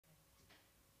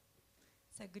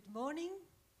So good morning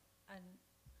and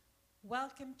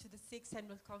welcome to the 6th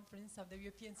Annual Conference of the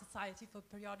European Society for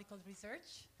Periodical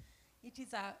Research. It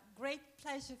is a great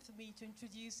pleasure for me to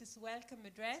introduce this welcome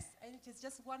address, and it is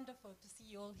just wonderful to see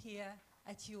you all here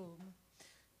at IULM.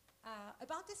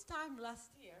 About this time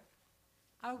last year,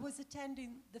 I was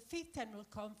attending the 5th Annual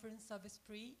Conference of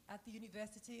ESPRit at the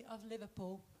University of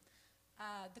Liverpool,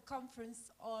 the conference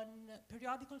on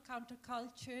periodical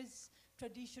countercultures,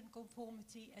 tradition,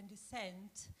 conformity, and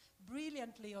dissent,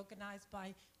 brilliantly organized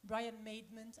by Brian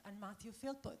Maidment and Matthew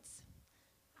Philpotts.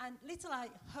 And little I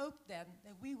hoped then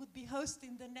that we would be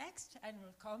hosting the next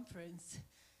annual conference.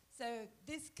 So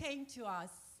this came to us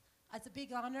as a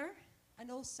big honor and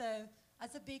also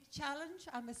as a big challenge,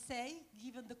 I must say,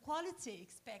 given the quality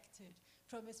expected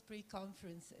from ESPRit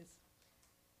conferences.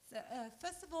 So,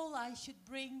 first of all, I should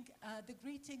bring the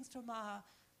greetings from our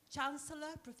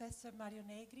Chancellor, Professor Mario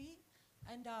Negri,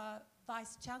 and our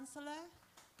Vice Chancellor,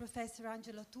 Professor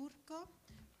Angelo Turco,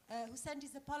 who sent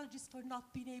his apologies for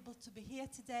not being able to be here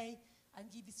today and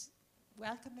give his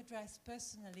welcome address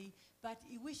personally, but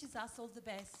he wishes us all the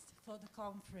best for the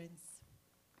conference.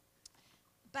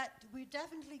 But we're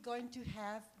definitely going to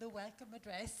have the welcome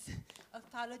address of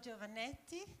Paolo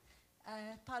Giovannetti.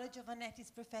 Paolo Giovannetti is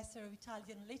Professor of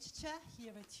Italian Literature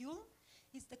here at IULM.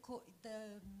 He's the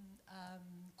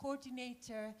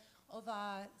coordinator of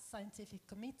our scientific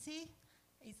committee.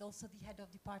 He's also the head of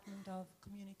Department of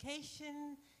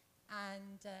Communication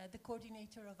and the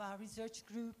coordinator of our research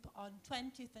group on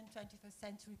 20th and 21st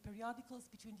century periodicals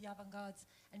between the avant-gardes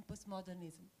and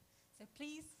postmodernism. So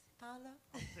please, Paolo.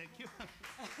 Oh, thank you.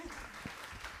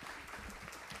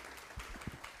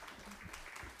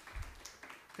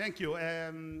 Thank you.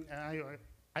 I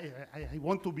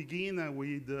want to begin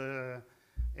with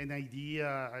an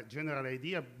idea, a general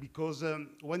idea, because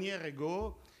 1 year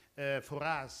ago, for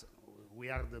us, we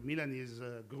are the Milanese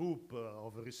group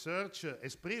of research.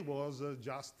 ESPRit was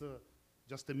just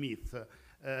a myth.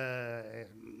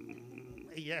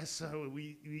 Yes,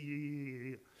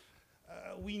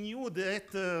 we knew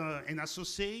that an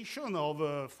association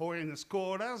of foreign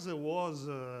scholars was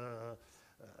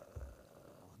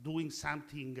doing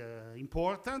something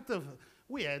important.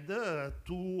 We had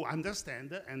to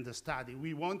understand and study.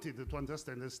 We wanted to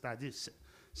understand and study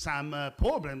some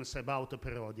problems about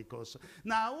periodicals.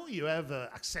 Now you have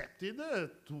accepted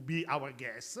to be our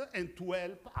guest and to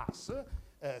help us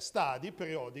study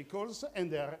periodicals and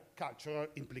their cultural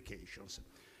implications.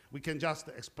 We can just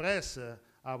express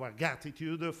our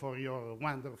gratitude for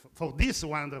this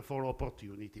wonderful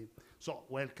opportunity. So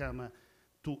welcome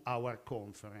to our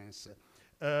conference.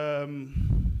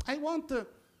 I want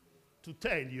to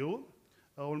tell you,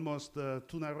 almost to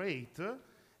narrate,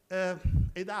 a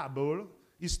double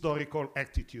historical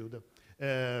attitude,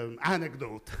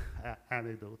 anecdote,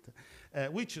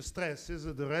 which stresses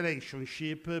the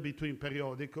relationship between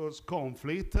periodicals,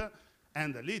 conflict,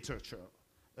 and literature,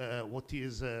 which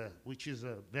is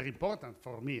very important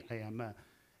for me. I am a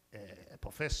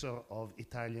professor of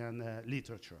Italian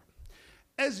literature.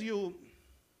 As you,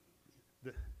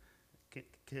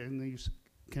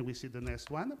 can we see the next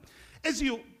one? As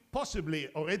you possibly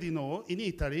already know, in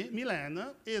Italy,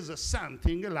 Milan is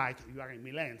something like, you are in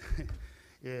Milan,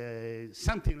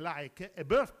 something like a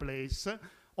birthplace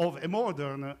of a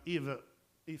modern,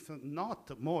 if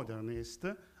not modernist,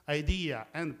 idea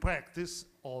and practice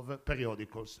of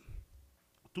periodicals.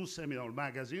 Two seminal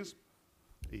magazines,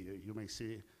 you may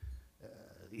see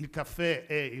Il Caffè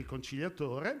e Il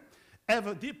Conciliatore,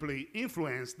 have deeply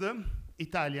influenced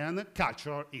Italian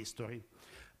cultural history.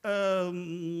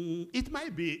 It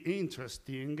might be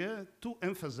interesting to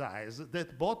emphasize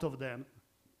that both of them,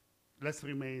 let's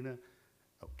remain,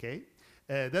 okay,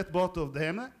 that both of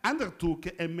them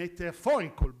undertook a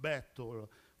metaphorical battle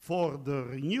for the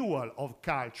renewal of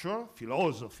culture,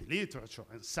 philosophy, literature,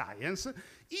 and science,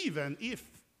 even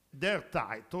if their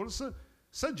titles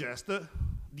suggest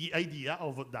the idea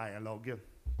of dialogue.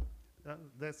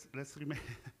 Let's remain,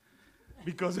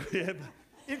 because we have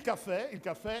Il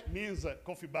Caffè means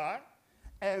coffee bar,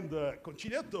 and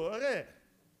Conciliatore,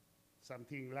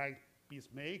 something like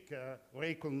peacemaker,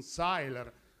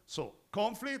 reconciler. So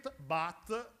conflict, but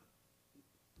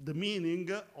the meaning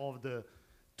of the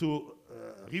two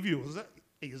reviews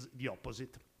is the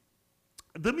opposite.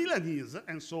 The Milanese,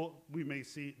 and so we may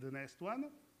see the next one.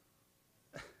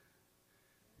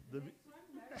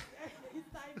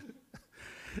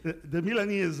 The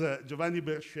Milanese Giovanni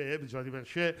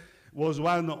Berchet was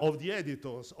one of the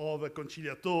editors of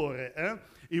Conciliatore.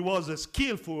 He was a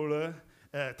skillful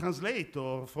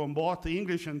translator from both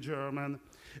English and German.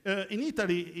 In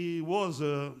Italy, he was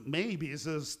maybe is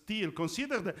still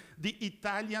considered the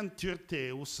Italian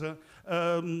Tyrtaeus.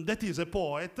 That is a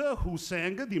poet who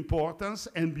sang the importance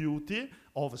and beauty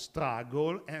of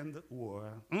struggle and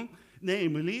war.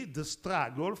 Namely, the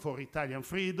struggle for Italian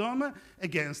freedom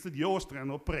against the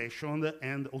Austrian oppression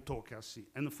and autocracy,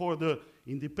 and for the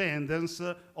independence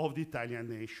of the Italian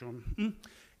nation.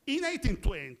 In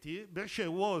 1820,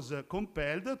 Berchet was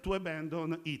compelled to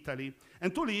abandon Italy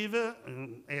and to live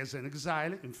as an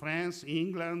exile in France,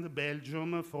 England,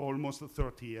 Belgium for almost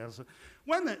 30 years.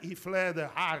 When he fled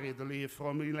hurriedly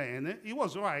from Milan, he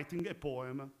was writing a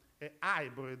poem, a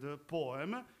hybrid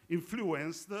poem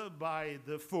influenced by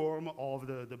the form of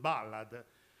the ballad,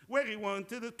 where he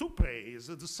wanted to praise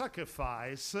the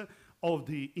sacrifice of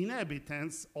the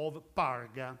inhabitants of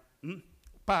Parga.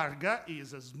 Parga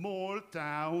is a small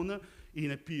town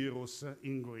in Epirus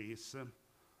in Greece.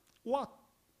 What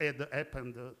had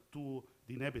happened to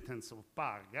the inhabitants of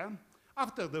Parga?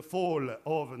 After the fall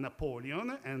of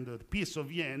Napoleon and the Peace of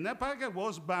Vienna, Parga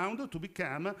was bound to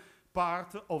become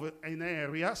part of an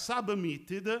area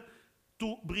submitted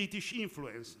to British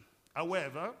influence.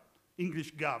 However,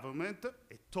 English government,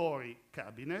 a Tory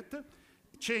cabinet,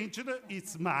 changed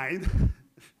its mind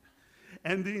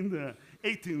and in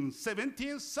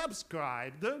 1817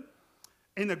 subscribed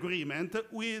an agreement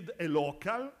with a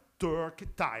local Turk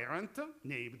tyrant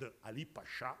named Ali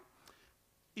Pasha.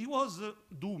 He was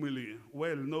doubly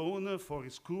well known for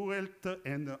his cruelty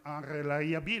and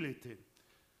unreliability.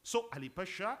 So Ali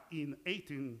Pasha in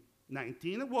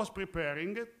 1819 was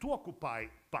preparing to occupy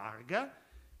Parga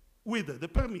with the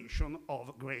permission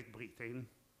of Great Britain.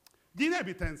 The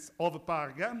inhabitants of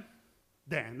Parga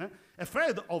then,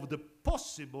 afraid of the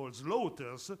possible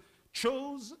slaughters,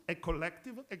 chose a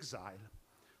collective exile.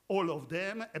 All of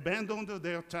them abandoned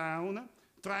their town,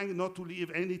 trying not to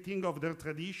leave anything of their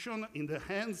tradition in the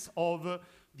hands of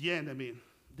the enemy.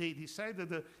 They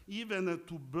decided even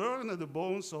to burn the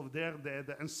bones of their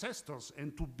dead ancestors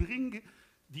and to bring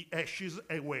the ashes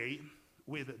away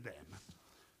with them.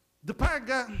 The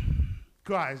Parga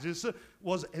crisis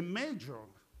was a major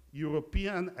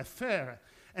European affair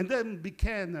and then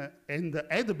became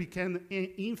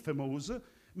infamous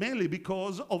mainly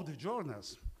because of the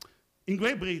journals. In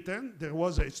Great Britain, there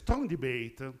was a strong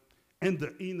debate,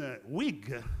 and in a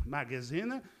Whig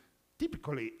magazine,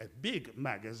 typically a big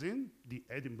magazine, the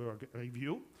Edinburgh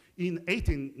Review, in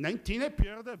 1819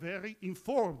 appeared a very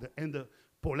informed and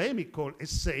polemical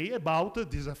essay about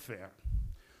this affair.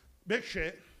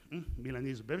 Berchet,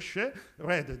 Milanese Berchet,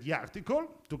 read the article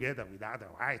together with other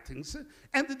writings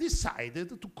and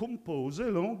decided to compose a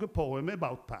long poem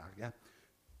about Parga.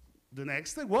 The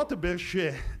next, what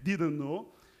Berchet didn't know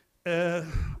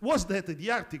was that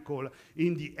the article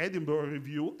in the Edinburgh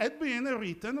Review had been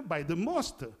written by the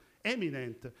most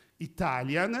eminent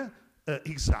Italian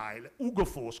exile, Ugo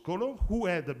Foscolo, who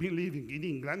had been living in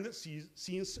England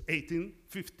since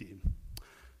 1815.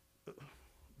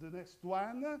 The next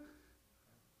one,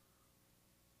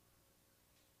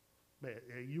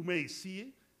 you may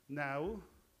see now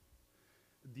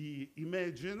the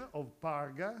image of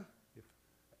Parga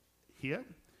here.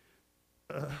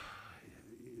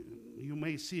 You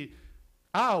may see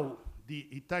how the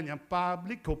Italian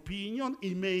public opinion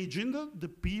imagined the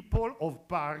people of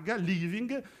Parga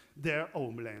leaving their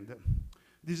homeland.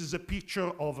 This is a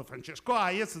picture of Francesco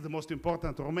Hayez, the most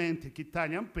important romantic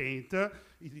Italian painter.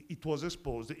 It was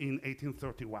exposed in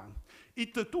 1831.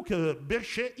 It took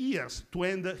Berchet years to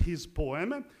end his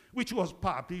poem, which was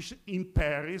published in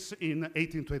Paris in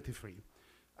 1823.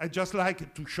 I'd just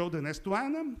like to show the next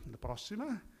one, the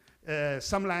prossima,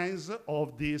 some lines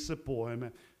of this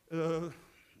poem.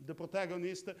 The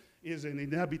protagonist is an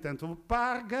inhabitant of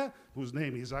Parga, whose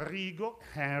name is Arrigo,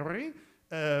 Henry,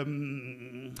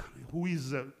 who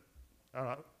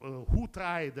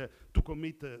tried to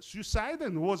commit suicide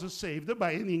and was saved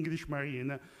by an English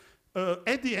marine.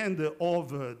 At the end of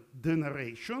the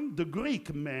narration, the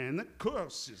Greek man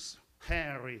curses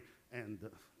Henry and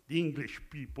the English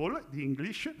people, the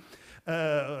English,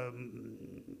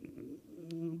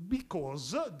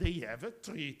 because they have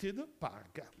treated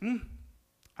Parga.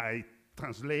 I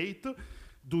translate: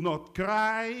 do not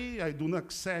cry, I do not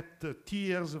accept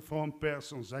tears from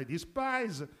persons I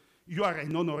despise. You are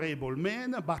an honorable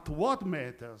man, but what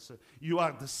matters? You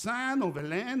are the son of a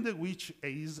land which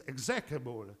is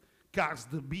execrable.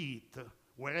 Cursed be it.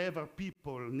 Wherever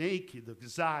people naked,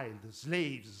 exiled,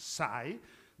 slaves sigh,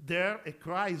 there a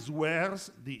cry swears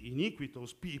the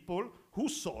iniquitous people who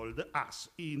sold us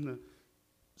in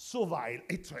so vile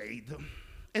a trade.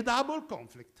 A double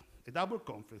conflict,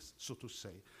 so to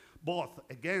say, both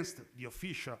against the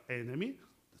official enemy,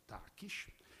 the Turkish,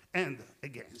 and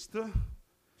against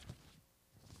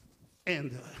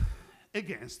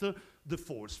the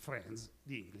false friends,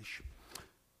 the English.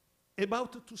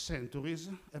 About 2 centuries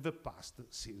have passed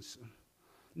since.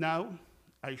 Now,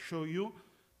 I show you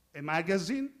a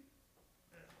magazine,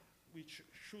 which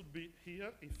should be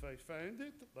here if I find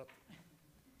it, but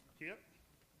here.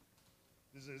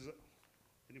 This is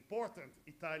an important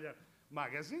Italian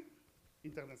magazine,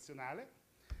 Internazionale.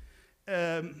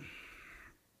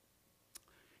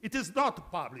 It is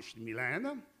not published in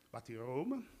Milan, but in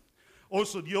Rome.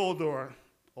 Also, the author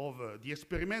of the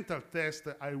experimental test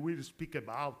I will speak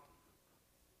about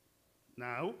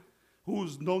now,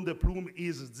 whose nom de plume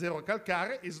is Zero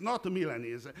Calcare, is not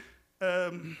Milanese.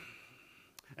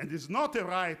 And is not a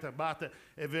writer, but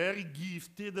a very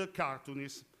gifted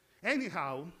cartoonist.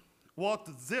 Anyhow, what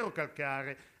Zero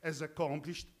Calcare has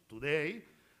accomplished today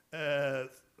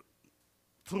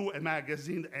through a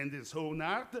magazine and his own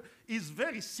art is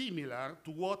very similar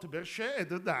to what Berchet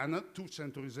had done 2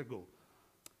 centuries ago.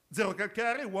 Zero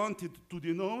Calcare wanted to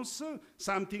denounce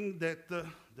something that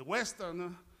the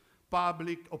Western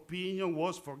public opinion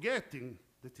was forgetting.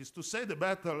 That is to say, the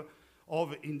battle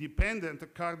of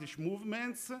independent Kurdish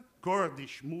movements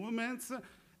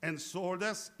and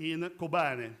soldiers in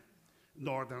Kobane,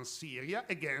 northern Syria,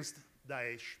 against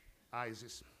Daesh,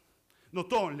 ISIS.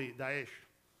 Not only Daesh,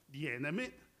 the enemy,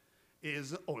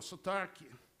 is also Turkey,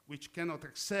 which cannot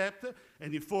accept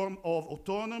any form of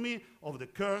autonomy of the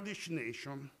Kurdish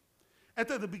nation. At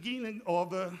the beginning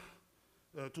of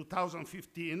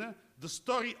 2015, the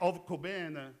story of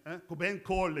Kobane, Kobane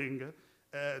calling,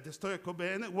 the story of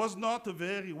Kobane was not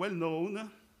very well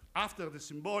known. After the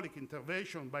symbolic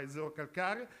intervention by Zero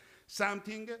Calcare,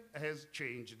 something has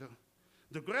changed.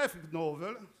 The graphic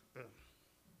novel,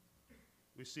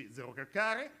 we see Zero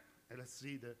Calcare, and let's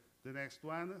see the next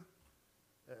one.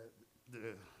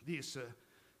 This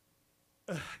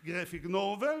graphic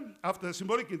novel, after the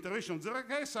symbolic intervention of Zero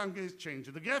Calcare, something has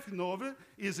changed. The graphic novel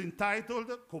is entitled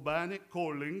Kobane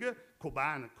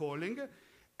Calling,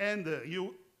 and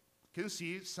you can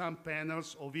see some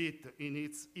panels of it in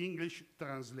its English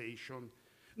translation.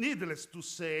 Needless to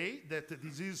say that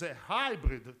this is a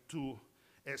hybrid to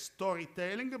a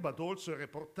storytelling, but also a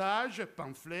reportage, a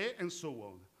pamphlet, and so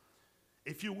on.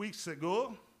 A few weeks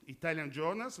ago, Italian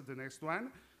journals, the next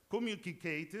one,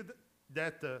 communicated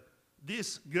that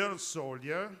this girl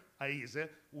soldier, Aise,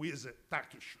 who is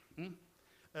Turkish,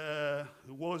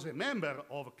 was a member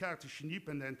of Kurdish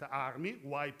Independent Army,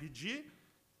 YPG.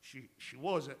 She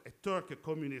was a Turkish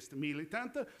communist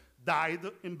militant,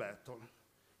 died in battle.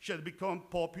 She had become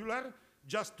popular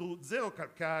just through Zero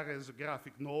Calcare's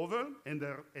graphic novel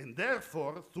and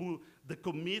therefore through the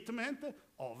commitment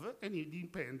of an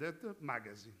independent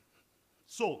magazine.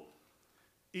 So,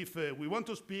 if we want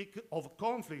to speak of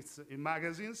conflicts in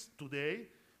magazines today,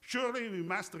 surely we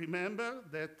must remember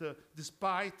that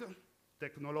despite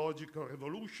technological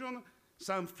revolution,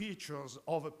 some features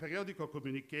of periodical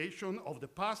communication of the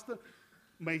past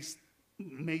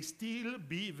may still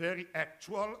be very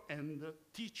actual and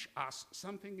teach us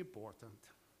something important.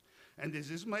 And this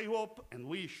is my hope and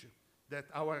wish, that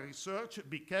our research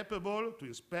be capable to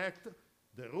inspect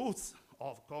the roots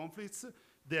of conflicts,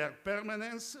 their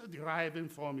permanence deriving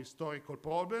from historical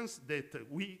problems that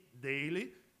we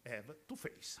daily have to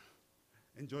face.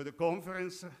 Enjoy the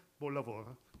conference. Buon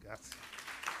lavoro. Grazie.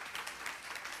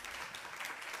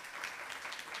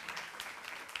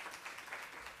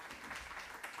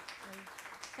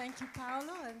 Thank you,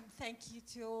 Paolo, and thank you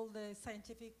to all the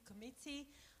scientific committee,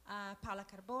 Paola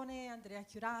Carbone, Andrea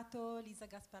Curato, Lisa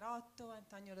Gasparotto,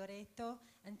 Antonio Loreto,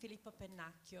 and Filippo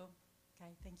Pennacchio.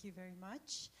 Okay, thank you very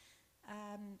much.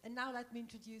 And now let me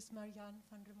introduce Marianne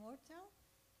van der Moortel.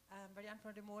 Marianne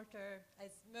van der Moortel,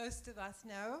 as most of us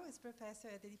know, is professor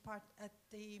at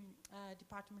the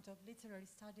Department of Literary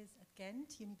Studies at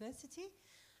Ghent University.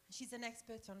 She's an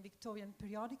expert on Victorian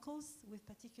periodicals, with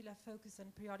particular focus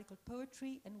on periodical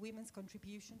poetry and women's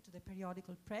contribution to the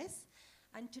periodical press.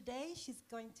 And today she's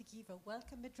going to give a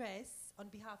welcome address on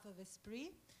behalf of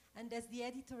ESPRit and as the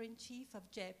editor-in-chief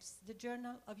of JEPS, the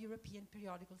Journal of European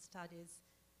Periodical Studies.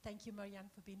 Thank you, Marianne,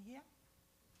 for being here.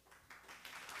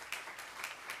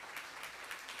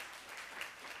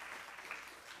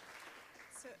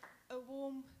 So a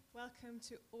warm welcome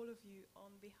to all of you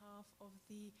on behalf of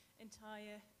the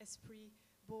entire ESPRit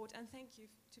board, and thank you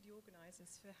to the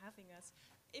organizers for having us.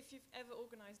 If you've ever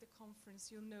organized a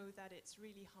conference, you'll know that it's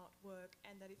really hard work,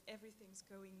 and that if everything's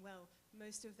going well,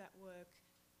 most of that work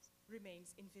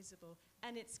remains invisible,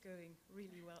 and it's going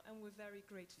really well, and we're very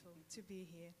grateful to be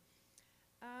here.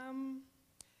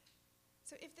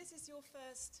 So if this is your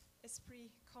first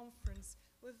ESPRit conference,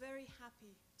 we're very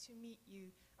happy to meet you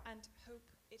and hope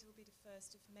it will be the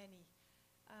first of many.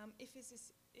 If this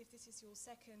is your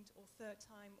second or third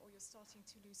time, or you're starting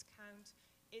to lose count,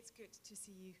 it's good to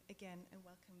see you again and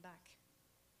welcome back.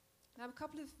 Now, a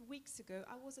couple of weeks ago,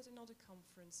 I was at another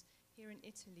conference here in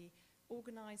Italy,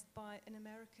 organized by an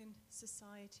American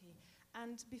society.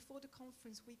 And before the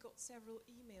conference, we got several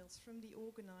emails from the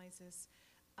organizers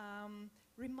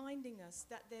reminding us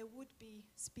that there would be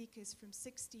speakers from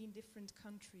 16 different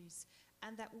countries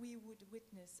and that we would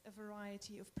witness a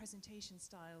variety of presentation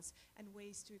styles and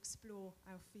ways to explore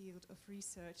our field of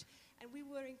research. And we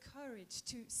were encouraged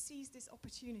to seize this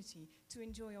opportunity to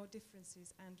enjoy our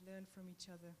differences and learn from each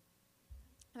other.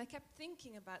 And I kept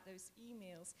thinking about those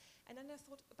emails, and then I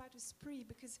thought about ESPRit,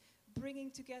 because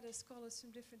bringing together scholars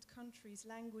from different countries,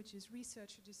 languages,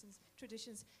 research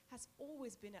traditions has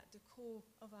always been at the core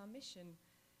of our mission.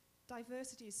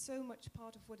 Diversity is so much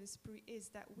part of what ESPRit is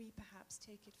that we perhaps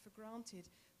take it for granted,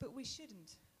 but we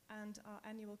shouldn't. And our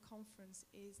annual conference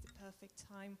is the perfect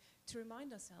time to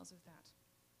remind ourselves of that.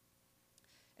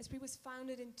 ESPRit was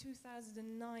founded in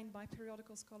 2009 by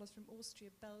periodical scholars from Austria,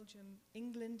 Belgium,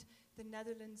 England, the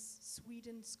Netherlands,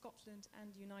 Sweden, Scotland,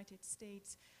 and the United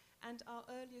States. And our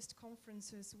earliest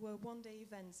conferences were one-day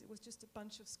events. It was just a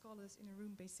bunch of scholars in a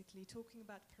room, basically, talking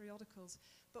about periodicals.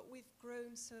 But we've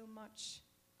grown so much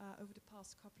over the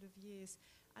past couple of years,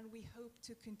 and we hope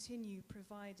to continue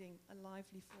providing a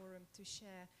lively forum to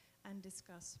share and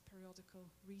discuss periodical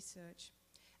research.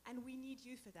 And we need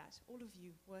you for that, all of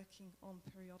you working on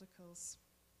periodicals.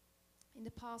 In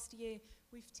the past year,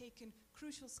 we've taken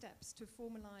crucial steps to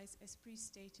formalize ESPRIT's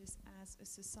status as a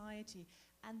society,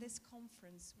 and this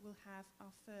conference will have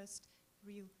our first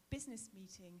real business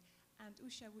meeting. And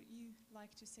Usha, would you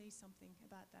like to say something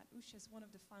about that? Usha is one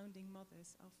of the founding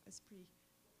mothers of ESPRit.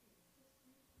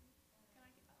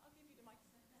 I'll give you the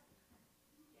microphone.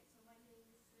 Yeah, so my name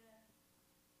is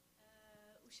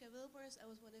Usha Wilbers. I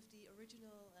was one of the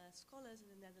original scholars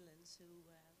in the Netherlands who,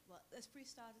 well, ESPRit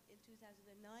started in 2009.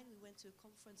 We went to a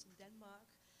conference in Denmark,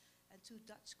 and two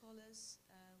Dutch scholars,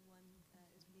 one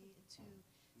is me, and two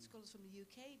scholars from the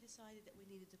UK, decided that we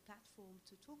needed a platform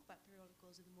to talk about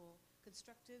periodicals in a more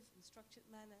constructive and structured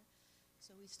manner.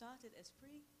 So we started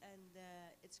ESPRit, and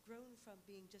it's grown from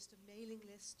being just a mailing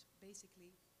list,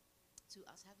 basically, to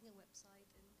us having a website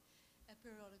and a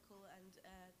periodical. And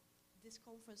this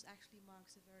conference actually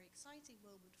marks a very exciting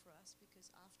moment for us, because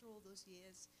after all those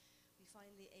years, we're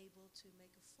finally able to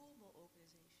make a formal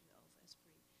organization of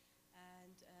ESPRit.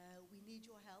 And we need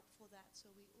your help for that, so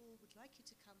we all would like you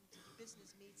to come to the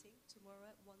business meeting tomorrow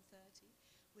at 1:30.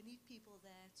 We need people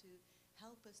there to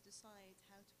help us decide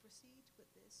how to proceed with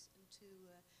this, and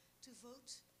to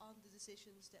vote on the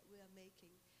decisions that we are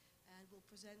making. And we'll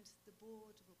present the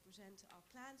board, we'll present our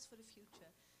plans for the future.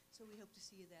 So we hope to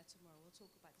see you there tomorrow. We'll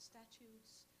talk about the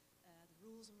statutes, the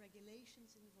rules and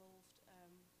regulations involved,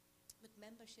 but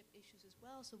membership issues as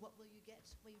well. So what will you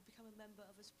get when you become a member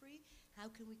of ESPRit? How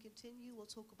can we continue? We'll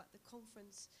talk about the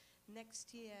conference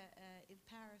next year in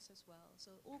Paris as well.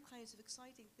 So all kinds of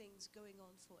exciting things going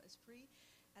on for ESPRit.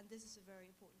 And this is a very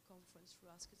important conference for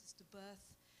us, because it's the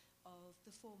birth of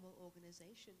the formal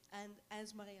organization. And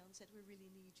as Marianne said, we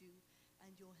really need you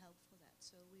and your help for that.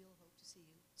 So we all hope to see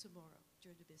you tomorrow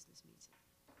during the business meeting.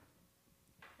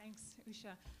 Thanks,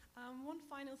 Usha. One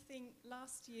final thing,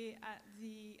 last year at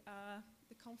the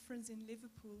conference in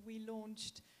Liverpool, we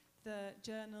launched the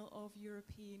Journal of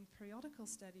European Periodical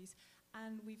Studies,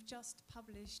 and we've just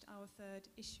published our third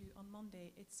issue on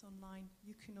Monday. It's online,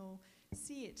 you can all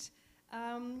see it.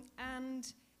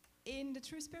 And in the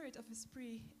true spirit of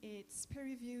ESPRit, it's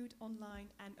peer-reviewed,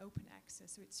 online, and open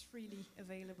access, so it's freely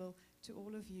available to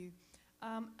all of you.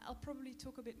 I'll probably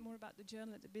talk a bit more about the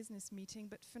journal at the business meeting,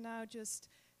 but for now, just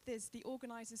this: the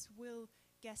organizers will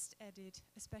guest edit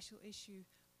a special issue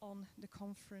on the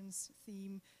conference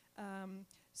theme.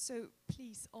 So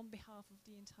please, on behalf of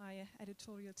the entire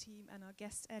editorial team and our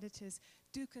guest editors,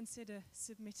 do consider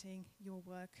submitting your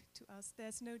work to us.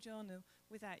 There's no journal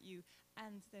without you,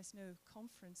 and there's no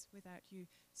conference without you.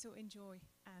 So enjoy,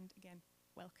 and again,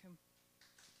 welcome.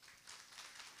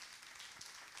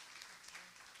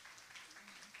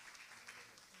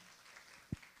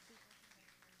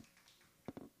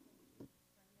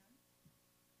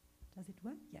 Does it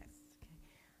work? Yes. Okay.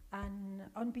 And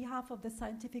on behalf of the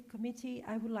scientific committee,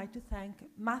 I would like to thank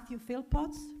Matthew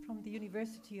Philpotts from the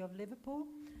University of Liverpool,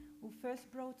 who first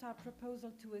brought our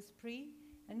proposal to ESPRit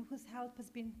and whose help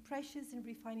has been precious in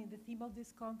refining the theme of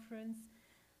this conference.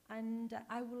 And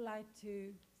I would like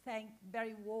to thank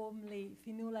very warmly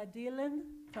Fionnuala Dillon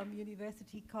from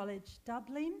University College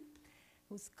Dublin,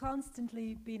 who's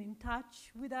constantly been in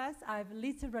touch with us. I've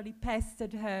literally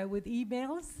pestered her with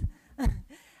emails.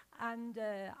 And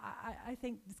I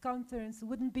think this conference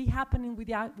wouldn't be happening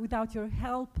without your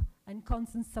help and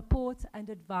constant support and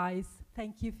advice.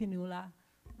 Thank you, Fionnuala.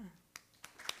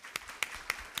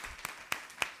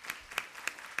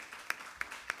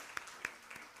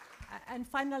 And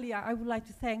finally, I would like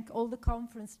to thank all the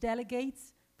conference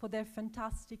delegates for their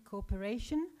fantastic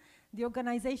cooperation. The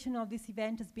organization of this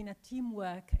event has been a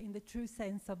teamwork in the true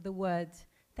sense of the word.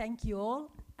 Thank you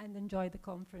all, and enjoy the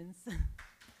conference.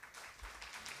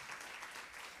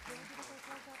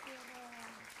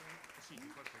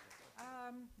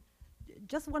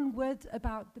 Just one word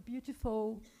about the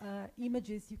beautiful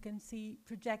images you can see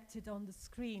projected on the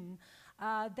screen.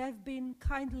 They've been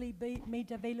kindly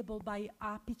made available by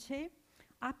Apice.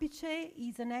 Apice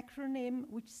is an acronym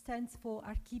which stands for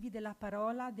Archivi della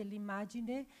Parola,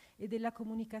 dell'Immagine e della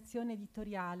Comunicazione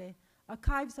Editoriale,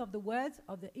 archives of the word,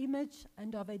 of the image,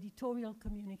 and of editorial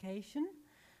communication.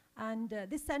 And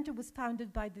this center was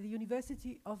founded by the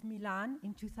University of Milan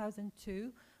in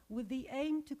 2002 with the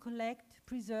aim to collect,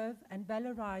 preserve, and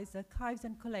valorize archives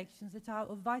and collections that are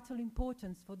of vital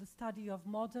importance for the study of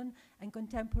modern and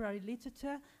contemporary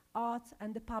literature, art,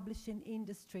 and the publishing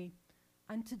industry.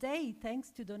 And today, thanks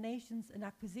to donations and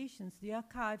acquisitions, the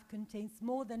archive contains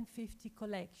more than 50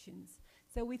 collections.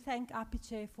 So we thank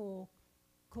Apice for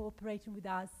cooperating with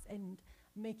us and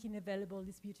making available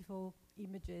these beautiful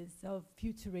images of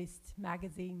futurist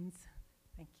magazines.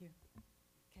 Thank you.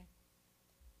 Okay.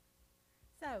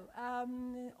 So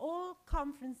all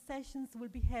conference sessions will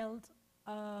be held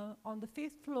on the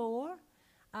 5th floor.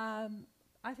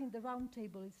 I think the round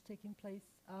table is taking place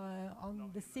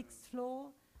on the 6th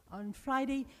floor on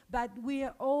Friday, but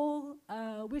we're all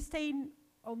we're staying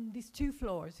on these 2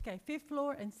 floors, okay, 5th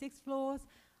floor and 6th floors,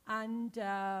 and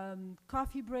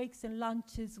coffee breaks and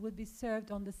lunches will be served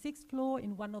on the 6th floor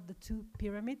in one of the 2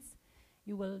 pyramids.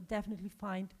 You will definitely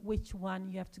find which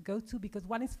one you have to go to, because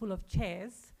one is full of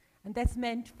chairs, and that's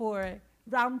meant for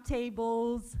round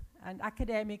tables and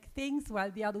academic things, while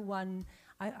the other one,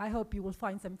 I hope you will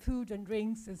find some food and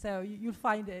drinks, and so you'll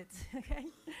find it,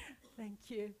 okay? Thank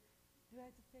you. Do I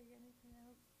have to say anything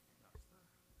else?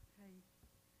 Okay.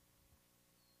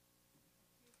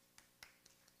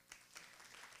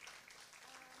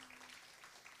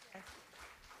 Yes.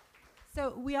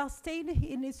 So we are staying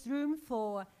in this room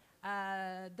for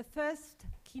the first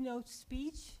keynote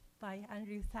speech by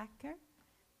Andrew Thacker.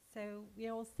 So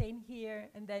we're all staying here,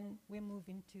 and then we're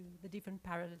moving to the different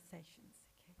parallel sessions.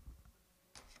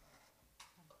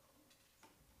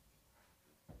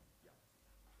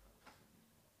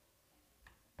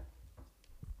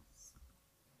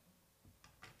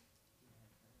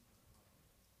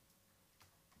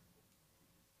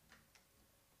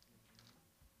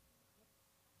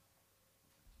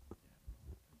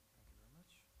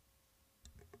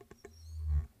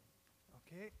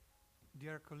 Okay,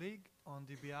 dear colleague, on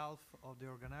the behalf of the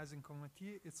organizing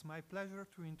committee, it's my pleasure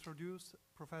to introduce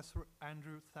Professor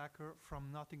Andrew Thacker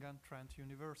from Nottingham Trent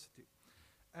University.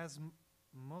 As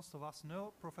most of us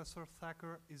know, Professor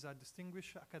Thacker is a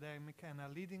distinguished academic and a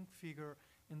leading figure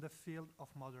in the field of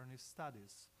modernist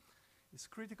studies. His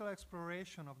critical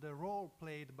exploration of the role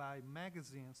played by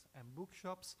magazines and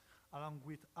bookshops, along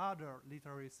with other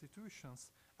literary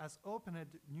institutions, has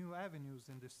opened new avenues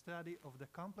in the study of the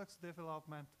complex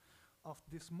development of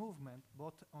this movement,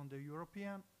 both on the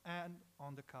European and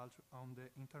on the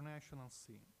international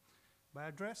scene. By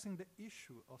addressing the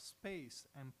issue of space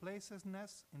and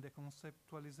placelessness in the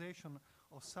conceptualization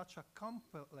of such a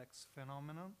complex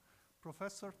phenomenon,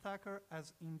 Professor Thacker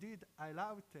has indeed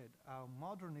highlighted how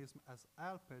modernism has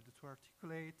helped to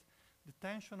articulate the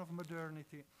tension of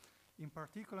modernity in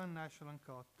particular national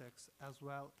contexts, as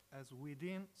well as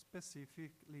within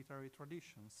specific literary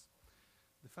traditions.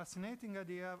 The fascinating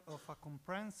idea of a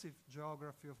comprehensive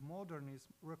geography of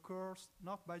modernism recurs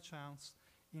not by chance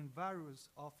in various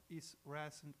of his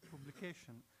recent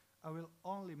publications. I will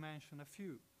only mention a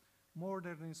few.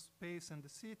 Modernist Space and the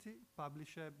City,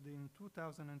 published in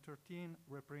 2013,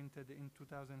 reprinted in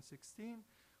 2016.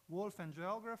 Wolf and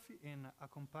Geography, in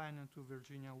accompanying to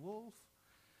Virginia Woolf.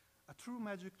 A True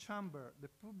Magic Chamber, the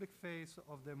public face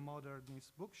of the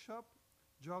modernist bookshop.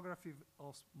 Geography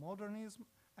of Modernism,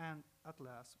 and at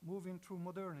last, Moving Through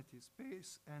Modernity,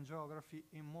 Space and Geography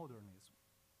in Modernism.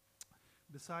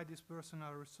 Beside his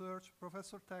personal research,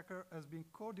 Professor Thacker has been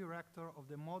co-director of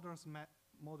the Modernist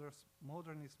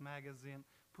Magazine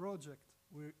project,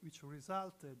 which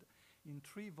resulted in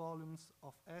 3 volumes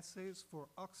of essays for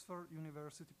Oxford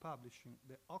University Publishing,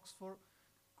 the Oxford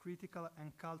Critical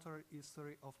and Cultural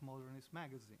History of Modernist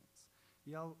Magazines.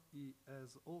 He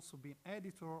has also been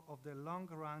editor of the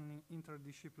long-running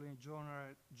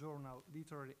interdisciplinary journal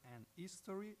Literary and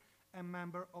History, and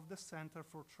member of the Center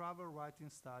for Travel Writing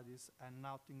Studies at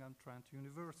Nottingham-Trent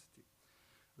University.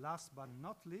 Last but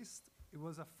not least, he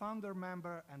was a founder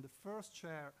member and the first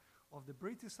chair of the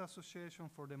British Association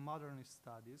for the Modernist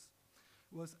Studies,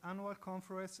 whose annual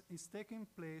conference is taking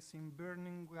place in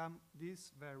Birmingham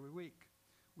this very week.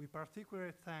 We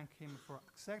particularly thank him for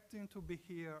accepting to be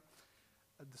here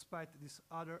despite this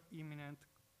other imminent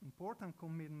important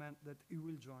commitment that he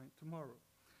will join tomorrow.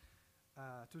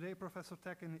 Today, Professor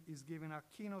Tekken is giving a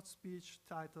keynote speech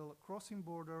titled Crossing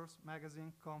Borders,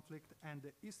 Magazine, Conflict, and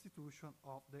the Institution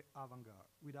of the Avant-Garde.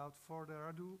 Without further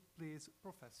ado, please,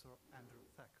 Professor Andrew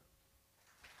Thacker.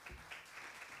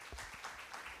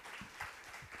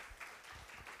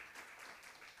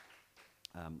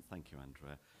 Thank you,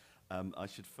 Andrea. I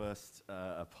should first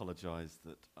apologise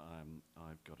that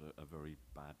I've got a very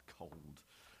bad cold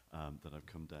that I've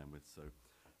come down with, so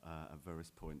at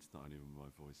various points, not only will my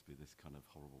voice be this kind of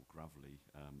horrible gravelly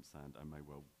sound, I may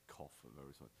well cough at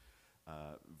various points.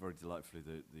 Very delightfully,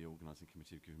 the organising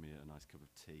committee have given me a nice cup of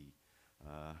tea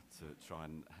to try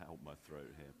and help my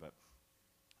throat here, but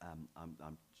I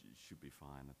should be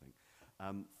fine, I think.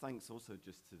 Thanks also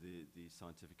just to the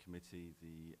scientific committee,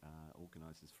 the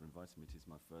organisers for inviting me to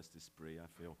my first ESPRit. I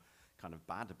feel kind of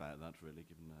bad about that, really,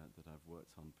 given that I've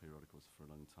worked on periodicals for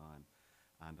a long time.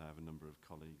 And I have a number of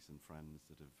colleagues and friends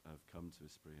that have come to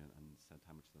ESPRit and said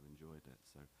how much they've enjoyed it.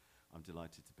 So I'm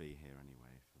delighted to be here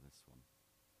anyway for this one.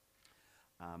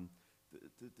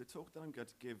 The talk that I'm going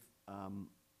to give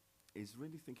is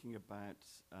really thinking about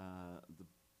the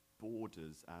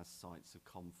borders as sites of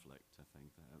conflict, I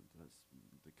think. That's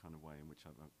the kind of way in which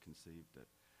I've conceived it.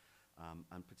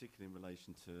 And particularly in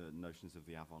relation to notions of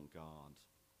the avant-garde.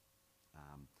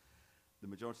 The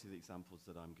majority of the examples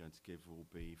that I'm going to give will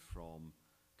be from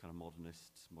kind of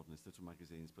modernist little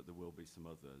magazines, but there will be some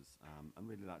others. And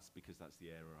really that's because that's the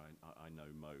area I know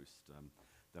most.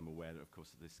 I'm aware that, of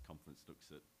course, this conference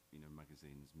looks at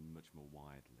magazines much more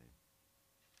widely.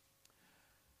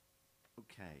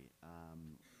 Okay,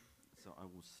 so I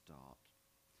will start.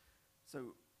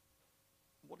 So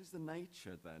what is the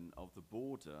nature then of the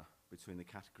border between the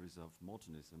categories of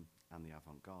modernism and the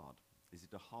avant-garde? Is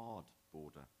it a hard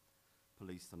border,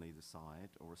 policed on either side,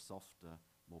 or a softer,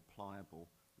 more pliable,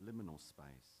 liminal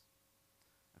space?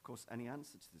 Of course, any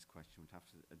answer to this question would have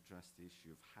to address the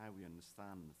issue of how we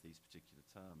understand these particular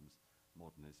terms,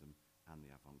 modernism and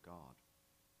the avant-garde.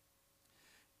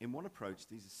 In one approach,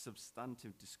 these are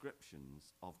substantive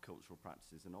descriptions of cultural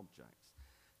practices and objects,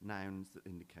 nouns that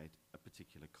indicate a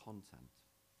particular content.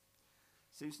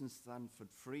 Susan Stanford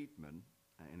Friedman,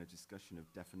 in a discussion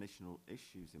of definitional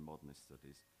issues in modernist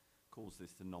studies, calls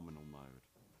this the nominal mode.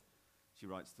 She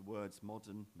writes the words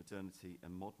modern, modernity,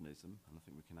 and modernism, and I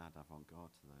think we can add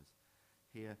avant-garde to those,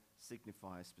 here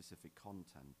signify a specific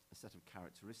content, a set of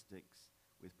characteristics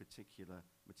with particular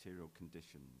material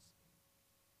conditions.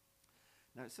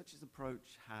 Now, such an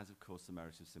approach has, of course, the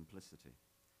merit of simplicity,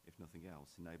 if nothing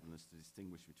else, enabling us to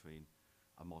distinguish between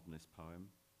a modernist poem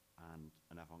and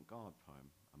an avant-garde poem,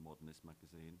 a modernist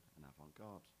magazine, an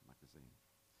avant-garde magazine,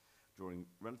 drawing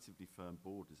relatively firm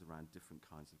borders around different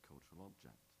kinds of cultural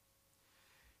objects.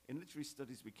 In literary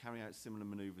studies, we carry out similar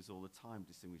manoeuvres all the time,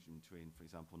 distinguishing between, for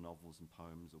example, novels and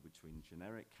poems, or between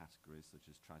generic categories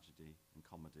such as tragedy and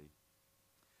comedy.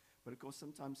 But of course,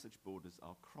 sometimes such borders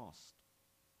are crossed.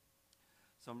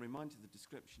 So I'm reminded of the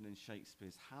description in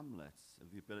Shakespeare's Hamlet of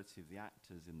the ability of the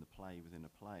actors in the play within a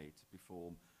play to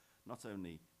perform not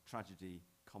only tragedy,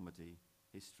 comedy,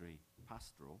 history,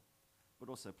 pastoral, but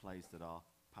also plays that are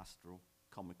pastoral,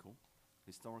 comical,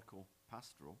 historical,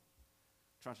 pastoral,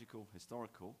 tragical,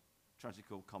 historical,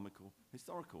 tragical, comical,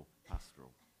 historical,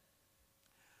 pastoral.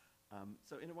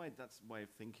 So in a way, that's a way of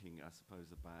thinking, I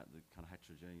suppose, about the kind of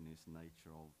heterogeneous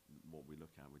nature of what we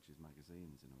look at, which is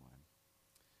magazines in a way.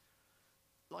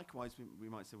 Likewise, we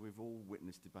might say we've all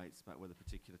witnessed debates about whether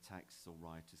particular texts or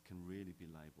writers can really be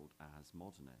labelled as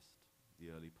modernist.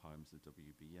 The early poems of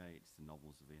W.B. Yeats, the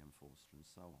novels of E.M. Forster, and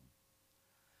so on.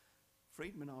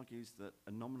 Friedman argues that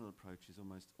a nominal approach is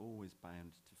almost always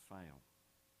bound to fail,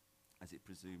 as it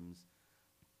presumes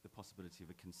the possibility of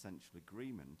a consensual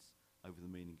agreement over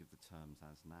the meaning of the terms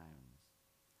as nouns.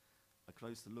 A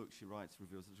closer look, she writes,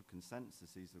 reveals little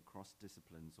consensus either across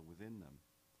disciplines or within them.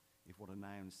 If what a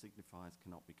noun signifies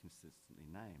cannot be consistently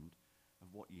named,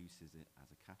 of what use is it as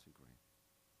a category?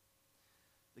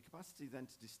 The capacity then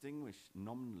to distinguish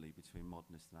nominally between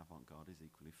modernist and avant-garde is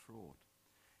equally fraught.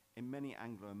 In many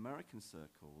Anglo-American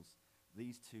circles,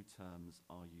 these two terms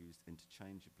are used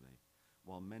interchangeably,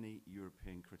 while many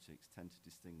European critics tend to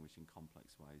distinguish in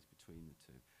complex ways between the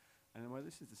two. And in a way,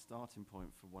 this is the starting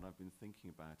point for what I've been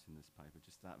thinking about in this paper,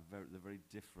 just that the very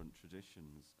different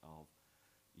traditions of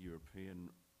European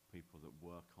people that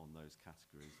work on those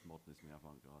categories, modernism and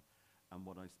avant-garde, and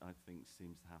what I think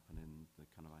seems to happen in the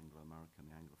kind of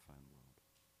Anglo-American, the Anglophone world.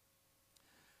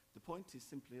 The point is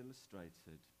simply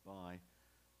illustrated by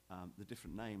the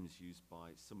different names used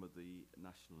by some of the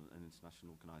national and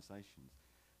international organisations.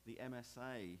 The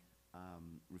MSA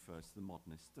refers to the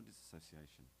Modernist Studies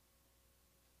Association,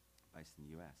 based in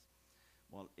the US,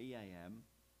 while EAM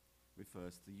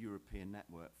refers to the European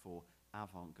Network for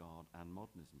Avant-Garde and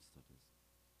Modernism Studies.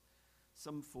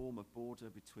 Some form of border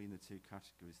between the two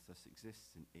categories thus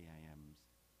exists in EAM's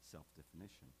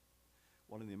self-definition,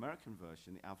 while in the American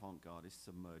version, the avant-garde is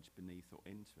submerged beneath or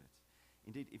into it.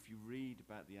 Indeed, if you read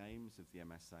about the aims of the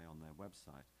MSA on their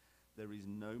website, there is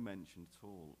no mention at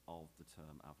all of the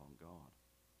term avant-garde.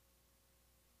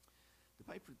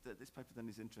 This paper then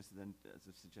is interested, then, as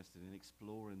I've suggested, in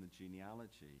exploring the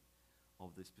genealogy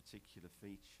of this particular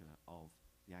feature of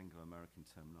the Anglo-American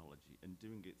terminology and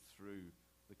doing it through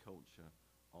the culture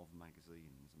of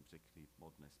magazines, and particularly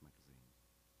modernist magazines.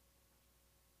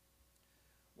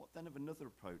 What then of another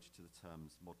approach to the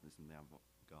terms modernism and the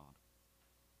avant-garde?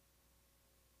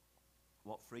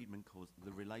 What Friedman calls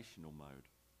the relational mode,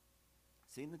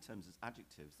 seeing the terms as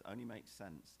adjectives that only make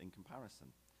sense in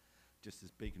comparison, just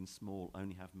as big and small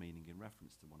only have meaning in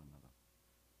reference to one another.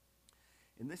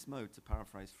 In this mode, to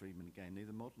paraphrase Friedman again,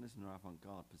 neither modernism nor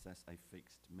avant-garde possess a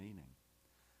fixed meaning,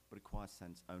 but acquire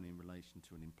sense only in relation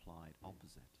to an implied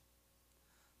opposite.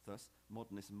 Thus,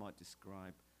 modernism might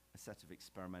describe a set of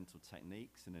experimental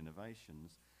techniques and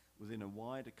innovations within a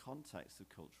wider context of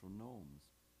cultural norms,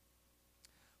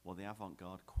 while the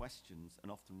avant-garde questions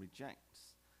and often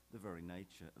rejects the very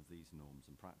nature of these norms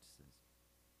and practices.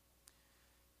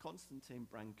 Constantine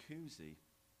Brancusi,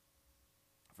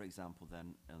 for example,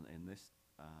 then, in this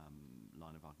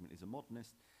line of argument, is a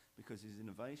modernist because his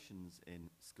innovations in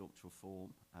sculptural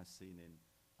form, as seen in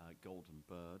Golden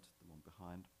Bird, the one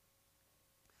behind,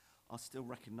 are still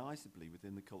recognisably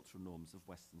within the cultural norms of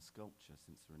Western sculpture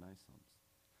since the Renaissance.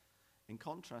 In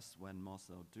contrast, when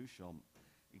Marcel Duchamp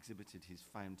exhibited his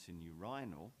fountain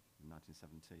urinal in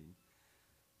 1917,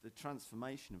 the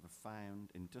transformation of a found,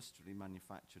 industrially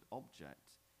manufactured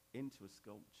object into a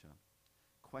sculpture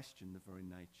questioned the very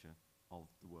nature of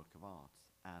the work of art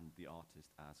and the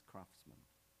artist as craftsman.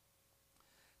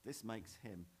 This makes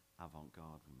him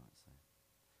avant-garde, we might say.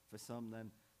 For some,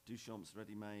 then, Duchamp's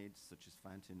ready-mades, such as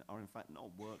Fountain, are in fact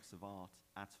not works of art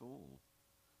at all,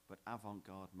 but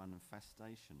avant-garde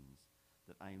manifestations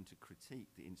that aim to critique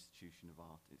the institution of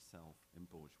art itself in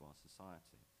bourgeois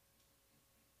society.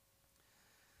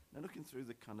 Now, looking through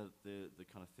the kind of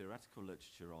theoretical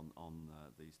literature on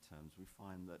these terms, we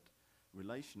find that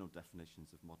relational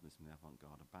definitions of modernism and the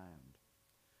avant-garde abound.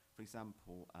 For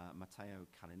example, Matteo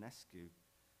Calinescu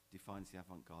defines the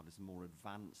avant-garde as a more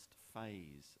advanced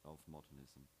phase of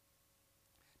modernism,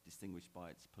 distinguished by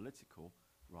its political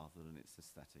rather than its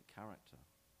aesthetic character.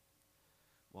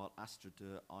 While Astrid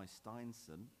I.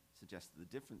 Steinson suggests that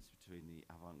the difference between the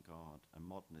avant-garde and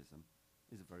modernism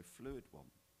is a very fluid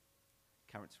one,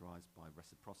 characterized by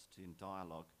reciprocity and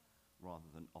dialogue rather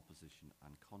than opposition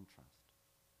and contrast.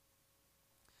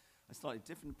 A slightly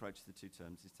different approach to the two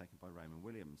terms is taken by Raymond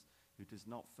Williams, who does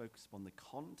not focus upon the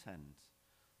content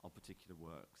of particular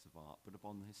works of art, but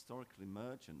upon the historical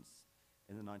emergence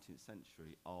in the 19th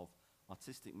century of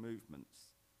artistic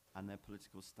movements and their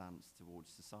political stance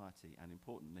towards society, and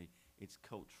importantly, its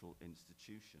cultural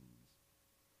institutions.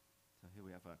 So here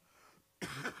we have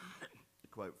a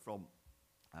quote from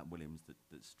Williams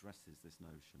that stresses this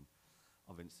notion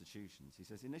of institutions. He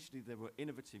says, initially there were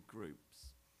innovative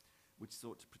groups which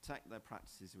sought to protect their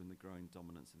practices within the growing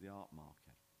dominance of the art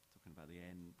market, talking about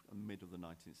the mid of the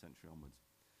 19th century onwards.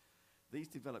 These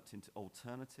developed into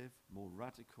alternative, more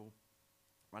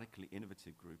radically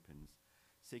innovative groupings,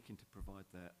 seeking to provide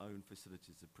their own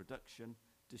facilities of production,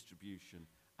 distribution,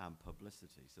 and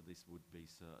publicity. So this would be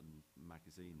certain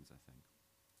magazines, I think.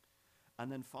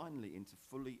 And then finally into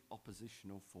fully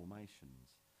oppositional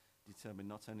formations, determined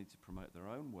not only to promote their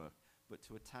own work, but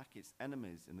to attack its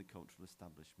enemies in the cultural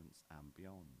establishments and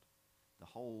beyond. The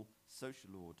whole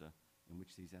social order in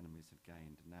which these enemies had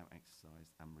gained and now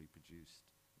exercised and reproduced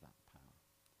that power.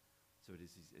 So it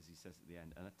is, as he says at the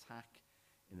end, an attack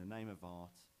in the name of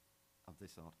art, of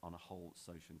this art, on a whole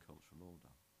social and cultural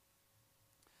order.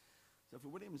 So for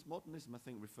Williams, modernism, I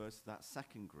think, refers to that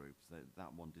second group,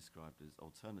 that one described as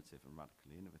alternative and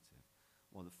radically innovative,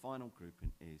 while the final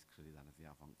grouping is clearly that of the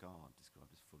avant-garde,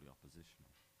 described as fully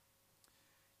oppositional.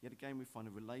 Yet again, we find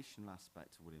a relational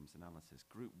aspect to Williams' analysis.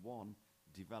 Group 1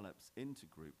 develops into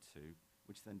Group 2,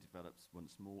 which then develops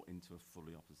once more into a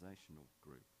fully oppositional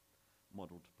group,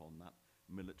 modelled upon that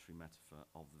military metaphor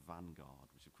of the vanguard,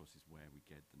 which of course is where we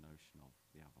get the notion of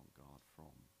the avant-garde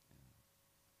from.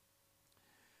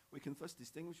 We can thus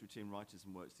distinguish between writers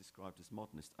and works described as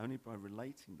modernist only by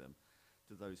relating them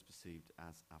to those perceived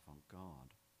as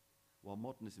avant-garde. While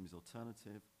modernism is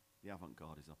alternative, the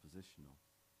avant-garde is oppositional.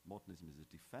 Modernism is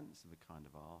a defence of a kind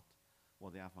of art,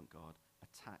 while the avant-garde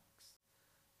attacks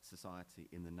society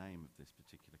in the name of this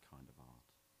particular kind of art.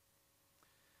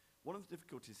 One of the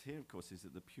difficulties here, of course, is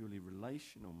that the purely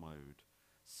relational mode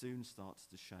soon starts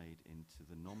to shade into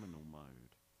the nominal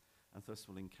mode, and thus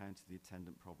will encounter the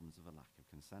attendant problems of a lack of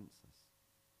consensus.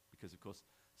 Because, of course,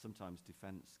 sometimes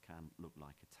defence can look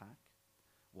like attack,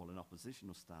 while an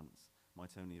oppositional stance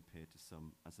might only appear to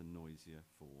some as a noisier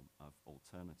form of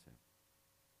alternative.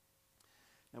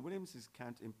 Now, Williams's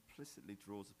account implicitly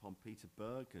draws upon Peter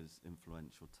Berger's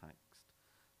influential text,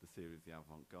 The Theory of the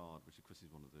Avant-Garde, which of course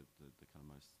is one of the kind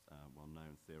of most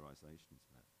well-known theorizations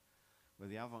of it, where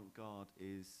the avant-garde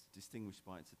is distinguished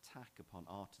by its attack upon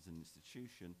art as an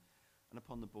institution and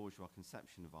upon the bourgeois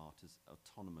conception of art as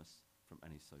autonomous from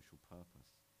any social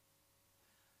purpose.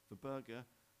 For Berger,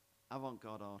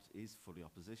 avant-garde art is fully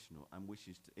oppositional and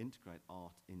wishes to integrate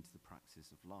art into the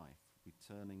praxis of life,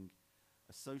 returning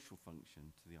a social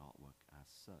function to the artwork as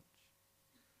such.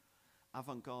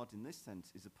 Avant-garde in this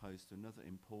sense is opposed to another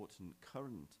important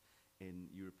current in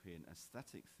European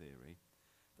aesthetic theory,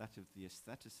 that of the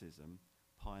aestheticism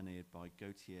pioneered by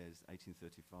Gautier's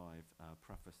 1835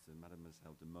 preface to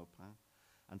Mademoiselle de Maupin,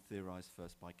 and theorized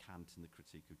first by Kant in the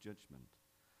Critique of Judgment,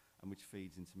 and which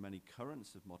feeds into many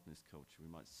currents of modernist culture we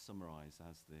might summarize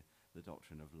as the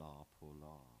doctrine of l'art pour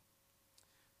l'art,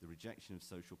 the rejection of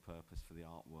social purpose for the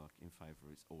artwork in favor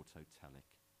of its autotelic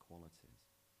qualities.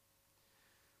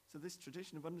 So this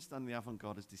tradition of understanding the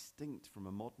avant-garde as distinct from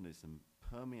a modernism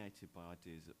permeated by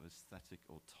ideas of aesthetic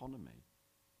autonomy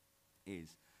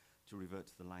is, to revert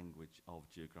to the language of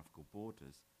geographical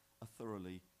borders, a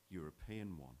thoroughly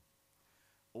European one,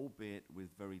 albeit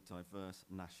with very diverse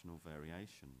national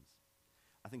variations.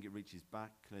 I think it reaches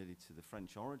back clearly to the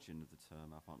French origin of the term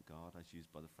avant-garde as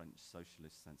used by the French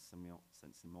socialist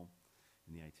Saint-Simon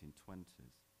in the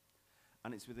 1820s.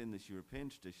 And it's within this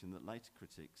European tradition that later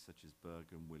critics such as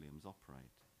Berger and Williams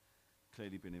operate,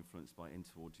 clearly been influenced by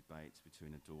interwar debates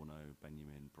between Adorno,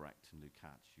 Benjamin, Brecht and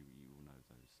Lukács. You will know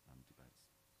those debates.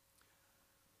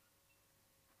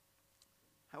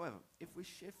 However, if we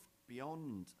shift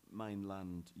beyond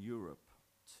mainland Europe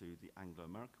to the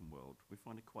Anglo-American world, we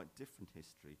find a quite different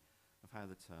history of how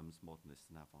the terms modernist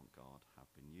and avant-garde have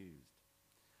been used.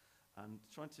 And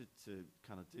trying to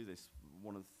kind of do this,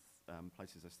 one of the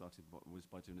places I started was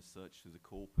by doing a search through the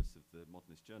corpus of the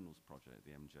Modernist Journals Project,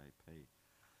 the MJP,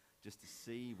 just to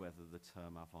see whether the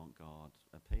term avant-garde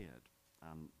appeared.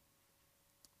 And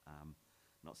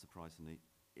not surprisingly,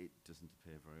 it doesn't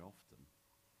appear very often.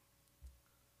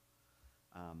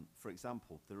 For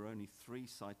example, there are only 3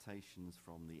 citations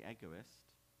from The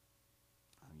Egoist,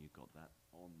 and you've got that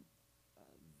on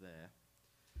there,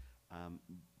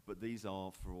 but these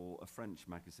are for a French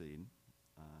magazine,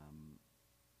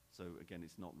 so again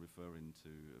it's not referring to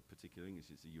a particular English,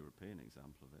 it's a European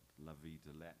example of it, La Vie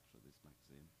de Lettres, this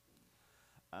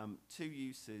magazine. 2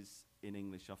 uses in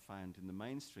English are found in the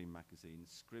mainstream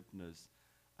magazines, Scribner's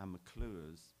and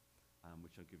McClure's,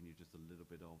 which I've given you just a little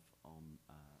bit of on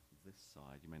this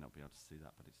side. You may not be able to see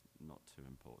that, but it's not too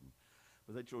important.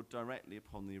 But they draw directly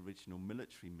upon the original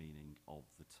military meaning of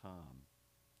the term.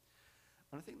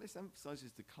 And I think this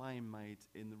emphasises the claim made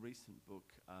in the recent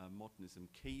book, Modernism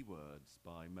Keywords,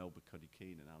 by Melba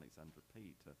Cuddy-Keene and Alexandra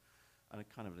Pete, and a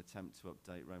kind of an attempt to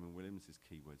update Roman Williams's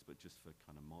keywords, but just for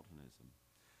kind of modernism,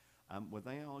 where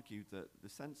they argue that the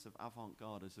sense of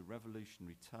avant-garde as a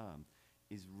revolutionary term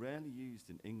is rarely used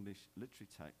in English literary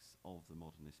texts of the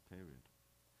modernist period.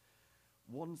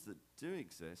 Ones that do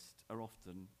exist are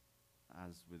often,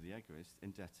 as with the Egoist,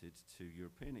 indebted to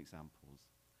European examples,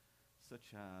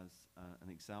 such as an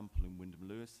example in Wyndham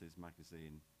Lewis's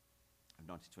magazine of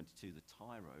 1922, The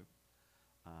Tyro,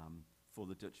 for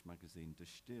the Dutch magazine De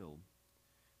Stil,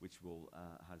 which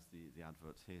has the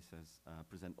advert here, says,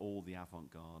 present all the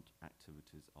avant-garde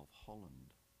activities of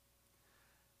Holland.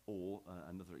 Or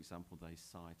another example they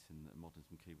cite in the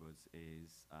Modernism Keywords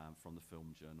is from the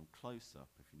film journal Close Up,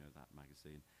 if you know that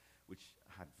magazine, which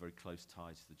had very close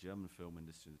ties to the German film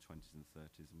industry in the 20s and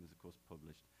 30s and was, of course,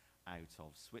 published out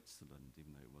of Switzerland,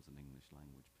 even though it was an English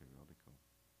language periodical.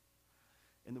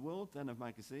 In the world, then, of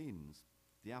magazines,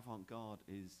 the avant-garde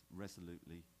is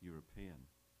resolutely European.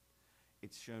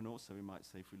 It's shown also, we might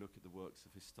say, if we look at the works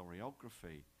of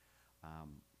historiography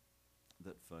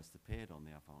that first appeared on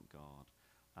the avant-garde.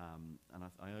 And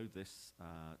I owe this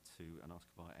to an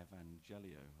article by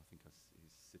Evangelio, I think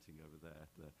he's sitting over there,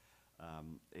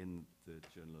 in the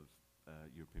Journal of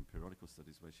European Periodical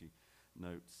Studies, where she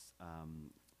notes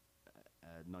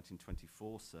a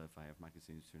 1924 survey of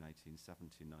magazines between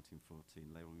 1870 and 1914,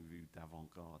 Les Revues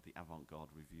d'Avant-Garde, the avant-garde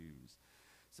reviews.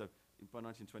 So by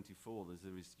 1924,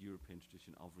 there is European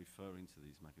tradition of referring to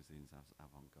these magazines as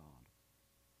avant-garde.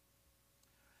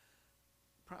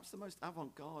 Perhaps the most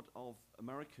avant-garde of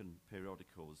American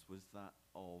periodicals was that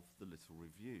of the Little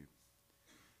Review.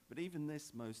 But even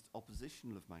this most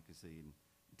oppositional of magazine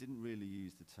didn't really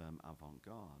use the term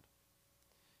avant-garde.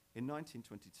 In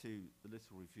 1922, the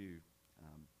Little Review,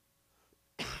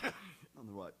 on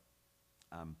the right,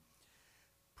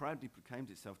 proudly proclaimed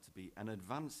itself to be an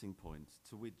advancing point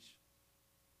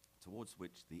towards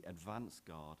which the advance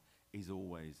guard is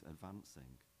always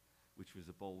advancing, which was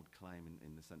a bold claim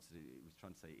in the sense that it was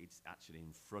trying to say it's actually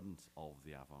in front of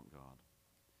the avant-garde.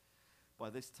 By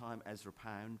this time, Ezra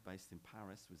Pound, based in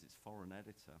Paris, was its foreign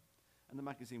editor, and the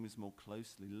magazine was more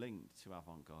closely linked to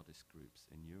avant-gardist groups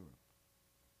in Europe.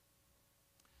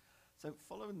 So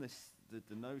following this,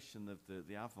 the notion of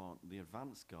the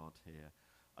advance-garde here,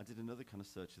 I did another kind of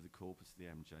search of the corpus of the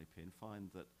MJP and find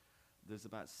that there's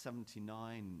about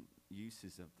 79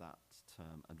 uses of that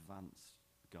term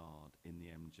advance-garde in the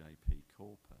MJP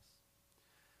corpus.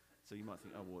 So you might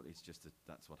think, oh, well, it's just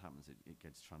that's what happens, it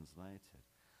gets translated.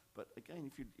 But again,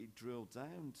 if you drill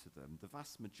down to them, the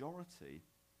vast majority,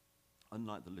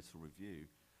 unlike the Little Review,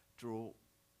 draw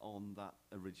on that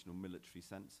original military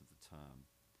sense of the term,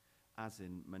 as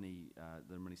in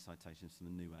there are many citations from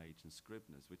the New Age and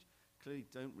Scribners, which clearly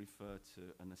don't refer to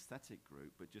an aesthetic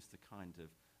group, but just a kind of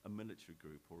a military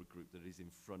group or a group that is in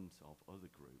front of other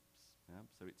groups. Yeah?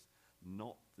 So it's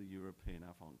not the European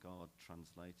avant-garde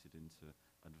translated into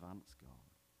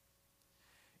advance-garde.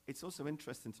 It's also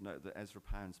interesting to note that Ezra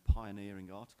Pound's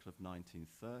pioneering article of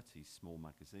 1930, Small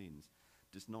Magazines,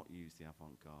 does not use the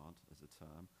avant-garde as a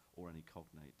term or any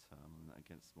cognate term, and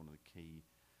against one of the key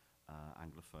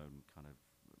Anglophone kind of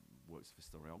works of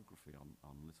historiography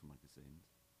on little magazines.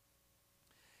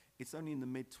 It's only in the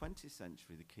mid-20th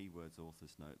century the keywords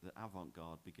authors note that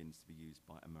avant-garde begins to be used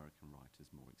by American writers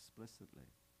more explicitly.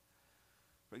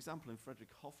 For example, in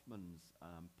Frederick Hoffman's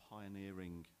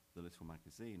pioneering The Little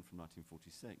Magazine from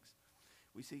 1946,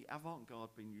 we see avant-garde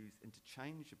being used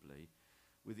interchangeably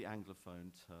with the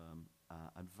Anglophone term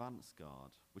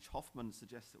advance-garde, which Hoffman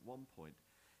suggests at one point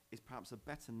is perhaps a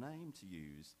better name to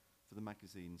use for the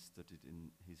magazine studied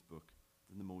in his book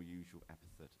than the more usual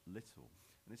epithet little.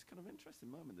 And it's kind of an interesting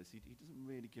moment, this. He doesn't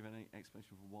really give any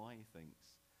explanation for why he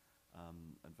thinks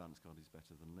advance-garde is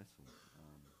better than little.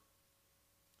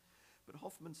 But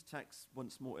Hoffman's text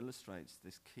once more illustrates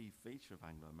this key feature of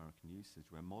Anglo-American usage,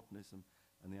 where modernism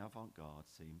and the avant-garde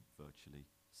seem virtually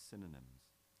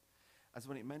synonyms. As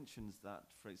when it mentions that,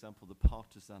 for example, the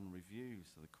Partisan Review,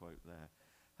 so the quote there,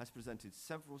 has presented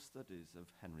several studies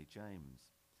of Henry James,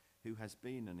 who has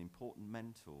been an important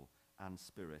mentor and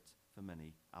spirit for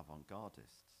many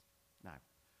avant-gardists. Now,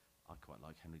 I quite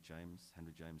like Henry James.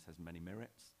 Henry James has many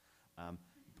merits.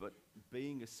 But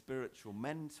being a spiritual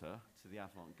mentor to the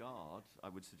avant-garde, I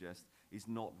would suggest, is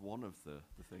not one of the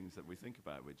things that we think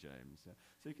about with James. Yeah?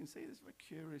 So you can see there's a very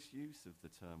curious use of the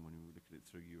term when we look at it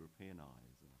through European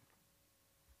eyes.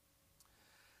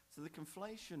 So the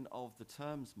conflation of the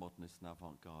terms modernist and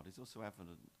avant-garde is also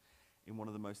evident in one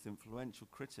of the most influential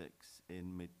critics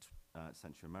in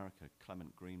mid-century America,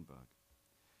 Clement Greenberg.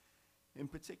 In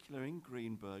particular, in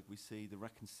Greenberg, we see the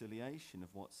reconciliation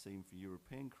of what seemed for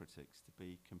European critics to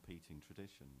be competing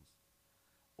traditions.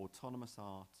 Autonomous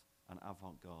art and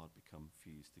avant-garde become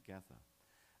fused together,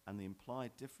 and the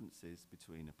implied differences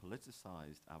between a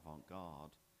politicized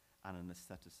avant-garde and an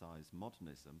aestheticized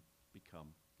modernism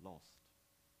become lost.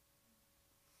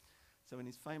 So in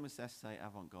his famous essay,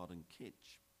 Avant-Garde and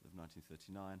Kitsch, of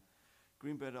 1939,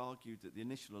 Greenberg argued that the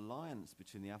initial alliance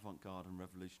between the avant-garde and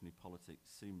revolutionary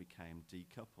politics soon became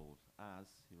decoupled as,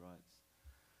 he writes,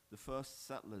 the first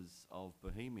settlers of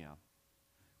Bohemia,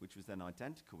 which was then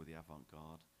identical with the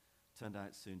avant-garde, turned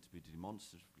out soon to be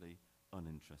demonstratively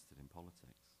uninterested in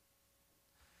politics.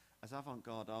 As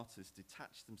avant-garde artists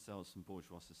detached themselves from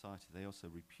bourgeois society, they also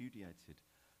repudiated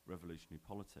revolutionary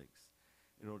politics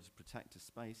in order to protect a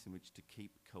space in which to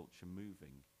keep culture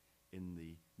moving in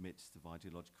the midst of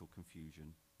ideological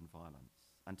confusion and violence,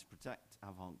 and to protect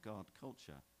avant-garde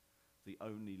culture, the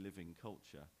only living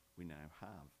culture we now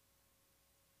have.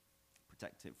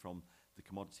 Protect it from the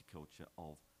commodity culture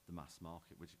of the mass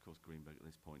market, which of course Greenberg at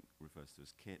this point refers to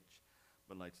as kitsch,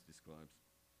 but later describes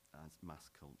as mass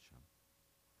culture.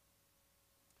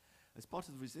 As part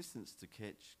of the resistance to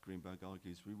kitsch, Greenberg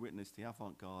argues, we witnessed the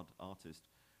avant-garde artist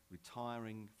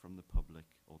retiring from the public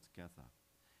altogether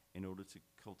in order to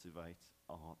cultivate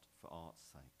art for art's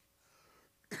sake.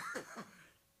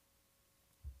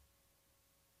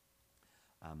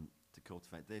 To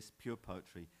cultivate this, pure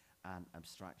poetry and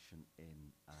abstraction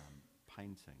in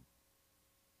painting.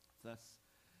 Thus,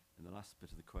 in the last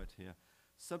bit of the quote here,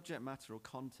 subject matter or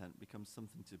content becomes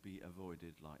something to be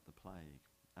avoided like the plague,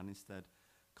 and instead,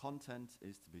 content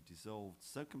is to be dissolved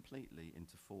so completely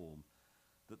into form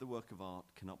that the work of art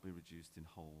cannot be reduced in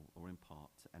whole or in part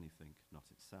to anything not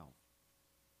itself.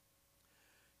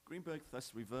 Greenberg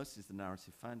thus reverses the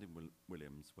narrative found in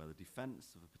Williams, where the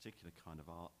defence of a particular kind of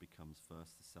art becomes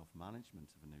first the self-management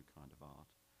of a new kind of art,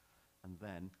 and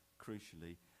then,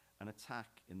 crucially, an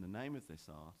attack in the name of this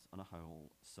art on a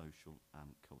whole social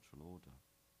and cultural order.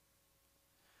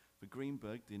 For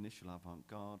Greenberg, the initial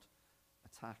avant-garde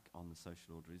attack on the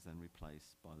social order is then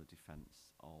replaced by the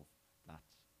defence of that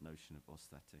notion of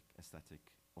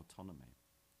aesthetic autonomy.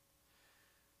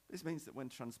 This means that when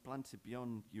transplanted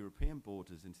beyond European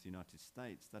borders into the United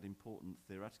States, that important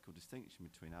theoretical distinction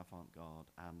between avant-garde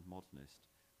and modernist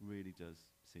really does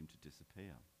seem to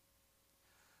disappear.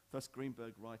 Thus,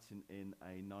 Greenberg, writing in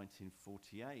a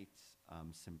 1948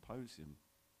 symposium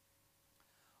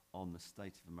on the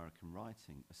state of American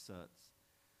writing, asserts,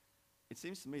 "It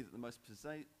seems to me that the most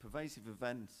pervasive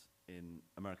event in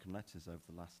American letters over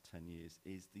the last 10 years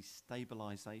is the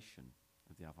stabilization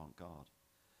of the avant-garde,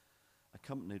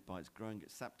 accompanied by its growing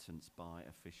acceptance by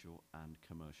official and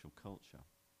commercial culture.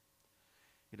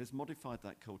 It has modified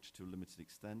that culture to a limited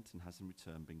extent and has in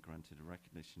return been granted a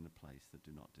recognition and a place that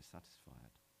do not dissatisfy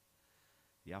it.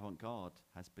 The avant-garde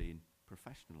has been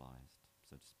professionalized,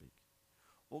 so to speak,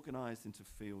 organized into a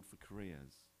field for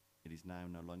careers. It is now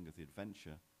no longer the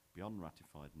adventure beyond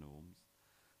ratified norms,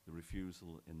 the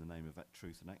refusal in the name of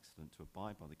truth and excellence to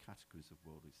abide by the categories of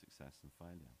worldly success and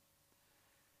failure.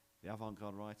 The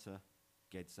avant-garde writer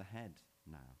gets ahead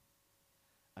now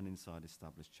and inside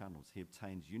established channels. He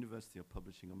obtains university or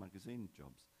publishing or magazine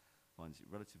jobs, finds it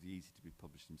relatively easy to be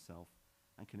published himself,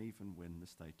 and can even win the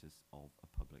status of a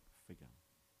public figure."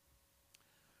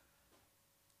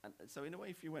 And so in a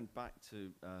way, if you went back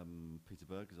to Peter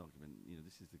Berger's argument, you know,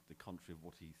 this is the contrary of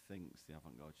what he thinks the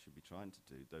avant-garde should be trying to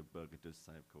do, though Berger does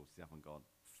say, of course, the avant-garde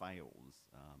fails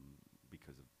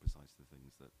because of precisely the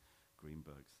things that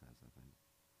Greenberg says, I think.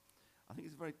 I think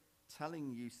it's a very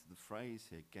telling use of the phrase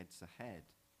here, gets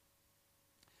ahead,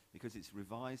 because it's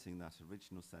revising that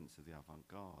original sense of the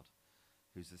avant-garde,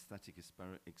 whose aesthetic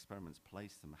experiments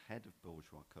place them ahead of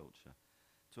bourgeois culture,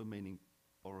 to a meaning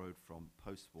borrowed from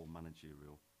post-war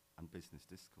managerial and business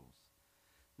discourse.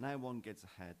 Now one gets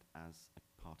ahead as a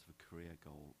part of a career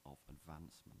goal of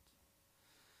advancement.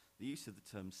 The use of the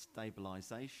term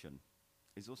stabilization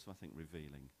is also, I think,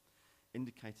 revealing,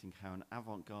 indicating how an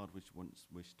avant-garde which once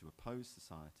wished to oppose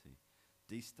society,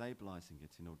 destabilizing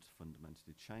it in order to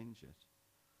fundamentally change it,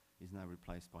 is now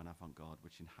replaced by an avant-garde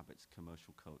which inhabits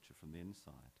commercial culture from the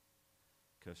inside.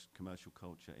 Commercial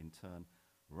culture, in turn,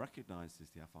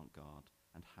 recognizes the avant-garde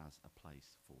and has a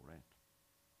place for it.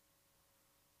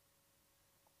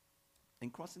 In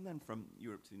crossing then from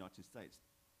Europe to the United States,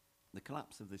 the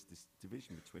collapse of this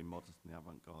division between modernism and the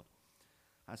avant-garde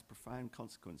has profound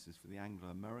consequences for the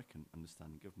Anglo-American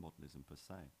understanding of modernism per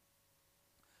se.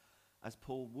 As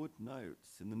Paul Wood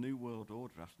notes, in the New World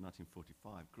Order after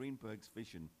 1945, Greenberg's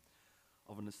vision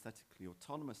of an aesthetically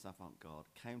autonomous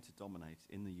avant-garde came to dominate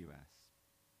in the US.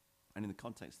 And in the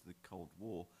context of the Cold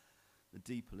War, the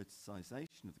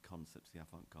depoliticization of the concept of the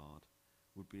avant-garde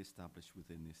would be established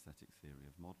within the aesthetic theory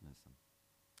of modernism.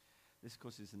 This, of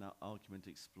course, is an argument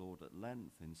explored at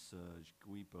length in Serge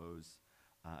Guilbeault's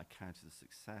account of the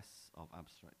success of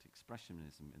abstract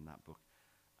expressionism in that book,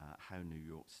 How New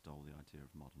York Stole the Idea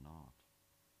of Modern Art,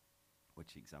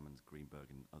 which examines Greenberg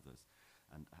and others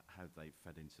and how they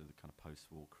fed into the kind of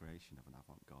post-war creation of an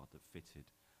avant-garde that fitted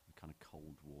a kind of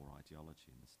Cold War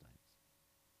ideology in the States.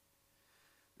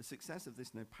 The success of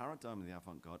this new paradigm of the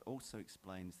avant-garde also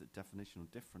explains the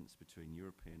definitional difference between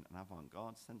European and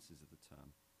avant-garde senses of the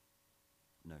term,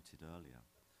 noted earlier.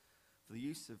 For the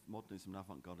use of modernism and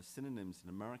avant-garde as synonyms in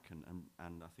American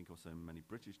and I think also in many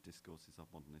British discourses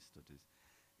of modernist studies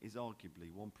is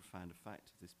arguably one profound effect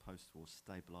of this post-war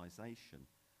stabilization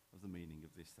of the meaning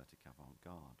of the aesthetic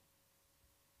avant-garde.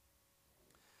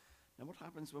 Now, what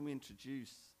happens when we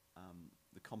introduce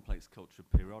the complex culture of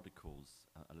periodicals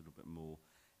a little bit more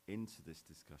into this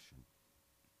discussion?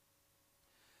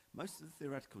 Most of the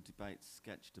theoretical debates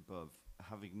sketched above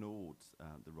have ignored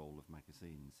the role of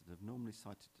magazines and have normally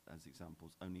cited as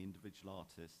examples only individual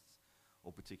artists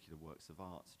or particular works of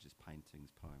art, such as paintings,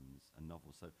 poems, and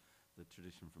novels. So the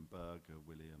tradition from Berger,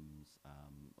 Williams,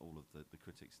 all of the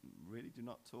critics really do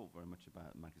not talk very much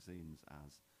about magazines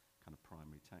as kind of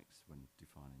primary text when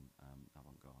defining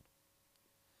avant-garde.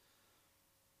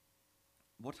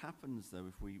 What happens, though,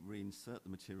 if we reinsert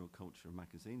the material culture of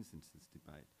magazines into this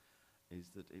debate is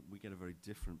that we get a very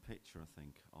different picture, I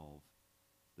think, of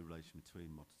the relation between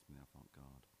modernism and the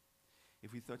avant-garde.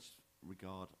 If we thus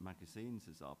regard magazines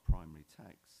as our primary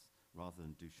texts, rather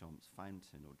than Duchamp's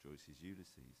Fountain or Joyce's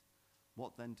Ulysses,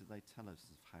 what then do they tell us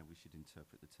of how we should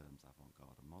interpret the terms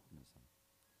avant-garde and modernism?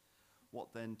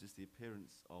 What then does the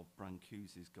appearance of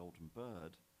Brancusi's Golden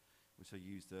Bird, which I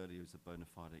used earlier as a bona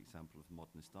fide example of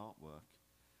modernist artwork,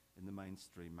 in the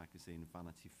mainstream magazine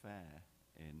Vanity Fair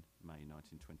in May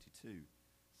 1922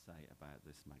 say about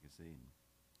this magazine,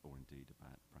 or indeed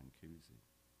about Brancusi?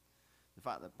 The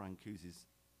fact that Brancusi's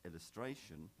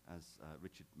illustration, as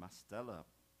Richard Mastella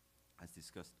has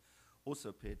discussed, also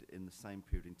appeared in the same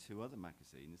period in two other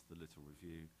magazines, The Little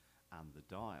Review and The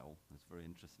Dial. There's a very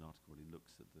interesting article where he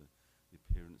looks at the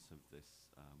appearance of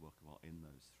this work of art in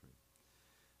those three.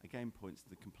 Again points to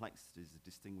the complexities of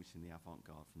distinguishing the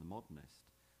avant-garde from the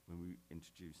modernist when we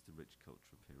introduce the rich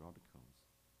culture of periodicals.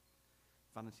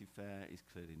 Vanity Fair is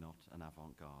clearly not an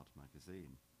avant-garde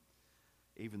magazine,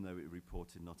 even though it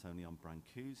reported not only on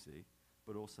Brancusi,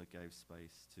 but also gave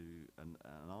space to an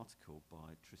article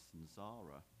by Tristan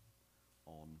Tzara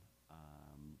on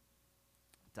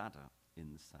Dada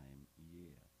in the same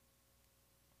year.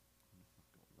 I wonder if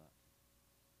I've got that.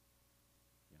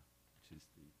 Yeah, which is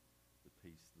the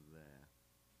piece there.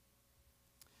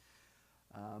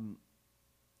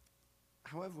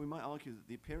 However, we might argue that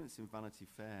the appearance in Vanity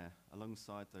Fair,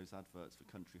 alongside those adverts for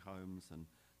country homes and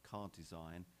car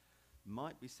design,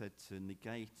 might be said to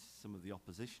negate some of the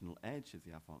oppositional edge of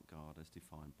the avant-garde as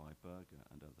defined by Berger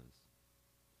and others.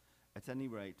 At any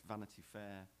rate, Vanity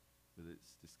Fair, with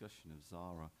its discussion of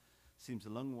Tzara, seems a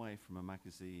long way from a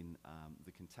magazine,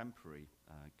 The Contemporary,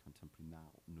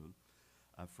 Null,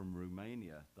 from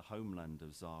Romania, the homeland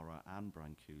of Tzara and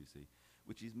Brancusi,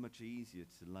 which is much easier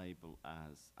to label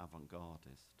as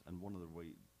avant-gardist. And one of the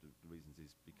reasons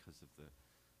is because of the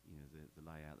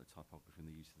layout, the typography, and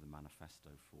the use of the manifesto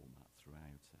format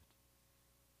throughout it.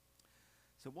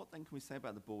 So what then can we say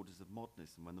about the borders of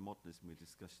modernism when the modernism we're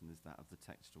discussing is that of the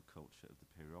textual culture of the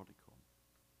periodical?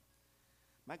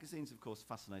 Magazines, of course,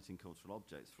 fascinating cultural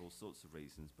objects for all sorts of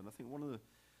reasons, but I think one of the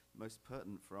most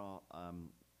pertinent for our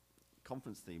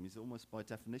conference theme is almost by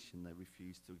definition they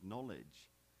refuse to acknowledge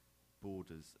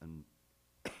borders and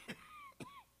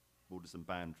borders and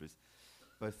boundaries,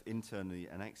 both internally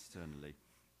and externally,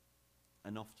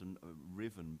 and often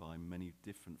riven by many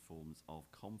different forms of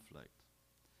conflict.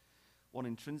 One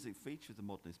intrinsic feature of the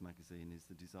modernist magazine is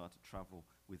the desire to travel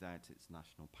without its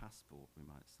national passport, we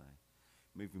might say,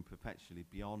 moving perpetually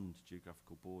beyond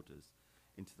geographical borders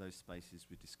into those spaces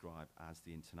we describe as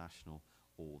the international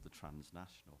or the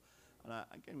transnational. And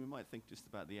again, we might think just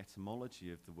about the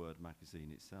etymology of the word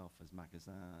magazine itself as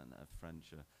magasin, a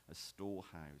French, a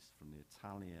storehouse from the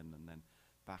Italian, and then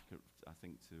back, I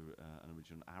think, to an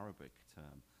original Arabic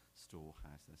term,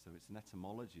 storehouse there. So it's an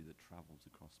etymology that travels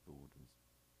across borders.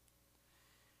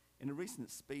 In a recent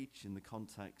speech in the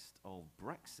context of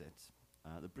Brexit,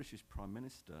 the British Prime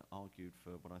Minister argued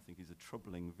for what I think is a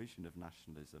troubling vision of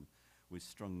nationalism with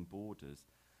strong borders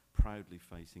proudly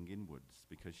facing inwards,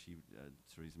 because she,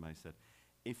 Theresa May said,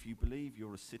 if you believe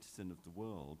you're a citizen of the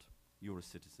world, you're a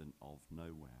citizen of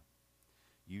nowhere.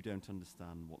 You don't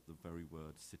understand what the very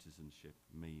word citizenship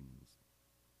means.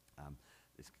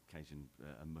 This occasioned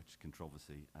much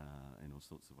controversy in all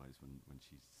sorts of ways when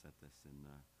she said this in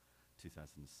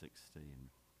 2016.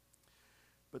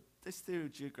 But this theory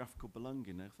of geographical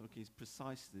belonging, I think, is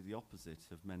precisely the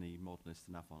opposite of many modernist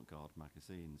and avant-garde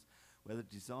magazines, where the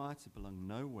desire to belong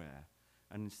nowhere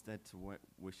and instead to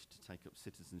wish to take up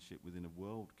citizenship within a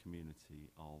world community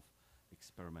of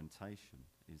experimentation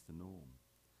is the norm.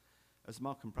 As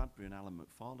Malcolm Bradbury and Alan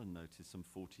McFarlane noticed some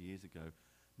 40 years ago,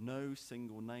 no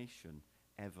single nation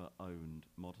ever owned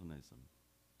modernism.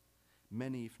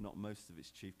 Many, if not most of its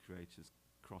chief creators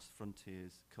crossed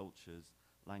frontiers, cultures,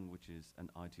 languages and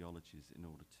ideologies in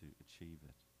order to achieve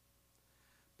it.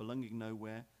 Belonging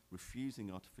nowhere,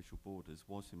 refusing artificial borders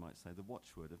was, we might say, the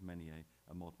watchword of many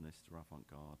a modernist or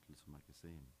avant-garde little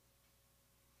magazine.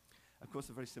 Of course,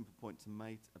 a very simple point to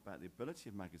make about the ability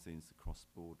of magazines to cross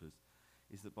borders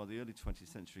is that by the early 20th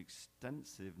century,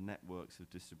 extensive networks of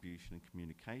distribution and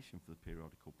communication for the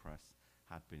periodical press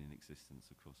had been in existence,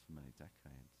 of course, for many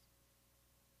decades.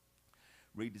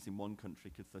 Readers in one country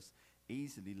could thus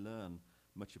easily learn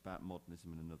much about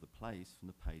modernism in another place from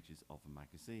the pages of a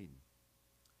magazine.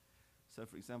 So,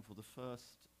 for example, the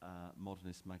first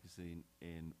modernist magazine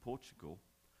in Portugal,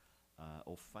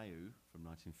 Orfeu, from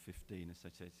 1915,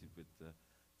 associated with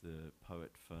the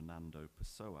poet Fernando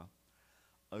Pessoa,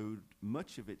 owed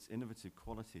much of its innovative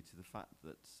quality to the fact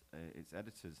that its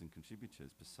editors and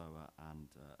contributors, Pessoa and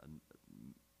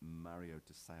Mario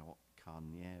de Sao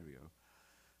Carneiro,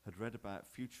 had read about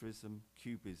futurism,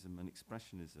 cubism and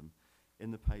expressionism in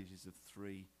the pages of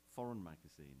 3 foreign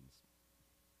magazines.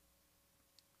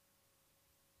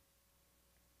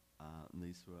 And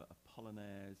these were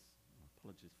Apollinaires,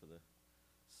 apologies for the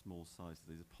small size of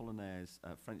these, Apollinaires,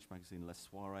 French magazine La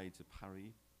Soirée de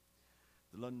Paris,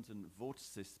 the London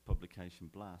vorticist publication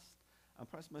Blast, and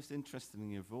perhaps most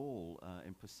interestingly of all,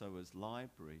 in Pessoa's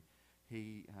library,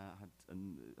 he had,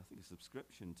 I think, a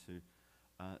subscription to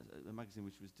a magazine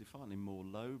which was definitely more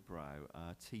lowbrow,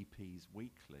 TP's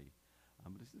Weekly.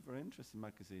 But this is a very interesting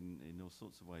magazine in all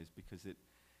sorts of ways, because it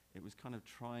was kind of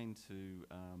trying to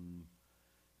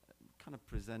kind of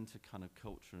present a kind of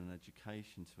culture and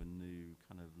education to a new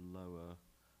kind of lower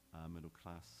middle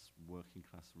class, working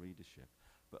class readership,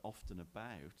 but often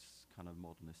about kind of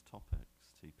modernist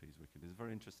topics. TP's Weekly. There's a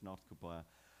very interesting article by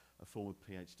a former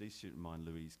PhD student of mine,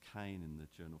 Louise Kane, in the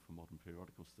Journal for Modern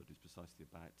Periodical Studies, precisely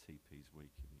about TP's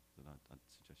Weekly, that I'd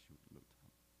suggest you looked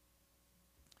at.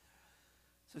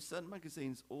 So certain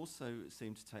magazines also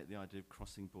seem to take the idea of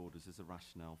crossing borders as a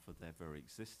rationale for their very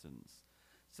existence,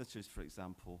 such as, for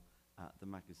example, the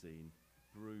magazine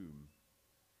Broom.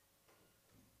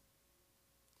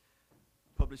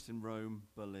 Published in Rome,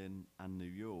 Berlin and New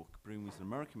York, Broom was an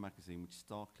American magazine which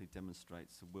starkly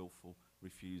demonstrates a willful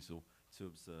refusal to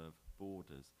observe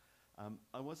borders.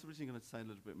 I was originally going to say a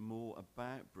little bit more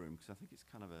about Broom, because I think it's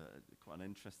kind of quite an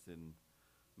interesting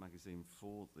magazine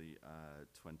for the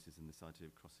 20s, and this idea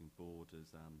of crossing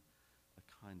borders and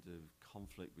a kind of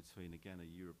conflict between, again,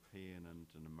 a European and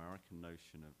an American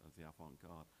notion of the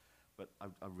avant-garde. But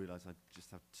I realise I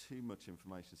just have too much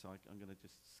information, so I'm going to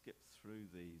just skip through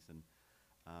these and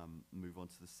move on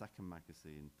to the second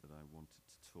magazine that I wanted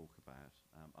to talk about.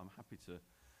 I'm happy to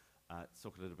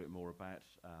talk a little bit more about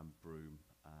Broom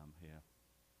here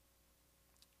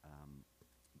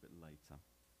a bit later.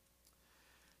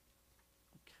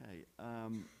 Okay.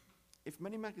 If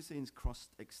many magazines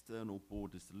crossed external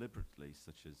borders deliberately,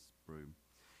 such as Broom,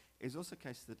 it is also the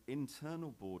case that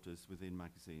internal borders within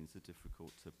magazines are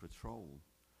difficult to patrol.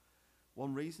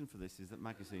 One reason for this is that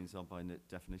magazines are by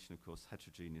definition, of course,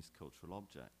 heterogeneous cultural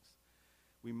objects.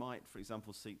 We might, for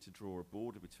example, seek to draw a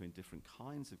border between different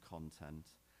kinds of content,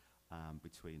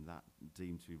 between that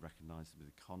deemed to be recognisable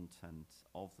with the content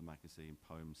of the magazine,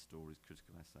 poems, stories,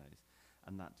 critical essays,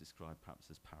 and that described perhaps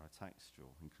as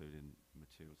paratextual, including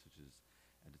materials such as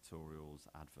editorials,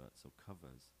 adverts or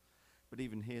covers. But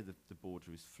even here the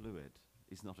border is fluid.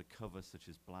 Is not a cover such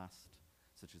as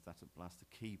that of Blast,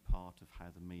 a key part of how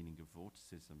the meaning of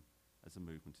vorticism as a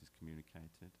movement is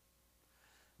communicated?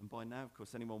 And by now, of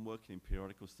course, anyone working in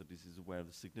periodical studies is aware of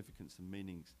the significance and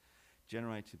meanings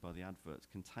generated by the adverts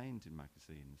contained in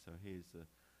magazines. So here's an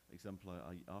example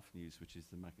I often use, which is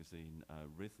the magazine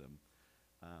Rhythm,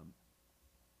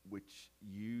 which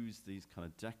use these kind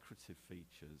of decorative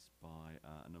features by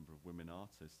a number of women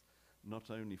artists, not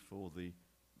only for the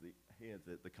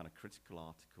kind of critical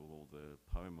article or the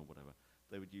poem or whatever.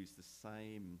 They would use the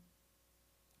same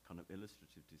kind of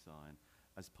illustrative design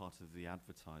as part of the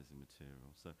advertising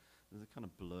material. So there's a kind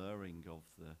of blurring of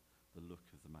the look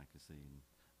of the magazine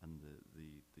and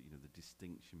the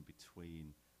distinction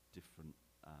between different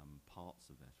parts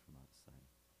of it, we might say.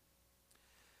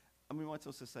 And we might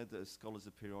also say that as scholars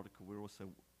of periodical, we're also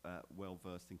well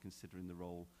versed in considering the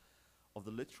role of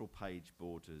the literal page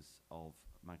borders of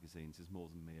magazines as more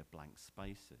than mere blank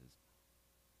spaces.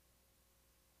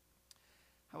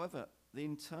 However, the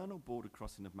internal border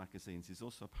crossing of magazines is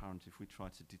also apparent if we try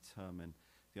to determine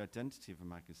the identity of a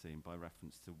magazine by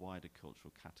reference to wider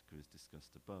cultural categories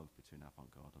discussed above between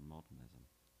avant-garde and modernism.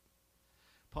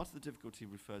 Part of the difficulty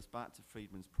refers back to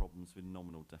Friedman's problems with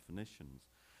nominal definitions.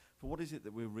 For what is it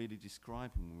that we're really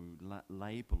describing when we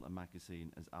label a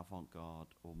magazine as avant-garde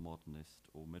or modernist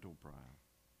or middlebrow?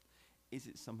 Is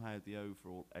it somehow the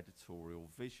overall editorial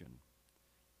vision,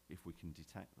 if we can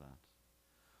detect that?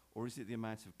 Or is it the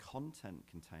amount of content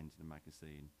contained in a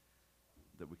magazine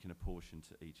that we can apportion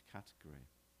to each category?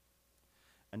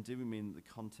 And do we mean the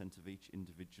content of each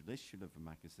individual issue of a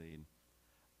magazine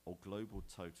or global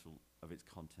total of its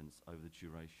contents over the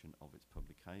duration of its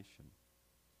publication?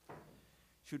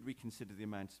 Should we consider the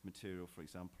amount of material, for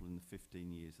example, in the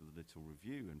 15 years of the Little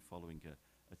Review and following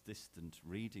a distant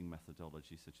reading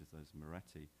methodology such as those of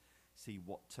Moretti, see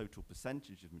what total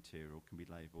percentage of material can be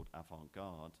labelled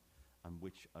avant-garde and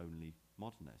which only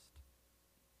modernist?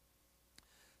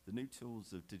 The new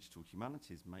tools of digital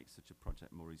humanities make such a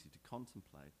project more easy to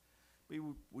contemplate, but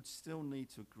we would still need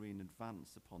to agree in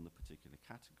advance upon the particular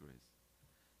categories.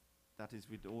 That is,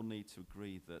 we'd all need to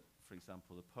agree that, for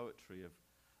example, the poetry of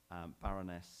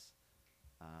Baroness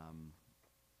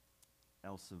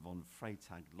Elsa von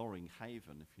Freytag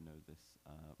Loringhaven, if you know this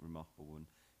remarkable one,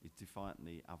 is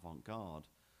defiantly avant-garde,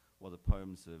 while the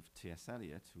poems of T.S.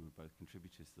 Eliot, who were both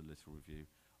contributors to the Little Review,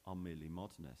 are merely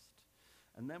modernist.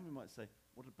 And then we might say,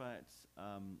 what about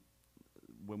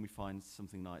when we find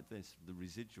something like this, the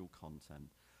residual content?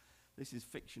 This is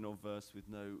fiction or verse with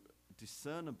no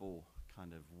discernible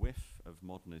kind of whiff of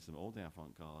modernism or the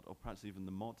avant-garde, or perhaps even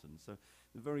the modern. So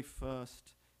the very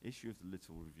first issue of the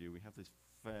Little Review, we have this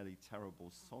fairly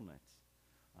terrible sonnet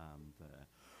there.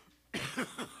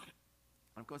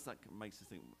 And of course that makes us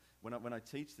think, when I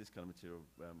teach this kind of material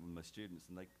with my students,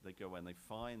 and they go away and they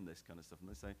find this kind of stuff, and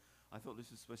they say, I thought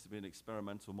this was supposed to be an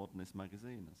experimental modernist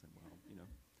magazine. I said, well, you know,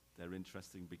 they're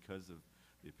interesting because of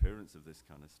the appearance of this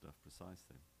kind of stuff,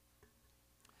 precisely.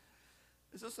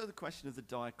 There's also the question of the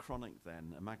diachronic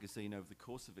then. A magazine over the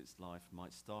course of its life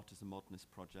might start as a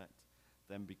modernist project,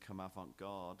 then become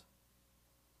avant-garde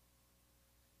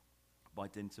by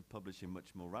dint of publishing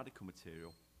much more radical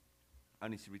material,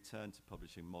 only to return to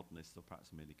publishing modernist or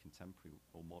perhaps merely contemporary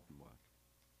or modern work.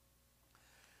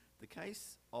 The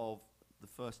case of the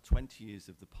first 20 years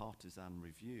of the Partisan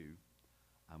Review,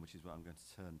 which is what I'm going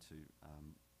to turn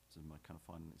to my kind of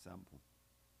final example,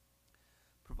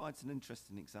 provides an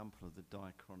interesting example of the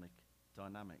diachronic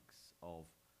dynamics of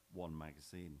one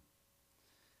magazine.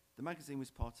 The magazine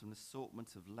was part of an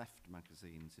assortment of left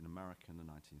magazines in America in the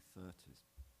 1930s.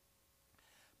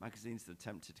 Magazines that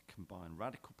attempted to combine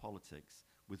radical politics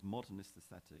with modernist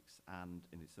aesthetics and,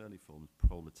 in its early forms,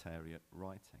 proletariat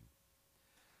writing.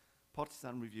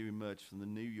 Partisan Review emerged from the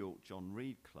New York John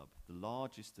Reed Club, the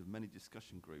largest of many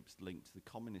discussion groups linked to the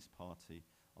Communist Party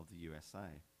of the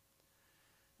USA.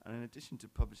 And in addition to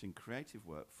publishing creative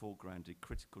work, foregrounded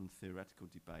critical and theoretical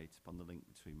debate upon the link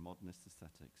between modernist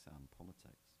aesthetics and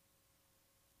politics.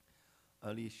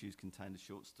 Early issues contained a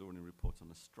short story and report on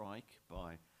a strike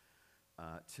by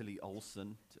Tilly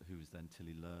Olson, who was then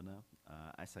Tilly Lerner,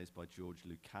 essays by George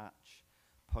Lukács,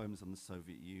 poems on the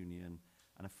Soviet Union,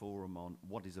 and a forum on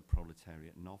what is a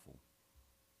proletariat novel.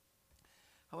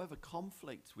 However,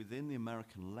 conflict within the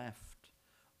American left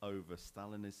over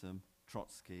Stalinism,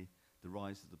 Trotsky, the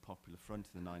rise of the Popular Front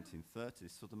in the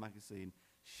 1930s saw the magazine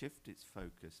shift its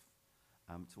focus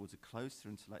towards a closer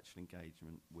intellectual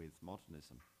engagement with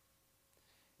modernism.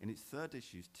 In its third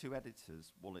issues, two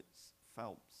editors, Wallace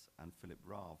Phelps and Philip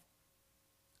Rav,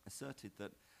 asserted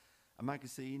that a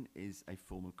magazine is a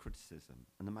form of criticism,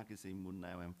 and the magazine will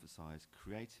now emphasize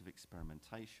creative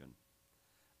experimentation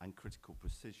and critical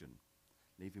precision,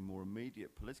 leaving more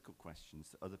immediate political questions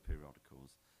to other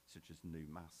periodicals, such as New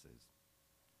Masses.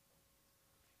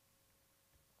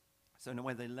 So in a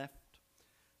way, there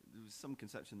was some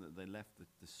conception that they left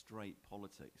the straight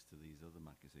politics to these other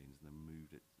magazines and then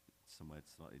moved it somewhere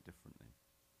slightly differently.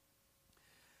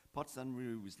 Partisan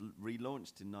Review was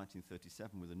relaunched in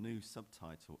 1937 with a new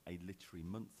subtitle, A Literary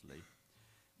Monthly,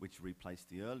 which replaced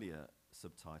the earlier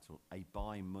subtitle, A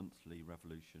Bi-Monthly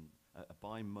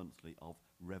of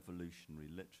Revolutionary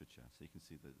Literature. So you can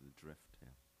see the drift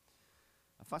here.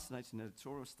 A fascinating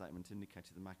editorial statement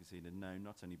indicated the magazine had now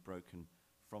not only broken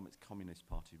from its Communist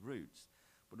Party roots,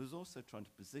 but was also trying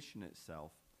to position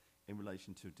itself in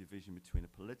relation to a division between a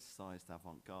politicized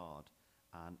avant-garde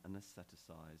and an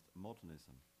aestheticized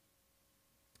modernism.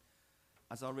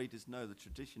 As our readers know, the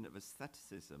tradition of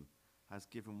aestheticism has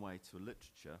given way to a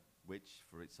literature which,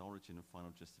 for its origin and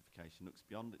final justification, looks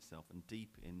beyond itself and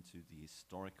deep into the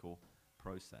historical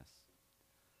process.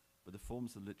 But the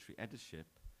forms of literary editorship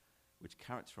which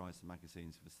characterize the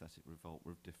magazines of aesthetic revolt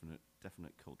were of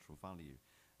definite cultural value,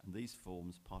 and these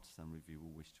forms Partisan Review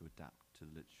will wish to adapt to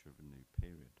the literature of a new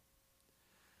period.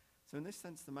 So in this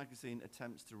sense, the magazine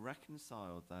attempts to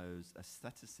reconcile those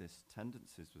aestheticist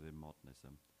tendencies within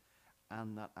modernism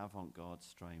and that avant-garde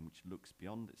strain which looks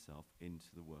beyond itself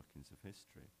into the workings of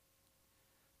history.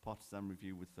 Partisan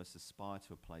Review would thus aspire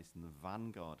to a place in the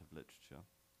vanguard of literature,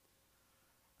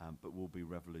 but will be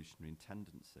revolutionary in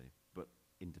tendency, but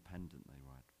independent, they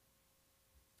write.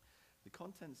 The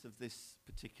contents of this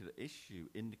particular issue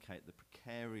indicate the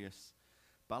precarious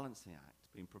balancing act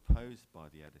being proposed by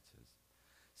the editors.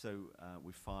 So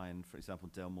we find, for example,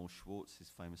 Delmore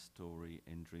Schwartz's famous story,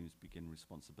 In Dreams Begin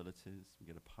Responsibilities. We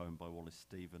get a poem by Wallace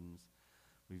Stevens,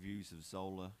 reviews of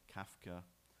Zola, Kafka,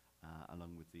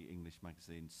 along with the English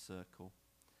magazine Circle.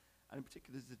 And in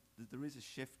particular, there is a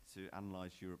shift to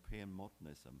analyse European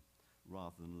modernism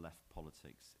rather than left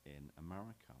politics in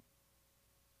America.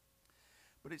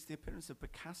 But it's the appearance of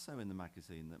Picasso in the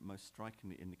magazine that most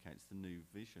strikingly indicates the new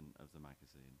vision of the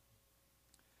magazine.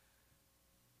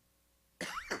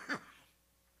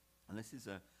 And this is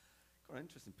a quite an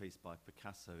interesting piece by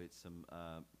Picasso. It's some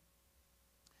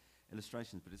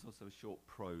illustrations, but it's also a short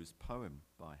prose poem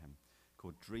by him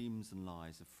called Dreams and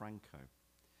Lies of Franco.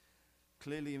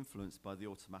 Clearly influenced by the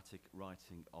automatic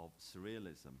writing of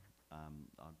surrealism.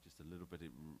 I'll just read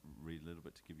a little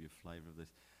bit to give you a flavour of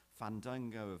this.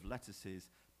 Fandango of lettuces,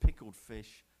 pickled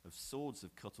fish, of swords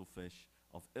of cuttlefish,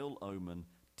 of ill omen,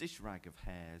 dish rag of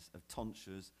hares, of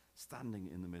tonsures, standing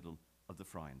in the middle of the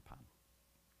frying pan.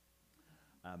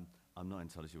 I'm not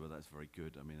entirely sure whether that's very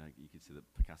good. I mean, you can see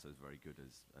that Picasso is very good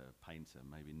as a painter,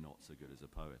 maybe not so good as a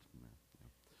poet.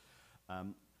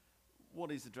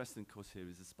 What is addressed, of course, here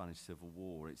is the Spanish Civil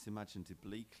War. It's imagined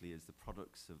obliquely as the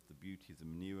products of the beauty of the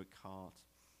manure cart.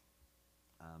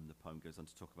 The poem goes on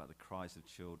to talk about the cries of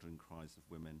children, cries of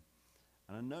women.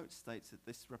 And a note states that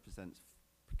this represents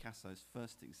Picasso's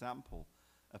first example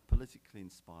of politically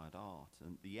inspired art.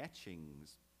 And the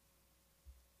etchings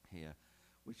here,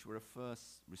 which were a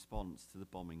first response to the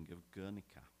bombing of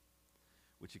Guernica,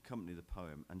 which accompany the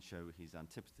poem and show his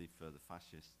antipathy for the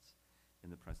fascists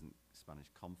in the present Spanish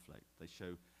conflict. They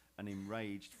show an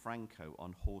enraged Franco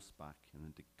on horseback in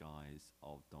the guise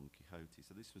of Don Quixote.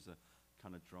 So this was a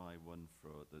kind of dry one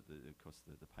for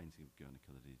the painting of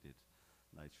Guernica that he did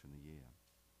later in the year.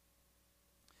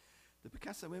 The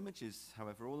Picasso images,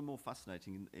 however, are all the more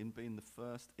fascinating in being the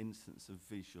first instance of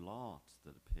visual art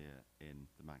that appear in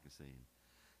the magazine,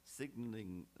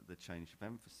 signalling the change of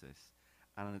emphasis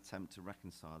and an attempt to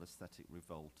reconcile aesthetic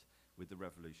revolt with the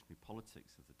revolutionary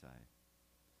politics of the day.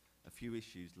 A few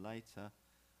issues later,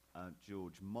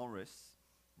 George Morris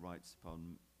writes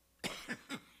upon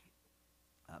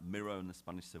Miro and the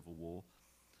Spanish Civil War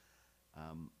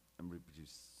and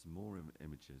reproduces some more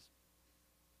images.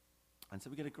 And so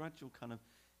we get a gradual kind of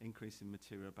increase in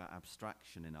material about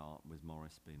abstraction in art, with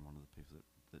Morris being one of the people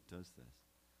that does this.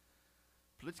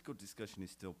 Political discussion is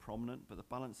still prominent, but the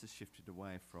balance has shifted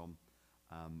away from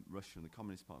Russia and the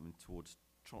Communist Party towards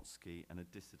Trotsky and a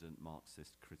dissident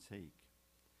Marxist critique.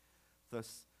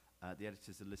 Thus, the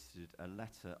editors elicited a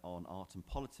letter on art and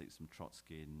politics from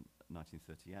Trotsky in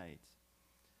 1938.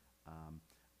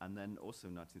 And then also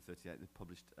in 1938, they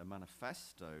published a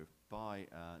manifesto by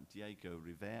Diego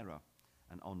Rivera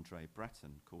and Andre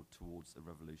Breton called Towards a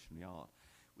Revolutionary Art,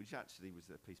 which actually was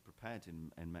a piece prepared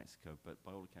in Mexico, but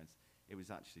by all accounts, it was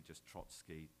actually just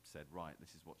Trotsky said, right,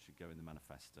 this is what should go in the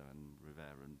manifesto, and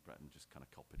Rivera and Breton just kind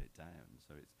of copied it down.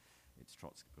 So it's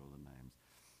Trotsky by all the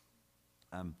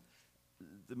names.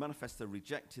 The manifesto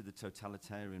rejected the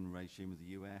totalitarian regime of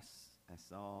the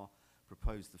USSR,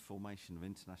 proposed the formation of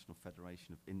International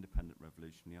Federation of Independent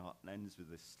Revolutionary Art, and ends with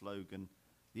this slogan: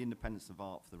 the independence of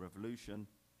art for the revolution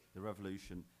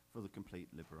for the complete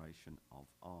liberation of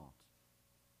art.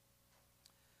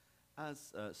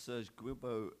 As Serge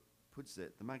Guilbeault puts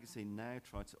it, the magazine now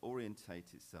tried to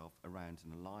orientate itself around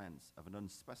an alliance of an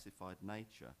unspecified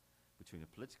nature between a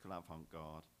political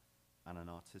avant-garde and an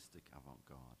artistic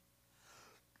avant-garde.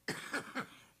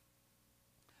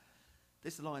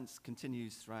 This alliance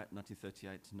continues throughout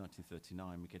 1938 to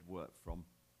 1939. We get work from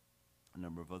a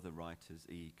number of other writers,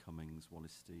 E. Cummings,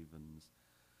 Wallace Stevens,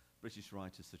 British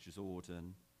writers such as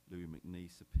Auden, Louis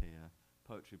MacNeice appear,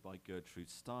 poetry by Gertrude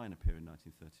Stein appear in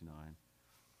 1939.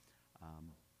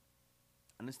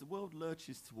 And as the world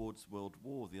lurches towards world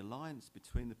war, the alliance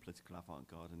between the political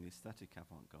avant-garde and the aesthetic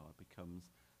avant-garde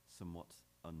becomes somewhat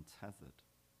untethered.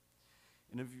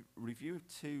 In a review of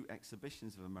 2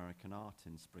 exhibitions of American art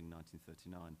in spring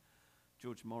 1939,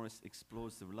 George Morris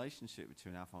explores the relationship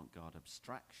between avant-garde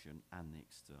abstraction and the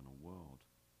external world.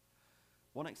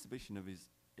 One exhibition of his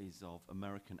is of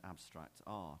American abstract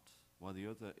art, while the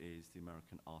other is the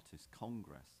American Artists'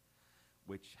 Congress,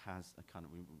 which has a kind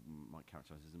of, we might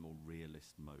characterize as a more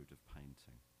realist mode of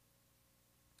painting.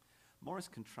 Morris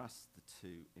contrasts the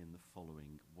two in the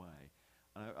following way.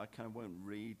 And I kind of won't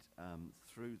read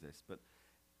through this, but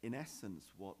in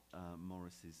essence, what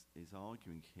Morris is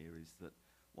arguing here is that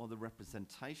while the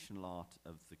representational art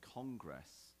of the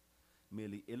Congress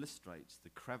merely illustrates the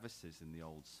crevices in the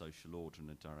old social order in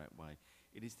a direct way,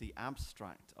 it is the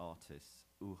abstract artists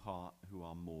who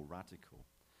are more radical,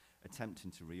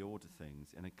 attempting to reorder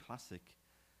things in a classic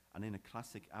and in a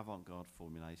classic avant-garde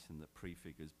formulation that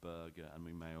prefigures Berger, and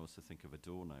we may also think of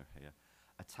Adorno here,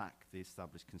 attack the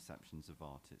established conceptions of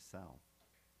art itself.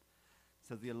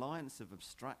 So the alliance of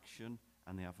abstraction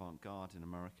and the avant-garde in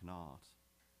American art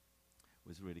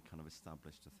was really kind of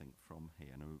established, I think, from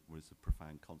here, and was of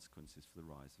profound consequences for the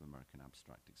rise of American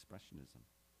abstract expressionism.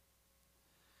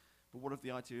 But what of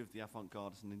the idea of the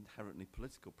avant-garde as an inherently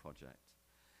political project?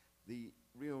 The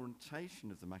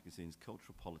reorientation of the magazine's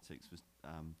cultural politics was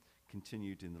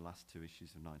continued in the last two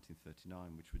issues of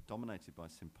 1939, which were dominated by a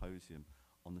symposium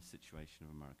on the situation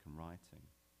of American writing.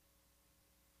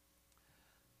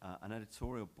 An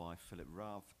editorial by Philip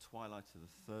Rao, Twilight of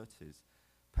the 30s,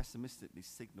 pessimistically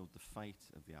signalled the fate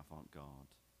of the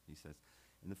avant-garde. He says,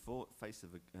 in the face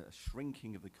of a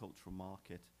shrinking of the cultural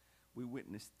market, we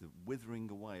witnessed the withering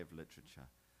away of literature.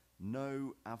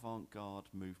 No avant-garde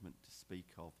movement to speak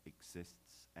of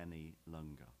exists any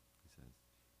longer, he says.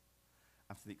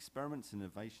 After the experiments and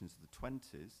innovations of the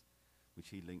 20s, which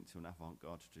he linked to an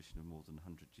avant-garde tradition of more than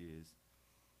 100 years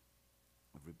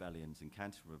of rebellions and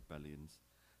counter-rebellions,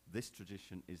 this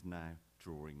tradition is now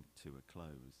drawing to a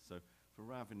close. So for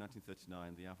Rav in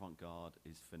 1939, the avant-garde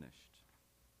is finished.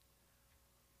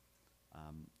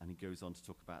 And he goes on to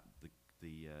talk about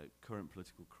the current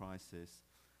political crisis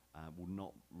will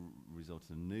not result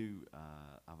in a new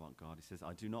avant-garde. He says,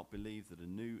 I do not believe that a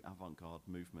new avant-garde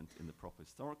movement in the proper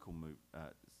historical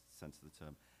sense of the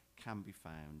term can be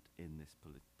found in this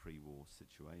pre-war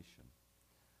situation.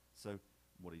 So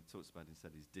what he talks about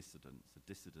instead is dissidence. A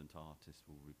dissident artist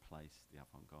will replace the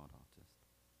avant-garde artist.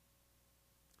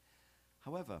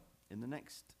 However, in the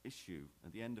next issue,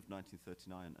 at the end of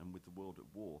 1939, and with the world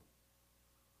at war,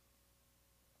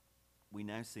 we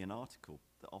now see an article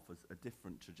that offers a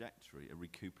different trajectory, a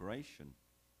recuperation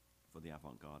for the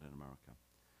avant-garde in America,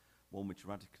 one which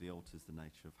radically alters the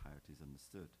nature of how it is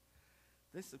understood.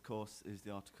 This, of course, is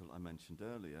the article I mentioned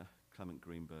earlier, Clement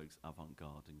Greenberg's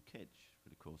Avant-Garde and Kitsch,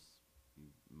 which, of course, you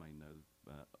may know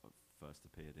first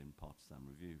appeared in Partisan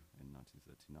Review in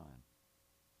 1939,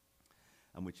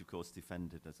 and which, of course,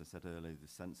 defended, as I said earlier, the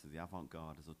sense of the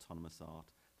avant-garde as autonomous art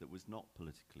that was not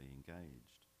politically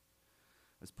engaged.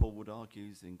 As Paul Wood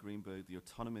argues in Greenberg, the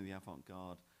autonomy of the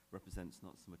avant-garde represents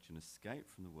not so much an escape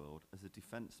from the world as a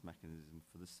defense mechanism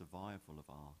for the survival of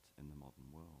art in the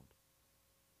modern world.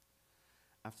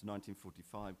 After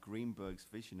 1945, Greenberg's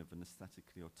vision of an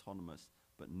aesthetically autonomous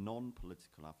but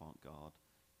non-political avant-garde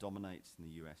dominates in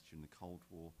the US during the Cold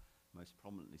War, most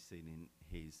prominently seen in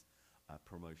his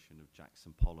promotion of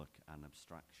Jackson Pollock and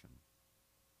abstraction.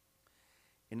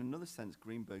 In another sense,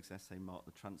 Greenberg's essay marked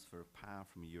the transfer of power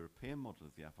from a European model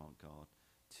of the avant-garde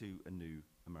to a new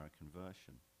American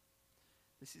version.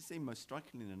 This is seen most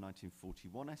strikingly in a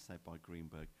 1941 essay by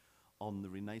Greenberg on the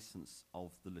renaissance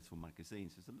of the little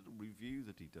magazines. There's a little review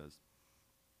that he does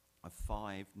of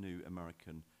 5 new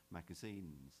American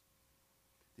magazines.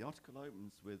 The article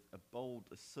opens with a bold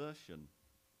assertion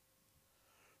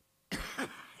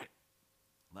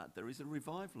that there is a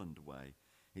revival underway,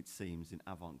 it seems, in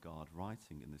avant-garde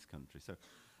writing in this country. So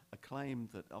a claim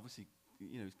that obviously,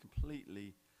 is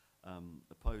completely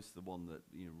opposed to the one that,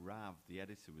 Rav, the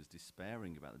editor, was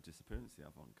despairing about the disappearance of the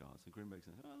avant-garde. So Greenberg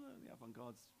says, oh, no, the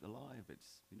avant-garde's alive,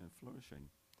 it's, flourishing.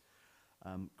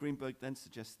 Greenberg then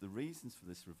suggests the reasons for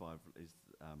this revival is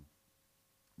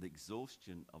the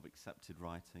exhaustion of accepted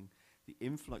writing, the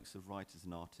influx of writers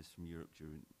and artists from Europe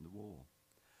during the war.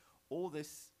 All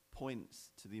this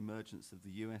points to the emergence of the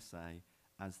USA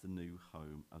as the new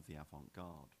home of the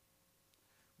avant-garde,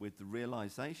 with the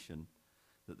realization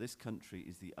that this country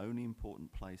is the only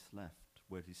important place left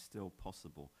where it is still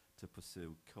possible to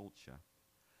pursue culture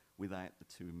without the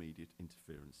too immediate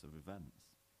interference of events.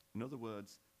 In other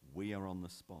words, we are on the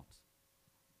spot.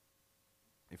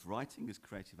 If writing as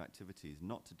creative activity is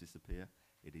not to disappear,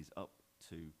 it is up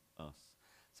to us.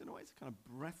 So in a way, it's a kind of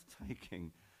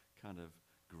breathtaking kind of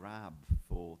grab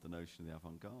for the notion of the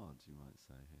avant-garde, you might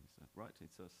say here. So, right,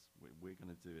 it's us. We're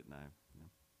going to do it now.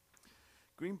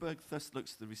 Greenberg thus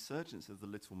looks at the resurgence of the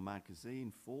little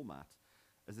magazine format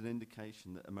as an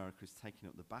indication that America is taking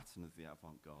up the baton of the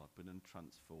avant-garde, but in a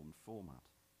transformed format.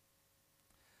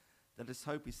 Let us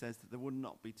hope, he says, that there would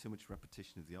not be too much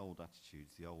repetition of the old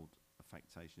attitudes, the old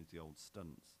affectations, the old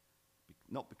stunts.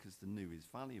 Not because the new is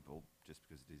valuable, just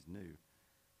because it is new,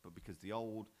 but because the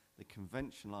old, the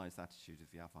conventionalized attitudes of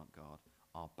the avant-garde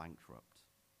are bankrupt.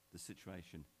 The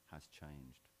situation has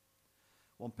changed.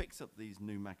 One picks up these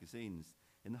new magazines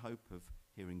in the hope of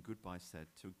hearing goodbye said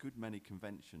to a good many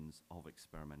conventions of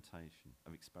experimentation,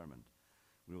 of experiment,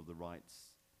 with all the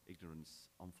rights, ignorance,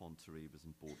 enfant terribles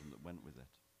and boredom that went with it.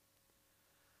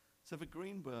 So for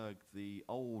Greenberg, the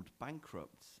old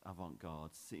bankrupt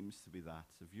avant-garde seems to be that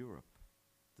of Europe.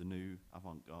 The new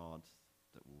avant-garde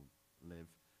that will live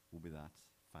will be that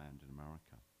found in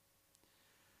America.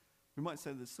 We might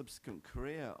say the subsequent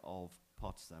career of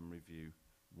partisan review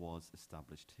was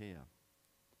established here.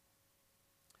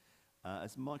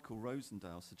 As Michael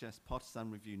Rosendale suggests, partisan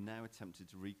review now attempted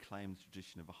to reclaim the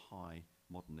tradition of a high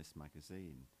modernist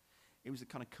magazine. It was a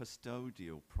kind of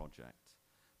custodial project,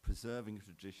 preserving a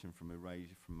tradition from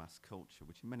erasure from mass culture,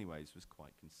 which in many ways was quite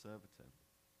conservative.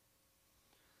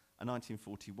 A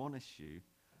 1941 issue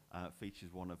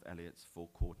features one of Eliot's 4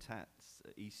 quartets.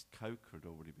 East Coker had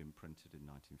already been printed in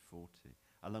 1940,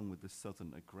 along with the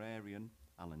Southern Agrarian,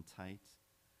 Alan Tate,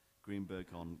 Greenberg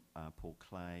on Paul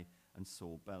Clay, and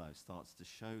Saul Bellow starts to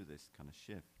show this kind of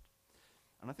shift.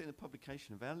 And I think the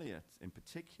publication of Eliot in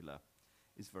particular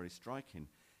is very striking,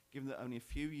 given that only a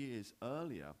few years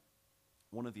earlier,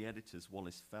 one of the editors,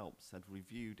 Wallace Phelps, had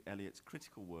reviewed Eliot's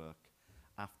critical work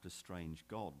After Strange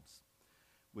Gods,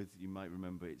 with, you might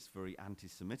remember, its very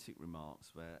anti-Semitic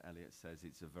remarks where Eliot says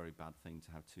it's a very bad thing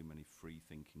to have too many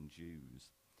free-thinking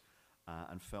Jews.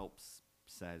 And Phelps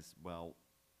says, well,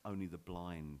 only the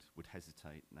blind would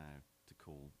hesitate now to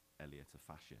call Eliot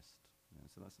a fascist. You know,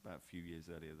 so that's about a few years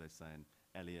earlier. They're saying,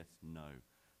 Eliot, no.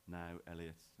 Now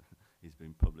Eliot is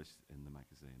being published in the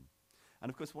magazine. And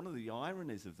of course, one of the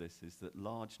ironies of this is that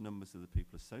large numbers of the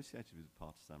people associated with the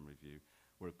Partisan Review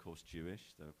were, of course,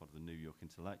 Jewish. They were part of the New York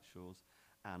intellectuals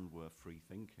and were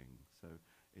free-thinking. So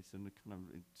it's a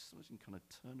kind of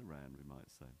turnaround, we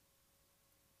might say.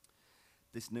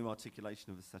 This new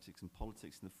articulation of aesthetics and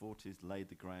politics in the 40s laid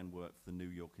the groundwork for the New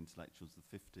York intellectuals of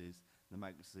the 50s. The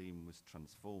magazine was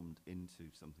transformed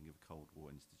into something of a Cold War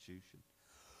institution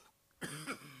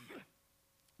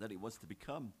that it was to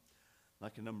become,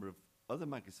 like a number of other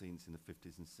magazines in the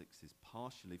 50s and 60s,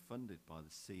 partially funded by the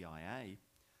CIA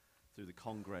through the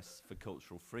Congress for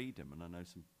Cultural Freedom, and I know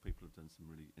some people have done some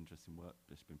really interesting work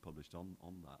that's been published on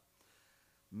that.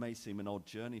 May seem an odd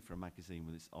journey for a magazine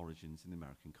with its origins in the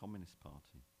American Communist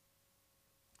Party.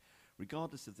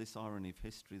 Regardless of this irony of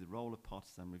history, the role of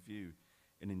Partisan Review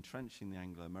in entrenching the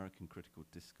Anglo-American critical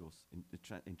discourse,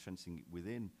 entrenching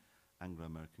within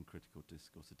Anglo-American critical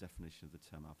discourse, a definition of the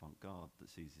term avant-garde that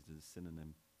sees it as a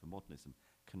synonym for modernism,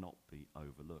 cannot be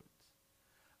overlooked.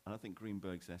 And I think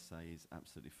Greenberg's essay is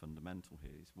absolutely fundamental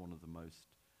here. It's one of the most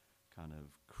kind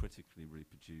of critically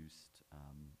reproduced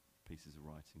pieces of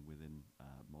writing within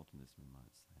modernism, we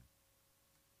might say.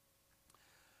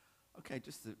 Okay,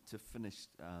 just to finish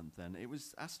then, it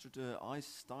was Astrid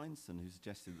Steinson who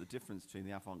suggested that the difference between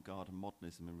the avant-garde and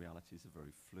modernism in reality is a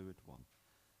very fluid one,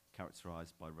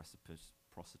 characterized by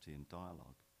reciprocity and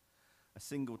dialogue. A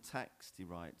single text, he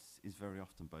writes, is very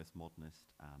often both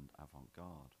modernist and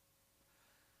avant-garde.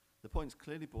 The point's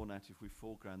clearly borne out if we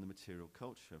foreground the material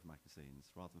culture of magazines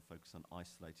rather than focus on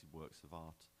isolated works of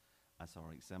art as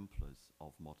our exemplars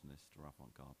of modernist or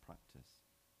avant-garde practice.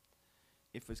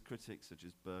 If, as critics such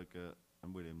as Berger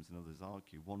and Williams and others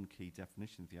argue, one key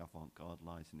definition of the avant-garde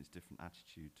lies in its different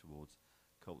attitude towards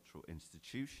cultural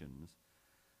institutions,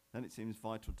 then it seems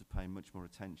vital to pay much more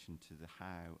attention to the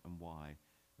how and why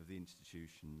of the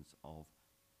institutions of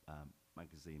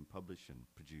magazine publishing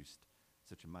produced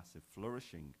such a massive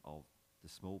flourishing of the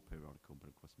small periodical, but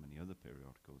of course many other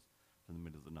periodicals, from the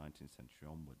middle of the 19th century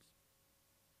onwards.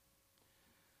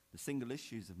 The single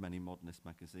issues of many modernist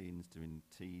magazines do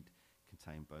indeed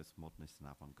contain both modernist and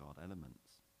avant-garde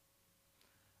elements,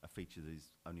 a feature that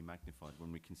is only magnified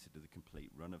when we consider the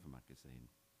complete run of a magazine.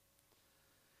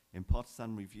 In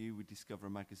Partisan Review, we discover a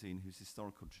magazine whose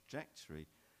historical trajectory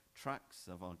tracks,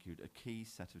 I've argued, a key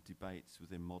set of debates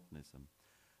within modernism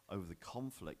over the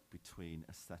conflict between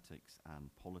aesthetics and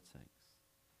politics.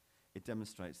 It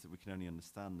demonstrates that we can only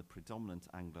understand the predominant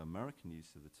Anglo-American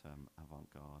use of the term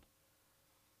avant-garde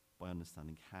by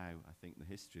understanding how, I think, the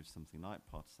history of something like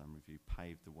Partisan Review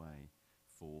paved the way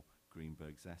for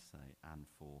Greenberg's essay and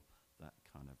for that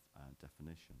kind of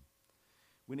definition.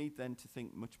 We need then to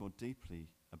think much more deeply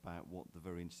about what the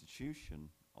very institution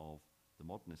of the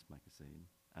modernist magazine,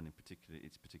 and in particular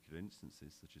its particular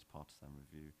instances, such as Partisan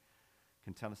Review,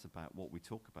 can tell us about what we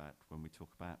talk about when we talk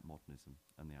about modernism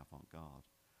and the avant-garde,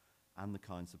 and the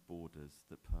kinds of borders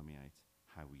that permeate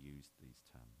how we use these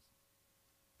terms.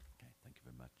 Okay, thank you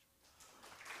very much.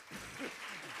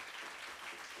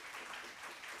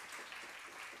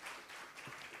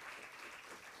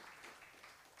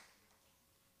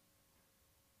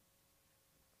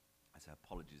 So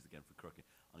apologies again for croaking.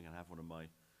 I'm going to have one of my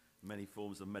many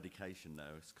forms of medication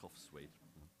now. It's cough sweet.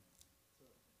 So,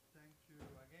 thank you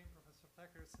again, Professor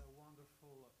Thacker. It's a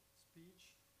wonderful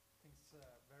speech. I think it's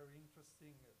very interesting.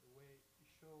 interesting the way you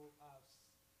show us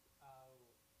how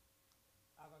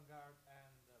avant-garde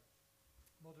and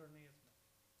modernism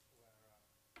were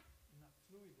in a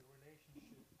fluid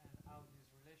relationship and how these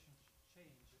relations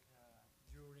change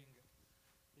during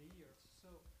the years.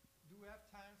 So do we have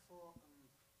time for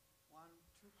one,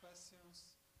 two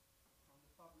questions from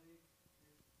the public? If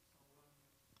someone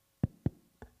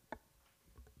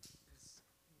is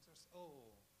interested.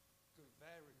 Oh, good,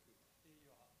 very good. Here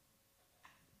you are.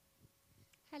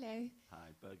 Hello.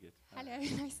 Hi, Birgit. Hello,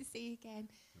 nice to see you again.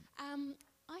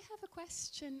 I have a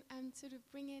question and sort of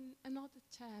bring in another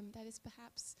term that is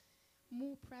perhaps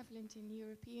more prevalent in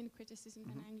European criticism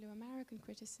than Anglo-American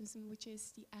criticism, which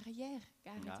is the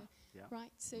arrière-garde,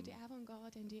 right? So the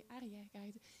avant-garde and the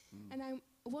arrière-garde. And I'm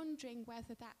wondering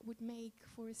whether that would make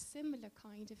for a similar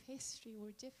kind of history or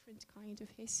a different kind of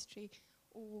history,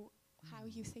 or how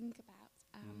you think about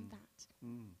that.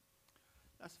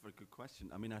 That's a very good question.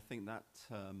 I mean, I think that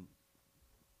term,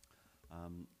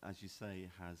 as you say,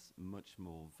 has much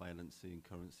more valency and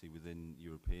currency within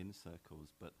European circles,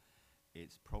 but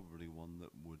it's probably one that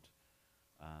would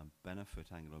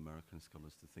benefit Anglo-American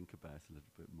scholars to think about a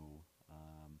little bit more.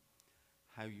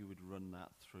 How you would run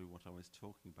that through what I was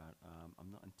talking about,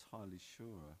 I'm not entirely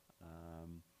sure.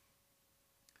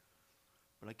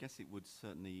 But I guess it would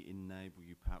certainly enable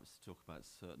you perhaps to talk about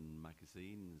certain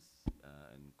magazines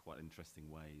in quite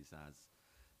interesting ways as,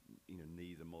 you know,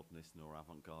 neither modernist nor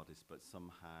avant-gardist, but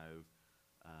somehow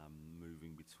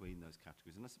moving between those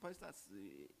categories. And I suppose that's,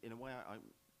 in a way,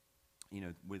 you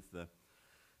know, with the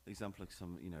example of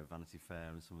some, you know, Vanity Fair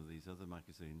and some of these other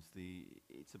magazines,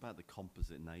 it's about the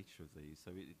composite nature of these.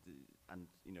 So and,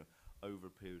 you know, over a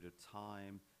period of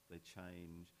time, they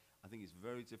change. I think it's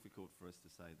very difficult for us to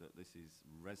say that this is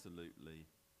resolutely,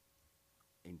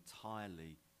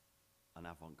 entirely an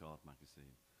avant-garde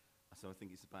magazine. So I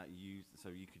think it's about so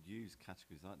you could use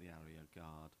categories like the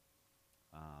arrière-garde,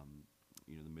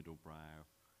 you know, the middle brow,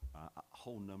 a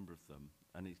whole number of them,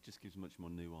 and it just gives much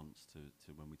more nuance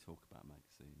to when we talk about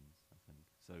magazines, I think.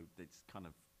 So it's kind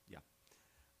of, yeah.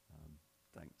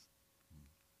 Thanks.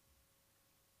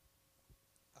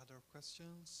 Other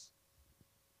questions?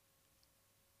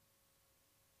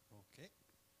 Okay.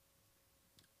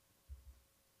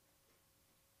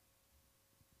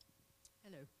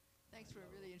 Hello. Thanks for a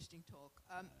really interesting talk.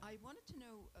 I wanted to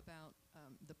know about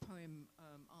the poem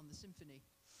on the symphony,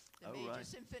 the major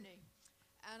symphony.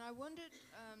 And I wondered,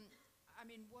 I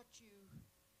mean, what you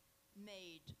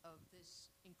made of this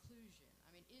inclusion.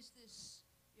 I mean, is this,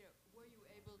 you know, were you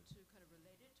able to kind of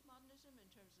relate it to modernism in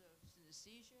terms of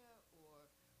synesthesia, or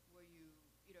were you,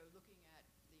 you know, looking at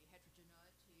the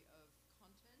heterogeneity of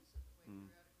contents and the way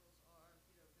periodicals are,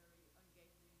 you know, very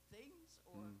ungainly things,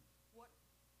 or what,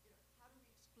 you know, how do we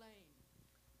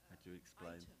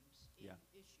explain, items in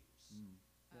issues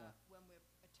when we're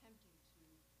attempting to,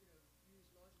 you know, use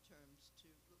larger terms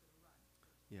to look at a run?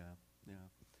 Yeah, yeah.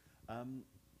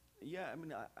 Yeah, I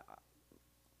mean,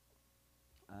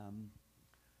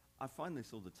 I find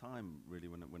this all the time, really,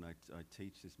 when I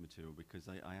teach this material, because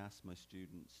I ask my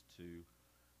students to,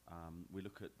 we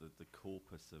look at the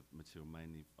corpus of material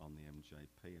mainly on the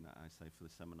MJP, and I say for the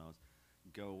seminars,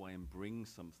 go away and bring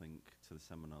something to the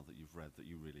seminar that you've read that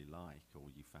you really like or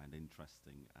you found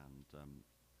interesting, and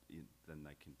then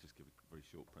they can just give a very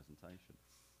short presentation.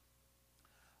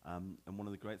 And one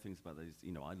of the great things about that is,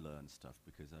 you know, I learn stuff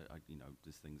because I you know,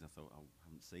 there's things I thought, oh, I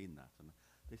haven't seen that, and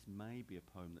this may be a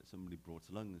poem that somebody brought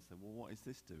along and said, well, what is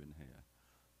this doing here?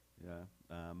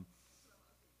 Yeah,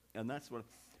 and that's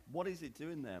what is it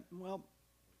doing there? Well,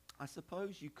 I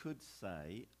suppose you could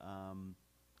say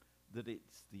that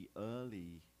it's the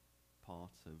early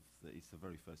part of it's the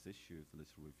very first issue of the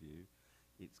Little Review.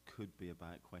 It could be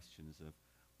about questions of,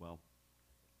 well,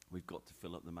 we've got to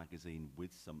fill up the magazine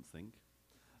with something.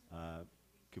 It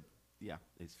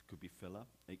could be filler.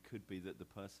 It could be that the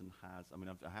person has, I mean,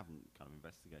 I haven't kind of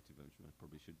investigated, which I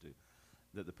probably should do,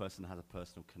 that the person has a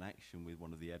personal connection with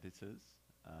one of the editors.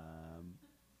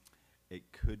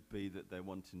 It could be that they're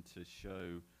wanting to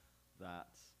show that,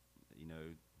 you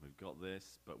know, we've got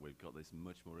this, but we've got this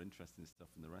much more interesting stuff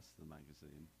in the rest of the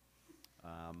magazine.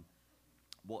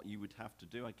 What you would have to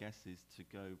do, I guess, is to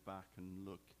go back and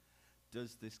look,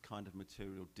 does this kind of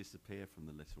material disappear from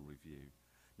the Little Review?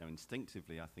 Now,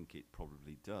 instinctively, I think it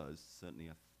probably does.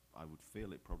 Certainly, I would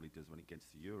feel it probably does when it gets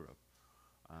to Europe.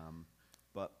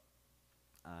 But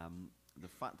the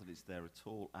fact that it's there at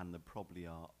all, and there probably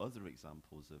are other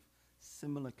examples of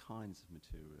similar kinds of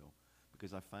material,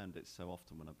 because I found it so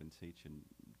often when I've been teaching,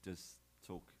 does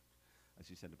talk, as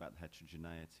you said, about the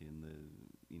heterogeneity and the,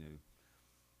 you know,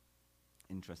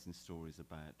 interesting stories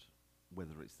about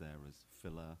whether it's there as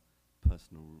filler,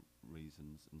 personal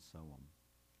reasons, and so on.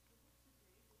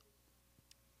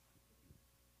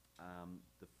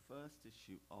 The first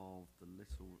issue of the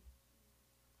little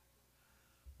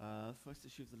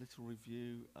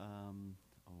review.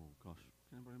 Oh gosh,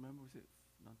 can anybody remember? Was it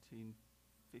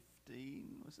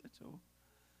 1915? Was it, or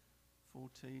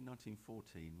 14?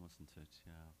 1914, wasn't it?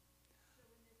 Yeah.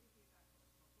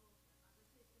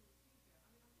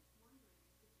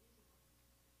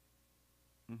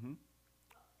 Mm-hmm.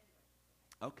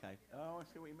 Okay. Oh, I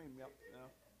see what you mean. Yep. Yeah.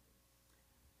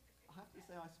 I have to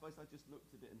say, I suppose I just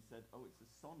looked at it and said, "Oh, it's a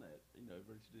sonnet, you know,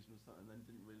 very traditional sonnet," and then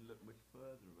didn't really look much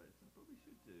further at it. So I probably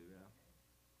should do. Yeah.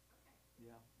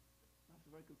 Yeah. That's a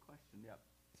very good question. Yeah.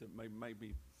 So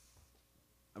maybe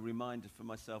a reminder for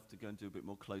myself to go and do a bit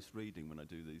more close reading when I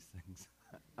do these things.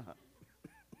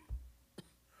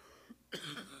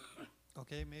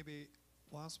 Okay, maybe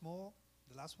once more,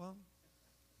 the last one.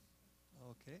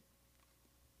 Okay.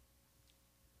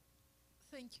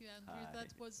 Thank you, Andrew. Hi.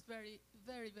 That was very,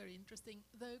 very, very interesting.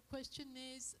 The question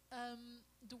is,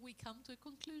 do we come to a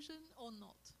conclusion or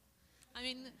not? I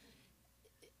mean,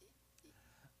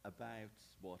 About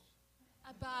what?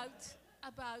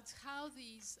 about how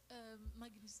these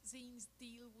magazines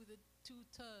deal with the two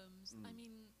terms. I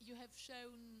mean, you have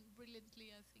shown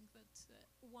brilliantly, I think, that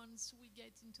once we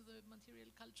get into the material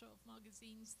culture of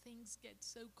magazines, things get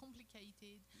so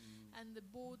complicated and the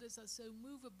borders are so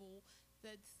movable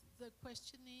that the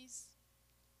question is,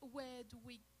 where do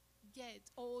we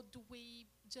get, or do we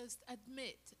just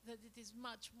admit that it is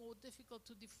much more difficult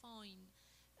to define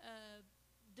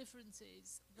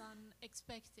differences than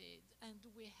expected, and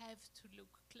do we have to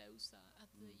look closer at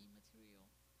the material?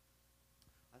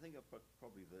 I think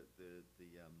probably the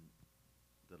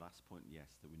last point,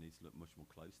 yes, that we need to look much more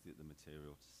closely at the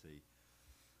material to see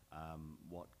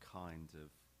what kind of,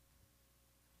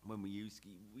 when we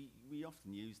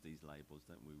often use these labels,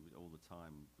 don't we, all the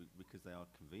time, because they are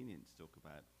convenient to talk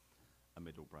about a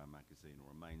middle-brow magazine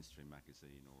or a mainstream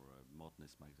magazine or a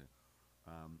modernist magazine.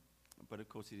 But of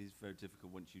course it is very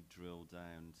difficult once you drill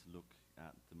down to look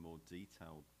at the more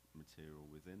detailed material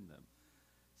within them,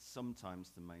 sometimes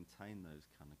to maintain those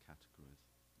kind of categories.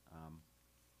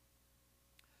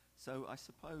 So I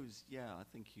suppose, yeah, I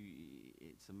think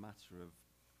it's a matter of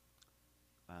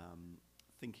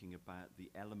thinking about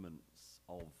the elements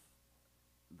of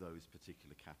those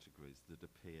particular categories that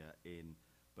appear in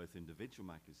both individual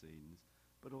magazines,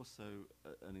 but also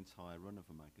an entire run of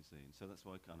a magazine. So that's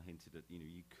why I kind of hinted at,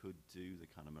 you could do the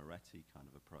kind of Moretti kind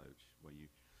of approach, where you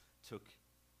took,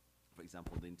 for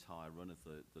example, the entire run of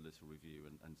the little review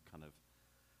and kind of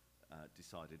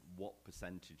decided what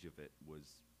percentage of it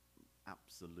was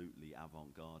absolutely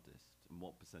avant-gardist and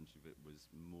what percentage of it was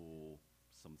more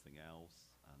something else,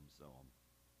 and so on.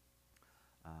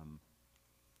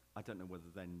 I don't know whether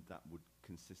then that would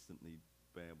consistently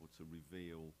be able to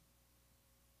reveal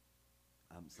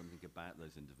something about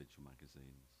those individual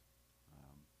magazines.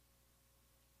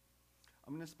 I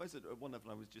mean, I suppose at one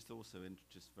level I was just also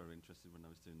just very interested when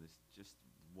I was doing this, just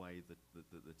the way that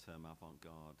the term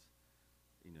avant-garde,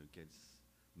 gets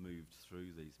moved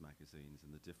through these magazines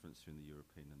and the difference between the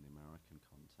European and the American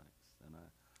context. And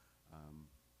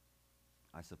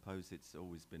I suppose it's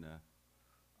always been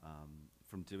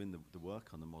from doing the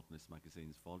work on the modernist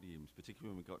magazines volumes,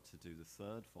 particularly when we got to do the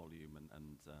third volume,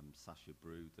 and Sasha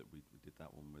Brew, that we did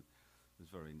that one with, was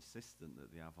very insistent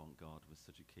that the avant-garde was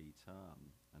such a key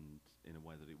term, and in a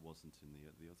way that it wasn't in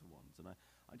the other ones. And I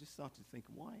just started to think,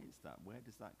 why is that? Where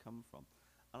does that come from?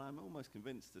 And I'm almost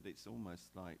convinced that it's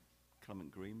almost like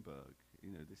Clement Greenberg.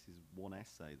 This is one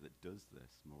essay that does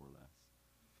this, more or less.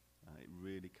 It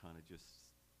really kind of just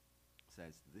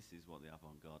says, this is what the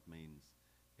avant-garde means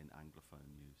in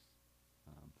Anglophone use,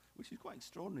 which is quite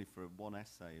extraordinary for one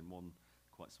essay in one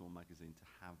quite small magazine to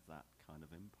have that kind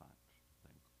of impact, I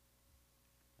think.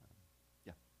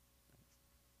 Yeah, thanks.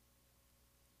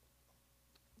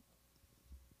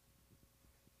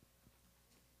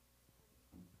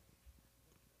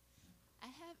 I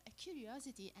have a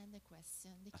curiosity and a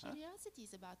question. The curiosity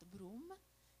is about Broom,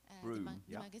 Broom,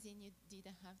 the magazine you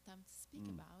didn't have time to speak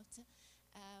about.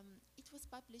 It was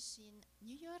published in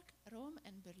New York, Rome,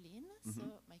 and Berlin.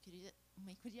 So my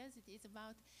curiosity is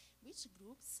about which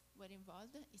groups were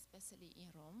involved, especially in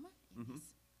Rome, in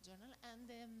this journal. And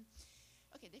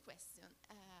okay, the question: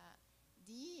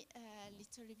 the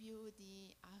little review,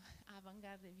 the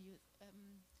avant-garde review,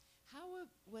 how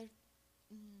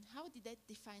did they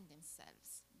define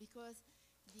themselves? Because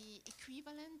the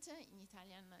equivalent in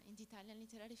the Italian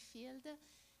literary field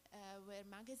were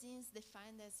magazines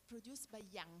defined as produced by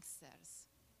youngsters.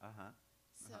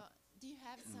 So do you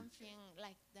have something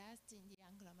like that in the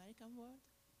Anglo-American world?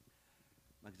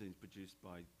 magazines produced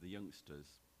by the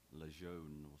youngsters, Le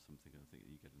Jaune or something, I think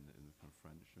you get in the kind of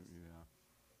French, don't you? Yeah.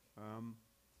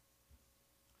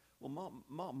 Well,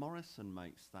 Mark Morrison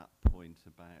makes that point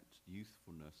about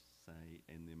youthfulness, say,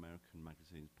 in the American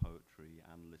magazines Poetry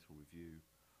and Little Review.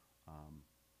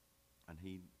 And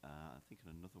he, I think in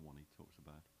another one he talks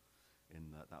about, in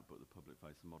that book, The Public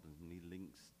Face of Modernism, and he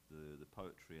links the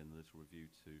poetry and the Little Review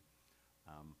to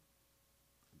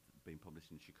being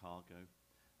published in Chicago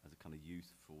as a kind of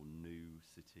youthful new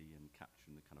city and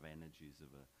capturing the kind of energies of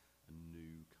a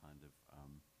new kind of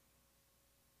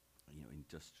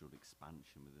industrial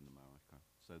expansion within America.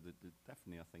 So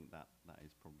definitely I think that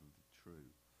is probably true.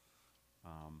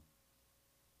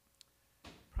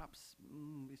 Perhaps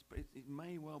it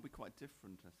may well be quite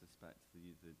different, I suspect.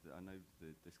 I know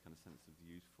this kind of sense of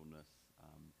youthfulness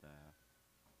there.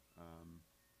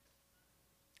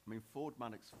 I mean,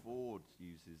 Maddox Ford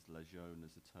uses Le Jaune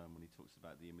as a term when he talks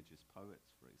about the Imagist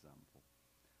poets, for example.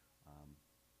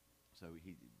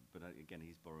 But again,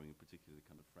 he's borrowing a particular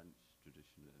kind of French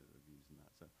tradition of using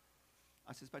that. So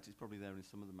I suspect it's probably there in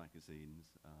some of the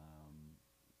magazines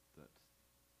that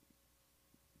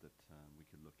we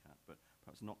could look at, but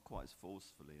perhaps not quite as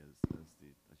forcefully as you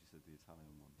said, the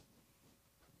Italian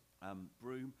one.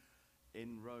 Broom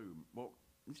in Rome. Well,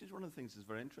 this is one of the things that's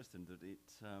very interesting, that it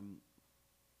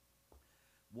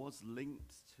was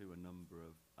linked to a number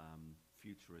of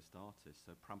futurist artists.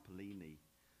 So Prampolini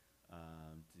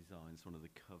designs one of the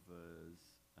covers.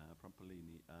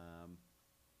 Prampolini,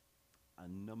 a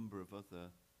number of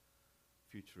other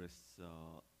futurists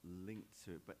are linked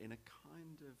to it, but in a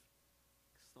kind of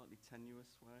slightly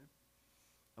tenuous way.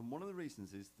 And one of the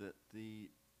reasons is that the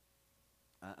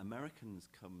Americans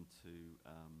come to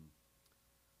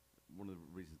one of the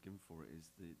reasons given for it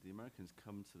is the Americans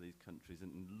come to these countries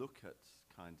and look at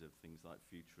kind of things like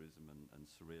futurism and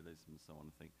surrealism and so on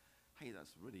and think, hey,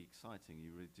 that's really exciting,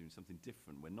 you're really doing something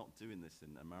different, we're not doing this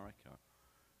in America.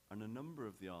 And a number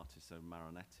of the artists, so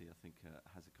Marinetti, I think,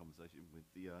 has a conversation with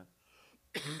the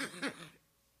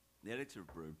the editor of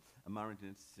Broom, and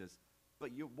Marinetti says,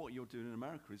 but what you're doing in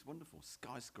America is wonderful,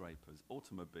 skyscrapers,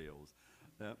 automobiles.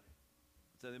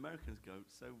 So the Americans go,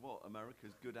 so what,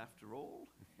 America's good after all?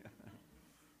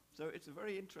 So it's a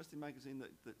very interesting magazine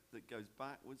that goes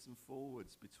backwards and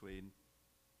forwards between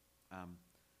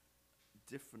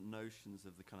different notions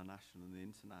of the kind of national and the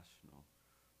international.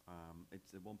 At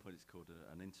one point it's called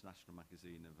an international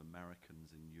magazine of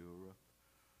Americans in Europe.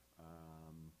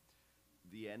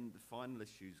 The final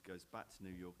issues goes back to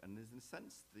New York, and there's in a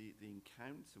sense the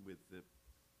encounter with the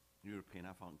European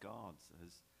avant-gardes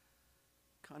has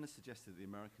kind of suggested the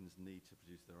Americans need to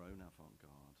produce their own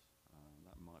avant-garde.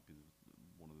 That might be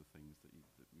one of the things that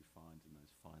we find in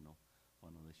those final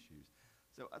issues.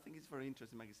 So I think it's a very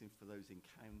interesting magazine for those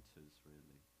encounters,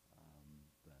 really,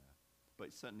 there.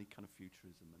 But it's certainly kind of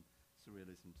futurism and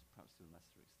surrealism, perhaps to a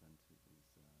lesser extent, is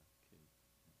key.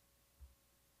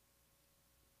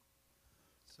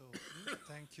 So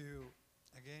thank you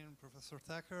again, Professor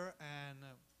Thacker. And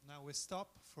now we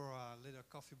stop for a little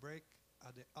coffee break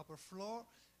at the upper floor,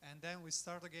 and then we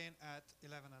start again at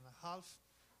 11:30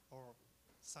 or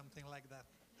something like that.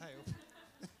 I hope.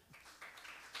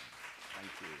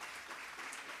 Thank you.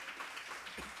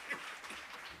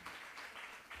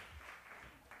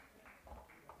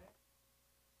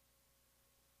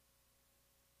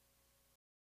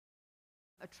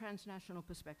 A transnational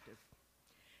perspective.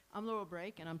 I'm Laurel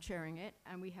Brake, and I'm chairing it,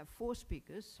 and we have 4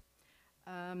 speakers.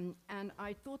 And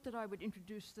I thought that I would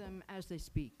introduce them as they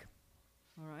speak.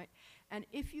 All right? And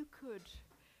if you could,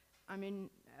 I mean,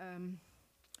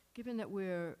 given that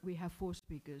we have 4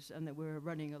 speakers and that we're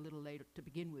running a little late to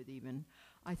begin with even,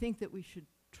 I think that we should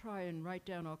try and write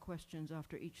down our questions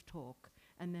after each talk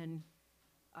and then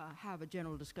have a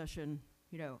general discussion,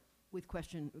 with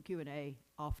Q&A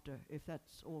after, if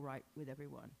that's all right with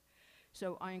everyone.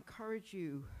 So I encourage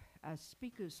you as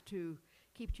speakers to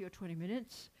keep to your 20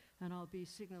 minutes, and I'll be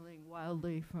signaling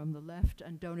wildly from the left,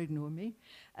 and don't ignore me.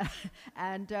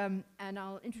 And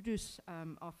I'll introduce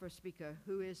our first speaker,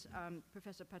 who is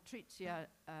Professor Patrizia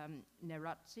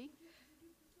Nerazzi.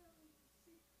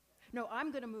 No,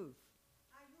 I'm going to move.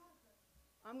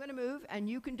 I'm going to move, and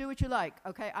you can do what you like,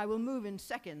 okay? I will move in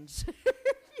seconds.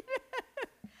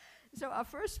 So our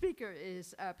first speaker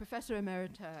is Professor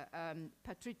Emerita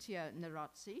Patrizia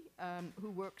Nerazzi, who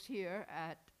works here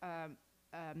at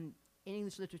in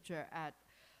English literature at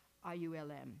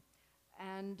IULM.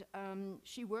 And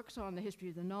she works on the history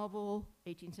of the novel,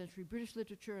 18th century British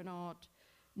literature and art,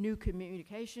 new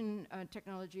communication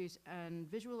technologies and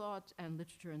visual arts, and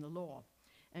literature and the law.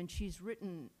 And she's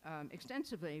written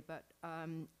extensively, but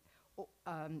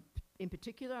in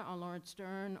particular on Lawrence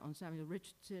Sterne, on Samuel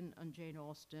Richardson, on Jane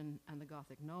Austen, and the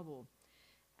Gothic novel.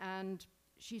 And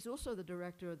she's also the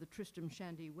director of the Tristram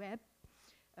Shandy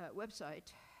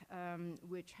website,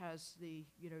 which has the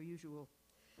usual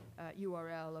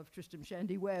URL of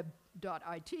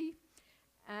tristramshandyweb.it.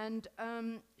 And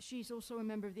she's also a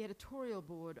member of the editorial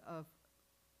board of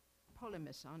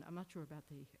Polemis, I'm not sure about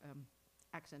the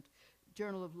accent,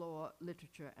 Journal of Law,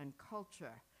 Literature and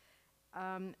Culture.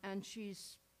 And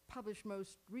she's published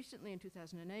most recently in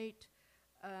 2008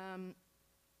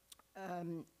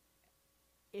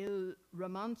 Il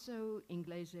romanzo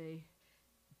inglese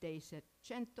dei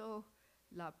Settecento,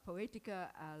 la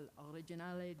poetica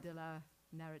all'originale della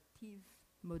narrative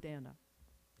moderna.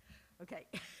 Okay.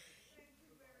 Thank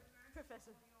you very much,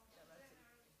 Professor.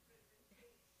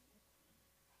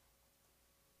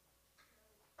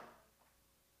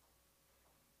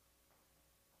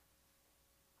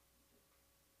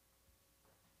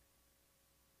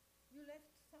 You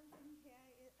left something here.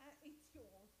 It's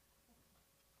yours.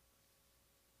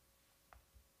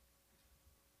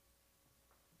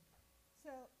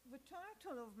 So the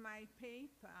title of my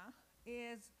paper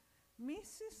is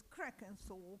Mrs.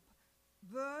 Crackenthorpe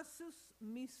versus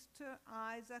Mr.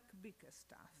 Isaac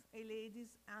Bickerstaff, a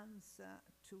lady's answer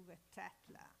to the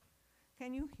Tatler.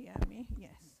 Can you hear me?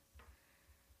 Yes.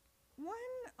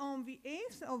 When on the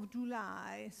 8th of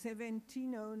July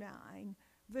 1709,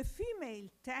 the female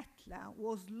Tatler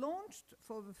was launched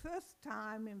for the first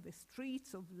time in the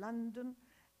streets of London,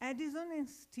 Addison and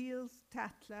Steele's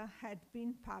Tatler had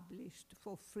been published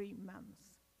for 3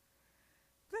 months.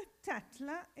 The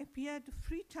Tatler appeared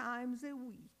 3 times a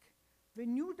week. The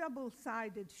new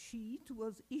double-sided sheet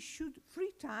was issued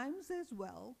 3 times as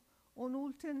well on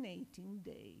alternating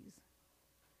days.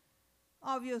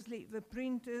 Obviously, the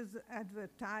printer's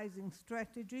advertising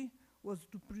strategy was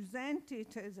to present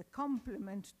it as a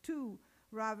complement to,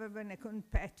 rather than a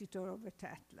competitor of the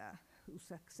Tatler, whose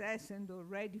success and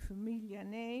already familiar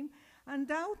name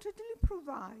undoubtedly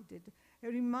provided a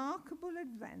remarkable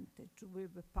advantage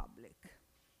with the public.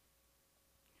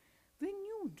 The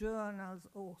new journal's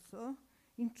author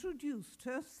introduced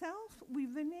herself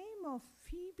with the name of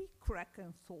Phoebe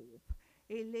Crackenthorpe,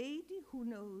 a lady who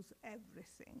knows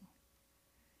everything.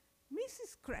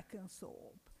 Mrs.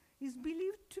 Crackenthorpe is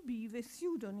believed to be the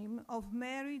pseudonym of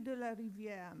Mary de la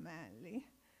Riviere Manley,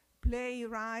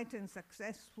 playwright and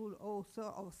successful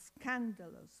author of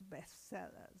scandalous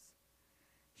bestsellers.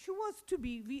 She was to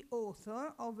be the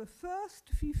author of the first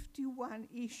 51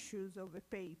 issues of the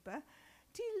paper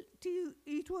till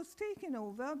it was taken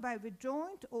over by the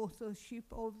joint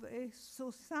authorship of a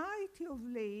society of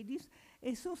ladies,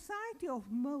 a society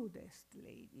of modest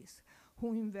ladies,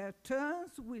 who in their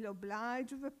turns will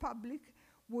oblige the public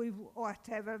with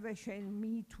whatever they shall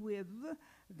meet with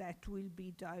that will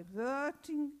be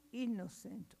diverting,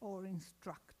 innocent, or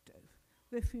instructive.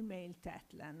 The female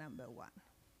Tatler, number 1.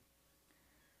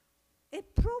 A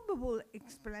probable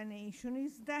explanation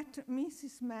is that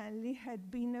Mrs. Manley had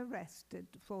been arrested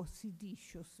for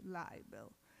seditious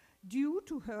libel due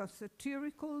to her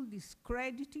satirical,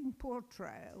 discrediting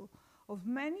portrayal of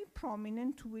many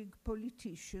prominent Whig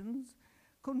politicians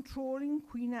controlling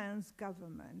Queen Anne's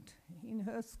government in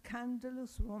her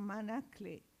scandalous roman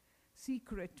clé,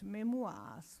 Secret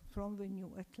Memoirs from the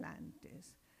New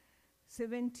Atlantis,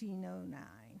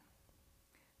 1709.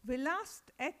 The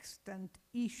last extant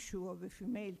issue of the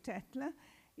female Tatler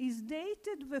is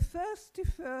dated the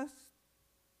 31st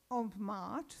of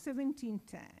March,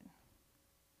 1710.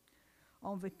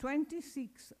 On the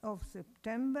 26th of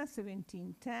September,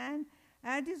 1710,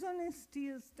 Addison and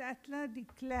Steele's Tatler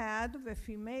declared the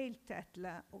female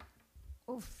Tatler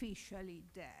officially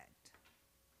dead.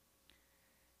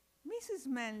 Mrs.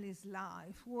 Manley's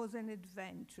life was an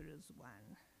adventurous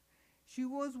one. She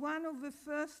was one of the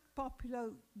first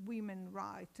popular women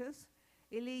writers,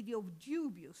 a lady of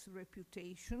dubious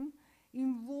reputation,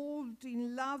 involved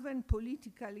in love and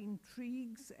political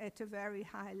intrigues at a very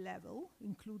high level,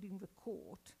 including the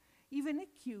court, even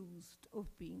accused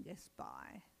of being a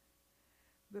spy.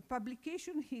 The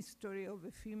publication history of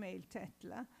a female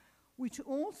Tatler, which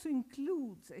also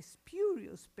includes a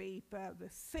spurious paper, The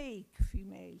Fake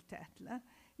Female Tatler,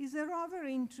 is a rather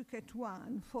intricate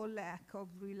one for lack of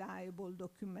reliable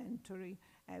documentary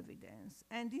evidence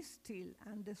and is still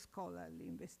under scholarly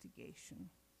investigation.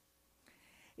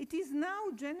 It is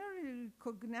now generally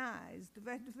recognized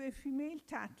that the female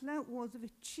Tatler was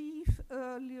the chief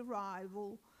early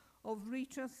rival of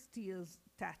Richard Steele's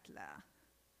Tatler.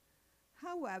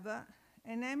 However,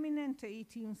 an eminent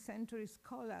 18th-century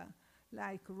scholar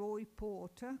like Roy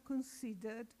Porter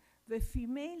considered The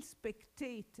Female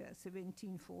Spectator,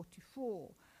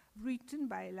 1744, written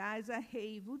by Eliza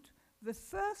Haywood, the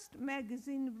first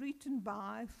magazine written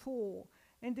by, for,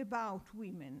 and about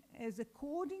women, as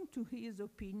according to his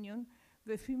opinion,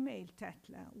 the female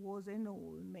Tatler was an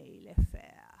all-male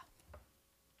affair.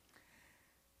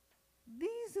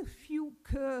 These few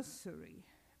cursory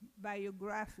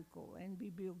biographical and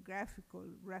bibliographical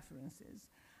references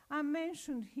are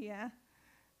mentioned here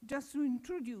just to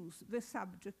introduce the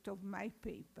subject of my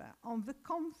paper on the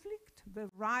conflict, the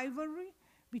rivalry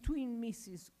between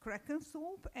Mrs.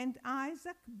 Krakenthorpe and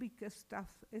Isaac Bickerstaff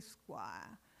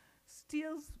Esquire,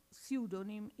 still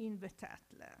pseudonym in the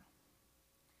Tatler.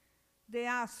 They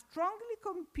are strongly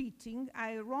competing,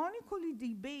 ironically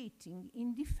debating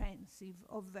in defensive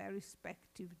of their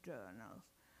respective journals.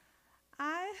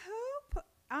 I hope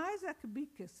Isaac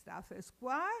Bickerstaff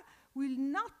Esquire will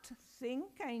not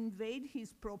think I invade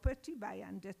his property by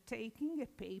undertaking a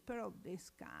paper of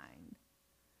this kind.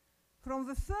 From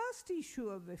the first issue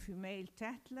of the Female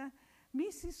Tatler,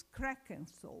 Mrs.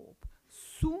 Krakenthorpe,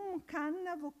 sum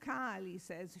canna vocalis,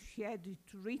 as she had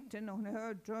it written on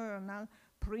her journal,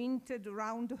 printed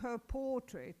around her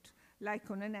portrait like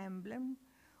on an emblem,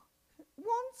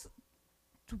 wants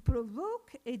to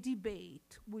provoke a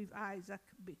debate with Isaac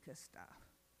Bickerstaff.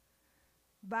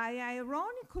 By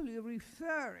ironically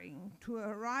referring to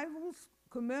a rival's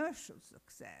commercial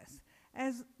success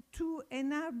as to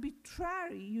an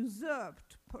arbitrary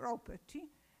usurped property,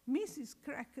 Mrs.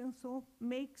 Krakenthorpe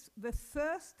makes the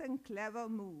first and clever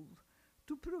move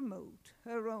to promote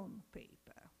her own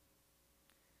paper.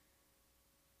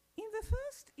 In the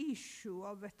first issue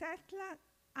of the Tatler,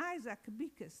 Isaac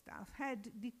Bickerstaff had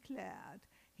declared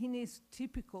in his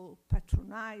typical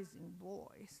patronizing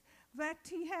voice that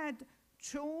he had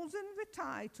chosen the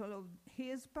title of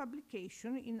his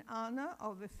publication in honor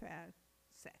of a fair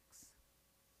sex.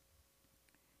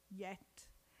 Yet,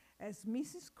 as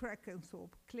Mrs.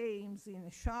 Krakenthorpe claims in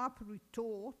a sharp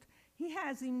retort, he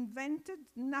has invented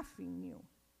nothing new.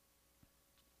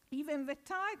 Even the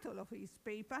title of his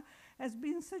paper has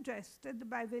been suggested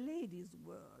by the Ladies'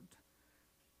 Word,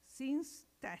 since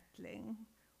tattling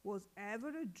was ever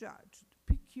adjudged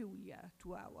peculiar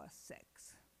to our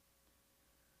sex.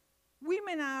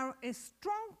 Women are a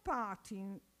strong part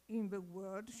in the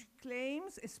Word, she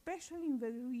claims, especially in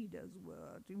the Reader's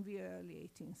Word in the early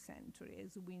 18th century,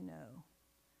 as we know.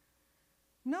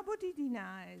 Nobody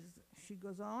denies, she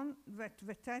goes on, that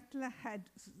the Tatler had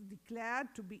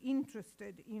declared to be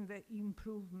interested in the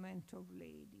improvement of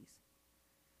ladies.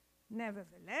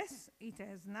 Nevertheless, it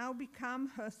has now become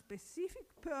her specific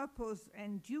purpose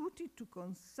and duty to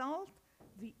consult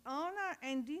the honor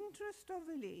and interest of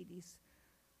the ladies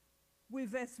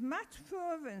with as much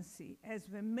fervency as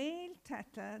the male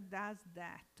Tatler does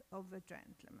that of the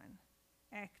gentleman.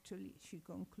 Actually, she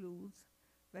concludes,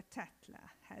 the Tatler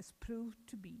has proved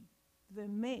to be the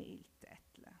male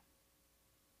Tatler.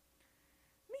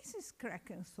 Mrs.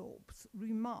 Krakenthorpe's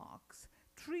remarks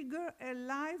trigger a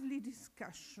lively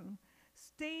discussion,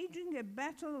 staging a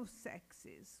battle of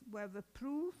sexes, where the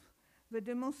proof, the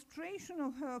demonstration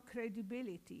of her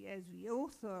credibility as the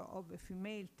author of a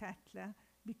female Tatler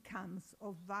becomes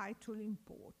of vital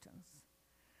importance.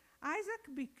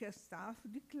 Isaac Bickerstaff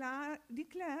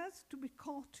declares to be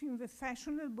caught in the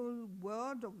fashionable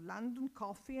world of London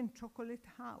coffee and chocolate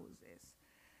houses,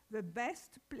 the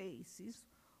best places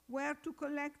where to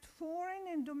collect foreign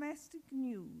and domestic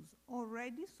news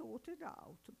already sorted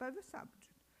out by the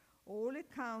subject. All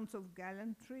accounts of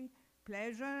gallantry,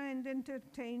 pleasure and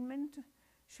entertainment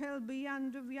shall be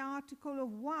under the article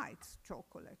of White's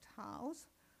Chocolate House,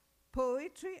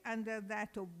 poetry under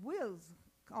that of Will's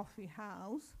Coffee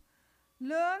House,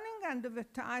 learning under the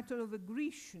title of a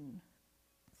Grecian,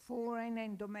 foreign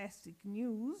and domestic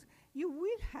news you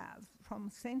will have from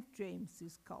St.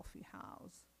 James's Coffee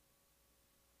House.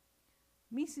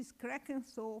 Mrs.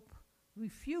 Krakenthorpe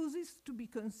refuses to be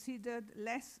considered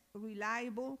less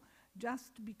reliable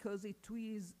just because it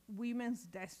is women's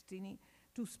destiny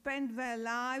to spend their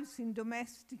lives in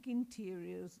domestic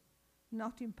interiors,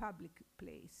 not in public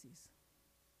places.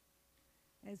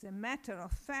 As a matter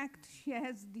of fact, she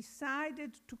has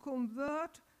decided to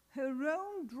convert her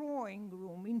own drawing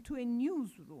room into a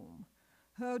newsroom,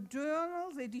 her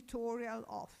journal's editorial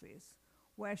office,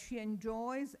 where she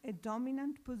enjoys a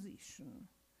dominant position,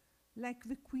 like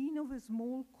the queen of a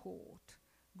small court,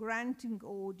 granting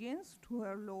audience to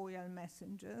her loyal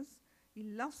messengers,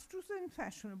 illustrious and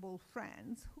fashionable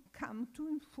friends who come to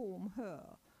inform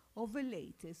her of the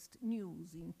latest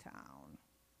news in town.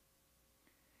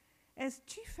 As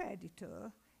chief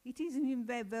editor, it is in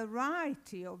the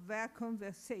variety of their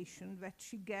conversation that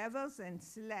she gathers and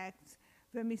selects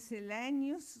the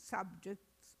miscellaneous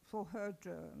subjects for her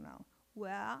journal,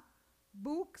 where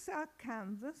books are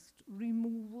canvassed,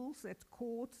 removals at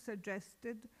court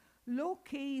suggested, law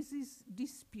cases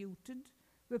disputed,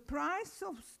 the price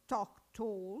of stock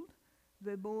told,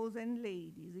 the beaux and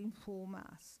ladies inform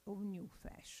us of new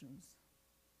fashions.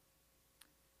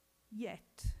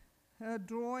 Yet, her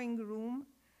drawing room,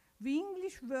 the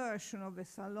English version of a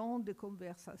salon de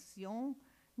conversation,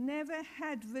 never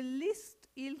had the least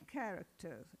ill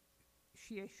character,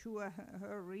 she assured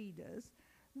her readers,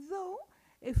 though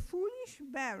a foolish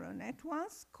baronet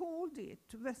once called it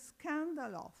the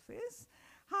scandal office.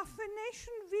 Half a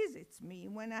nation visits me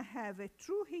when I have a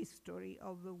true history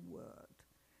of the word.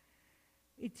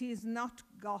 It is not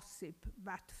gossip,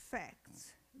 but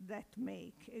facts that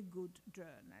make a good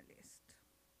journalist.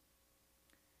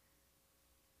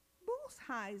 Both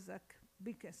Isaac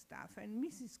Bickerstaff and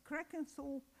Mrs.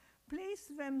 Crackenthorpe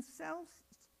place themselves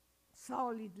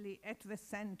solidly at the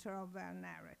center of their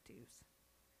narratives.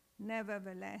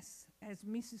 Nevertheless, as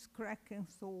Mrs.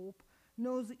 Crackenthorpe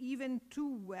knows even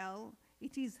too well,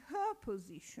 it is her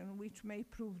position which may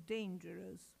prove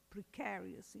dangerous,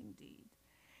 precarious indeed.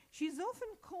 She is often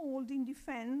called in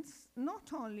defense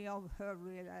not only of her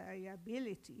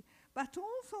reliability, but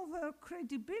also of her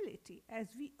credibility as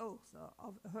the author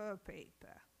of her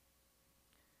paper.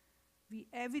 The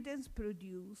evidence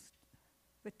produced,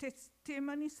 the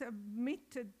testimony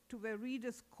submitted to the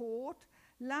reader's court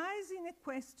lies in a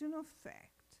question of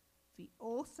fact. The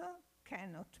author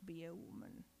cannot be a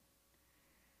woman.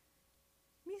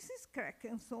 Mrs.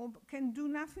 Crackenthorpe can do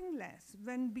nothing less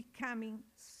than becoming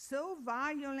so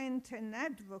violent an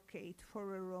advocate for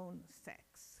her own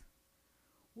sex.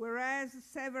 Whereas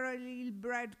several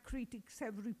ill-bred critics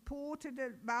have reported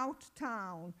about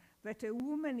town that a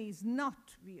woman is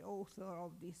not the author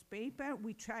of this paper,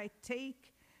 which I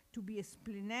take to be a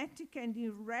splenetic and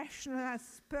irrational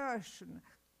aspersion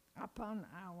upon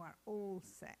our old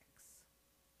sex.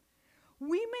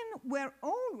 Women were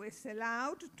always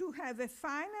allowed to have a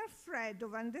finer thread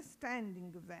of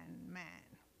understanding than men.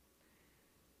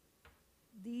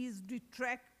 These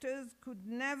detractors could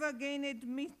never gain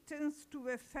admittance to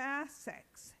the fair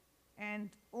sex, and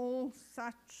all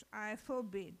such I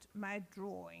forbid my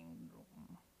drawing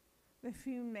room. The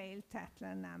female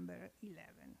Tatler number 11.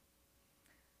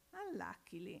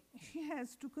 Unluckily, she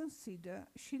has to consider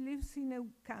she lives in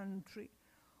a country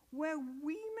where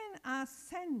women are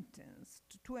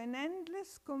sentenced to an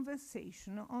endless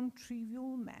conversation on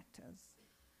trivial matters.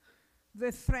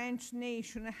 The French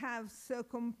nation have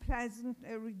circumpleasant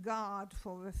a regard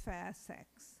for the fair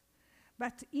sex.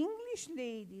 But English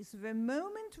ladies, the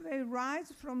moment they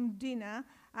rise from dinner,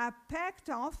 are packed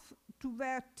off to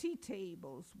their tea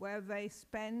tables, where they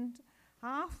spend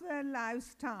half their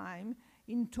life's time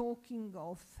in talking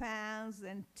of fans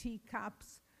and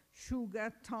teacups,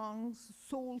 sugar tongs,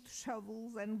 salt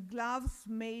shovels, and gloves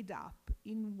made up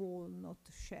in walnut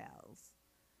shells.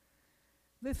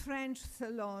 The French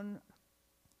salon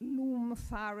loom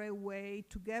far away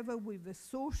together with the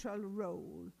social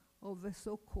role of the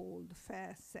so-called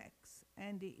fair sex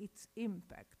and its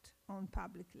impact on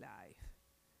public life.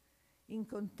 In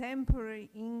contemporary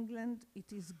England,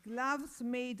 it is gloves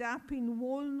made up in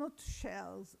walnut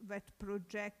shells that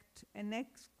project an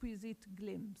exquisite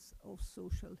glimpse of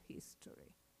social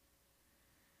history.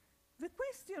 The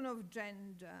question of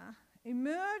gender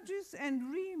emerges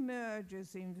and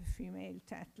re-emerges in the female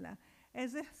Tatler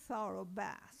as a thorough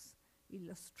bath,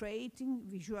 illustrating,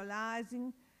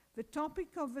 visualizing the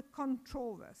topic of the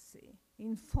controversy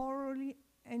in thoroughly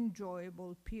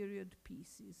enjoyable period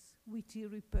pieces, witty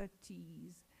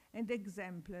repartees, and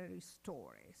exemplary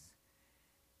stories.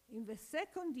 In the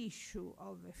second issue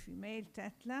of the female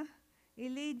Tatler, a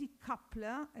lady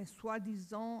coupler, a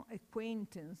soi-disant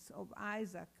acquaintance of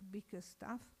Isaac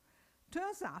Bickerstaff,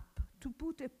 turns up to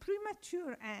put a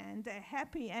premature and a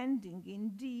happy ending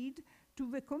indeed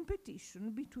to the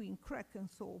competition between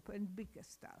Crackenthorpe and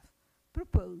Bickerstaff,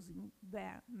 proposing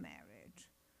their marriage.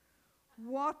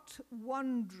 What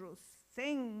wondrous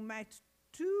thing might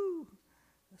two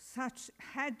such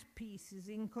headpieces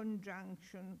in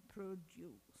conjunction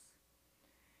produce?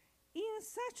 In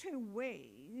such a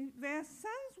way, their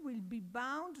sons will be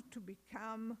bound to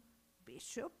become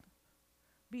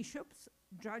bishops,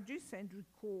 judges, and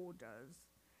recorders,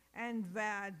 and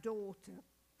their daughters,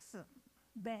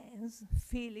 Benz,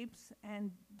 Phillips,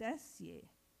 and Dacier,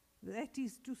 that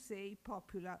is to say,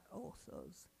 popular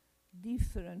authors.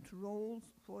 Different roles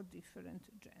for different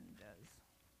genders.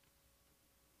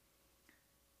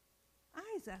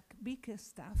 Isaac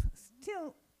Bickerstaff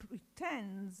still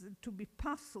pretends to be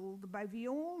puzzled by the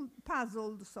old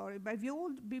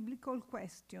biblical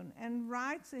question and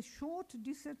writes a short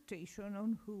dissertation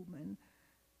on Human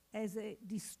as a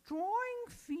destroying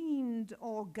fiend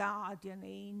or guardian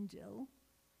angel.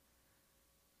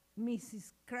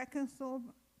 Mrs.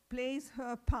 Krakenthorpe plays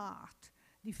her part,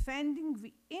 defending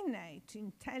the innate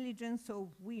intelligence of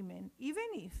women, even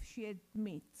if she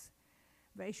admits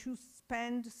they should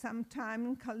spend some time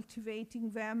in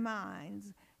cultivating their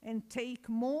minds and take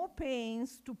more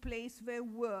pains to place their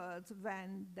words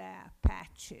than their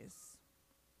patches.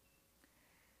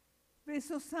 The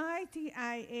society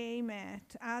I aim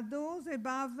at are those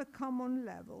above the common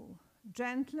level,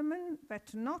 gentlemen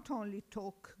that not only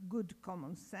talk good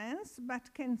common sense,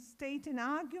 but can state an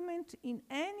argument in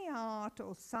any art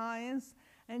or science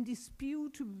and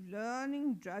dispute with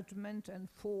learning, judgment, and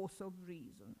force of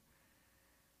reason.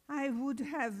 I would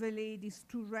have the ladies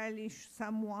to relish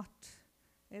somewhat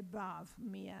above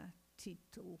mere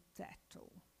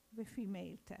tittle-tattle, the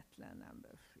female tattler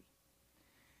number 3.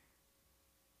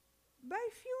 By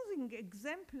fusing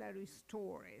exemplary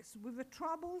stories with the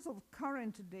troubles of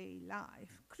current day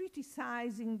life,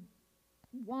 criticizing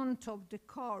want of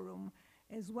decorum,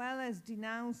 as well as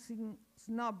denouncing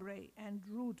snobbery and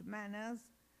rude manners,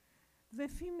 the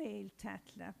female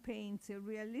tattler paints a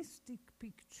realistic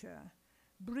picture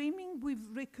brimming with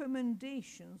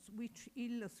recommendations which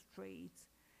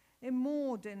illustrates a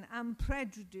modern,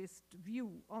 unprejudiced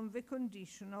view on the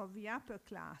condition of the upper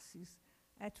classes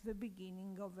at the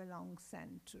beginning of a long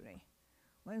century,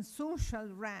 when social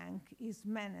rank is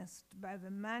menaced by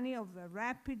the money of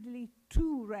the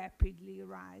too rapidly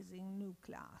rising new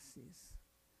classes.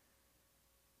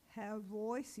 Her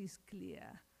voice is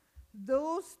clear.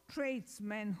 Those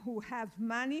tradesmen who have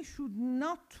money should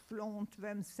not flaunt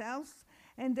themselves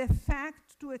and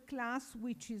affect to a class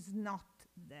which is not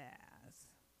theirs.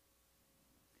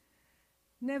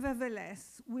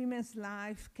 Nevertheless, women's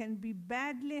life can be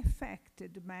badly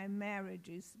affected by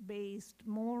marriages based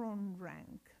more on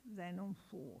rank than on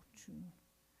fortune.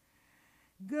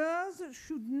 Girls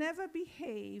should never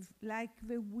behave like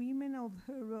the women of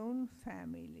her own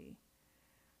family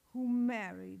who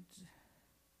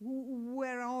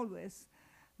were always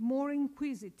more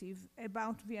inquisitive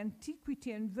about the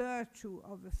antiquity and virtue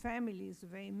of the families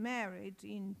they married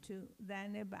into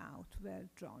than about their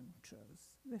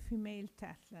jointures. The female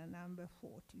tattler number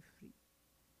 43.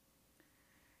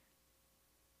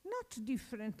 Not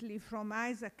differently from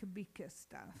Isaac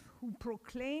Bickerstaff, who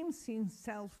proclaims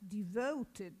himself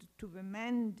devoted to the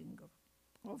mending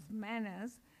of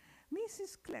manners,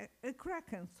 Mrs.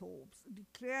 Krakenthorpe's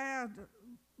declared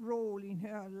role in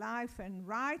her life and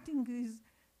writing is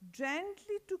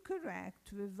gently to correct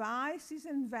the vices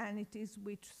and vanities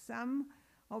which some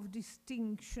of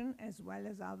distinction, as well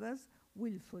as others,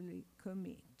 willfully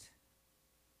commit.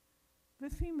 The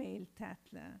female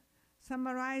tattler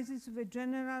summarizes the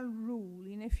general rule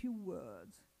in a few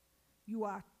words. You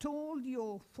are told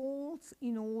your faults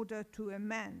in order to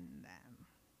amend them.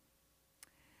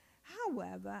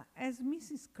 However, as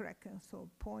Mrs.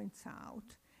 Krakenthorpe points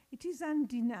out, it is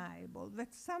undeniable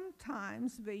that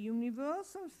sometimes the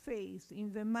universal faith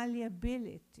in the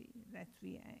malleability, that's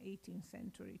the 18th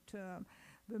century term,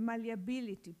 the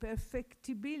malleability,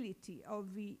 perfectibility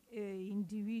of the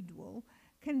individual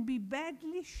can be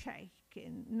badly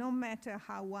shaken, no matter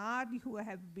how hard you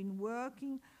have been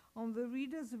working on the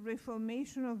reader's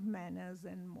reformation of manners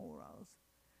and morals.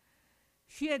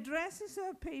 She addresses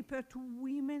her paper to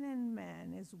women and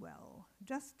men as well,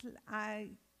 just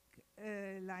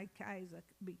like Isaac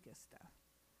Bickerstaff.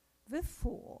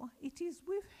 Therefore, it is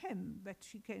with him that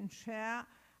she can share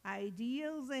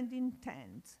ideals and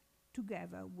intents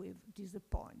together with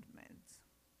disappointments.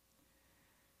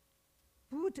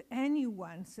 Would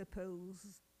anyone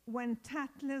suppose, when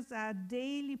tattlers are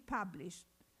daily published,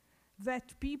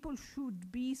 that people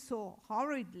should be so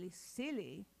horridly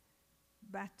silly?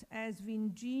 But as the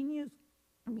ingenious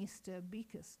Mr.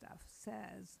 Bickerstaff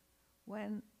says,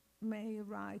 when may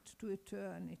write to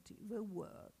eternity, the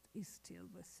word is still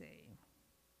the same.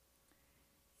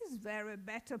 Is there a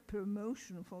better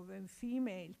promotion for the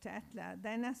female tattler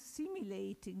than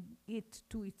assimilating it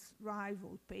to its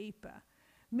rival paper,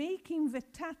 making the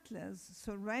tattlers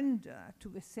surrender to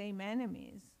the same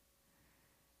enemies?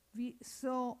 The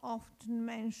so often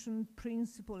mentioned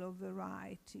principle of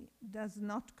variety does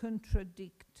not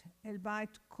contradict,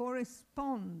 albeit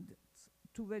corresponds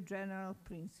to the general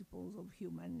principles of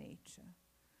human nature.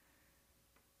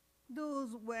 Those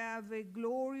were the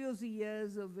glorious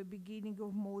years of the beginning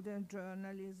of modern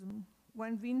journalism,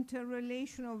 when the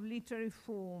interrelation of literary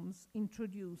forms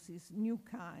introduces new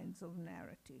kinds of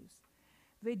narratives.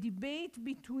 The debate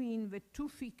between the two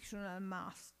fictional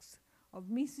masks of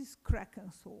Mrs.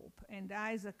 Krakenthorpe and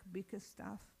Isaac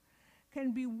Bickerstaff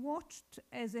can be watched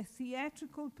as a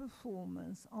theatrical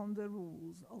performance on the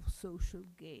rules of social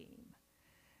game.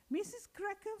 Mrs.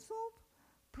 Krakenthorpe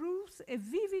proves a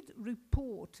vivid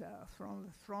reporter from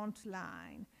the front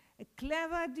line, a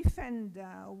clever defender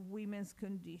of women's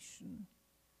condition.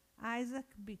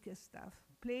 Isaac Bickerstaff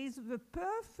plays the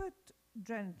perfect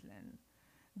gentleman,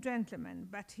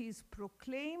 but his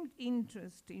proclaimed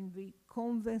interest in the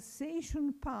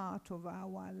conversation part of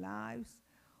our lives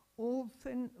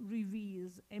often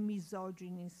reveals a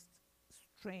misogynist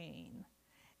strain,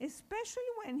 especially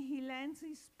when he lends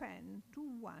his pen to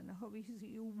one of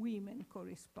his women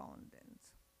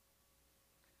correspondents.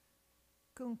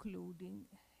 Concluding,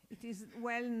 it is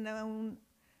well known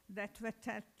that the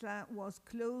Tetler was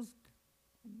closed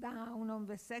down on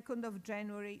the 2nd of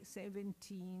January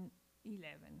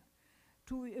 1711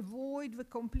 to avoid the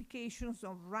complications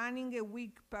of running a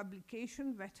Whig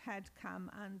publication that had come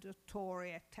under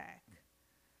Tory attack.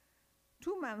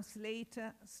 2 months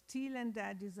later, Steele and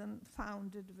Addison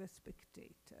founded The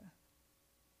Spectator.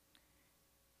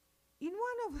 In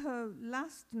one of her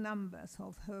last numbers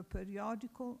of her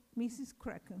periodical, Mrs.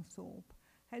 Krakenthorpe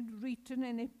had written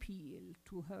an appeal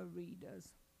to her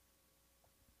readers.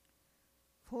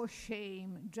 For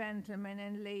shame, gentlemen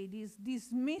and ladies,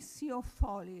 dismiss your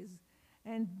follies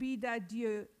and bid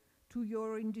adieu to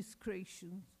your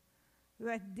indiscretions,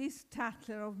 that this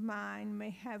Tatler of mine may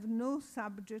have no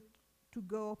subject to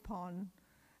go upon,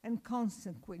 and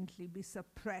consequently be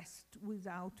suppressed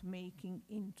without making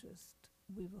interest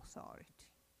with authority.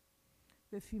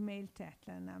 The Female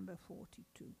Tatler, number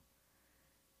 42.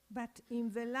 But in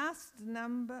the last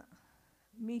number,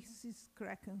 Mrs.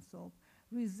 Krakenthorpe,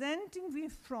 resenting the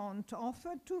affront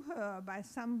offered to her by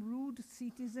some rude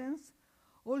citizens,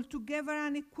 altogether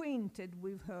unacquainted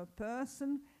with her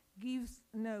person, gives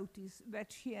notice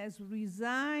that she has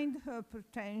resigned her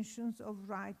pretensions of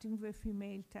writing the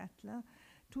Female Tatler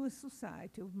to a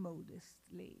society of modest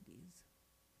ladies.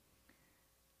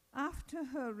 After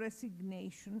her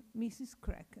resignation, Mrs.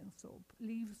 Krakenthorpe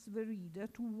leaves the reader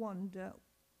to wonder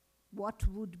what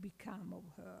would become of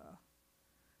her.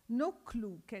 No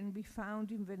clue can be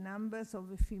found in the numbers of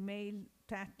the Female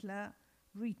Tatler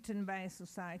written by a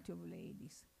society of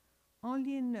ladies.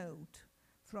 Only a note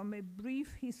from a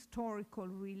brief historical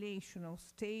relation of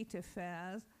state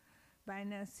affairs by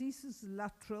Narcissus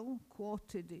Luttrell,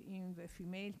 quoted in the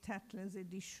Female Tatler's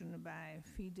edition by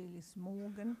Fidelis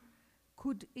Morgan,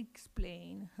 could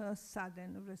explain her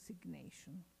sudden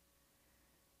resignation.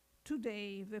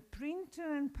 Today, the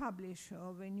printer and publisher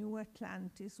of A New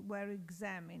Atlantis were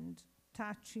examined,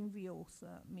 touching the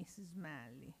author, Mrs.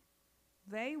 Manley.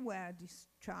 They were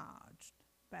discharged,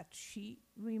 but she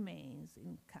remains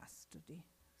in custody.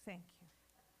 Thank you.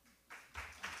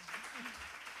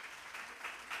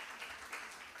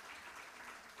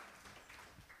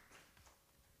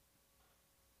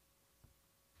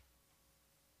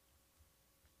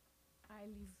 I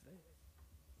leave.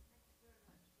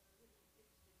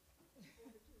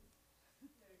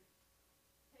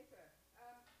 Paper.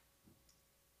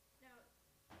 Now,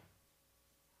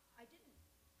 I didn't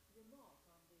remark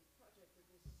on the project of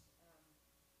this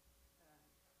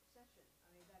session. I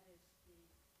mean, that is the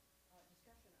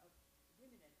discussion of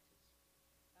women editors.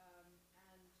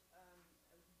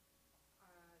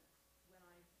 When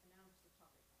I announced the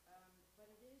topic, but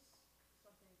it is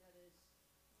something that is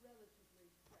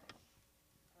relatively fresh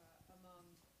among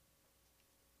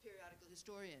periodical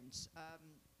historians.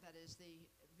 That is the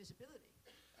visibility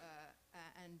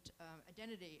and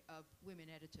identity of women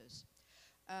editors.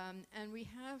 And we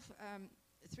have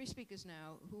 3 speakers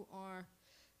now who are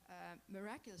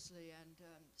miraculously and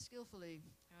skillfully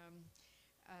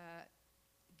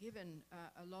given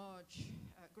a large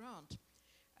grant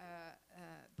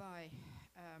by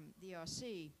the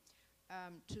ERC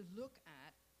to look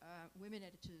at women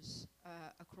editors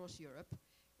across Europe.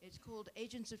 It's called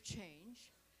Agents of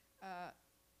Change,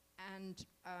 and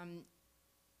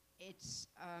its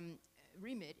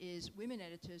remit is women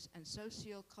editors and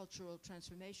socio-cultural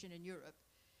transformation in Europe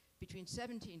between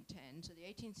 1710, so the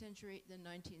 18th century, the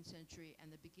 19th century,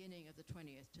 and the beginning of the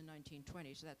 20th to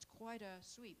 1920. So that's quite a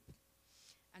sweep.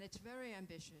 And it's very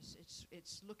ambitious.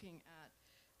 It's looking at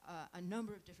a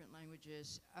number of different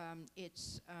languages.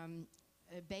 It's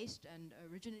based and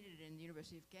originated in the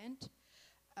University of Ghent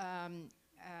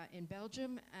in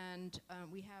Belgium, and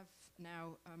we have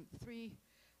now 3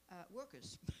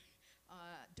 workers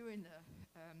doing the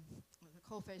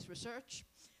coalface research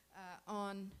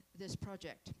on this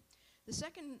project. The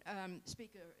second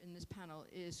speaker in this panel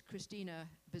is Christina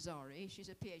Bizzari. She's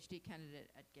a PhD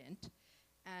candidate at Ghent,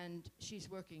 and she's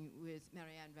working with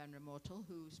Marianne van Remortel,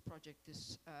 whose project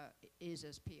this is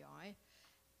as PI.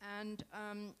 And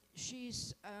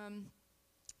she's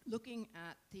looking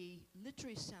at the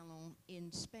literary salon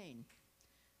in Spain,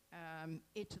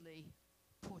 Italy,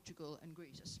 Portugal, and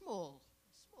Greece. A small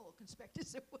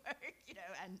conspectus of work, you know,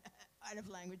 and of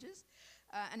languages.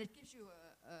 And it gives you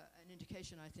an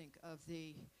indication, I think, of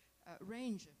the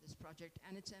range of this project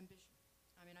and its ambition.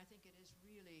 I mean, I think it is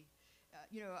really,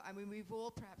 you know, I mean, we've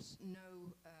all perhaps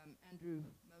know Andrew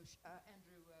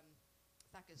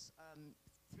Thacker's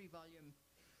 3-volume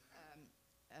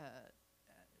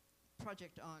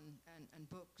project on, and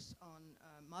books on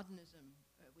modernism,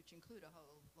 which include a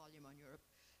whole volume on Europe.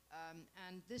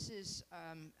 And this is,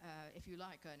 if you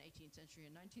like, an 18th century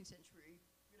and 19th century,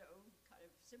 you know, kind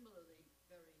of similarly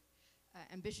very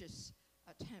ambitious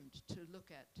attempt to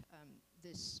look at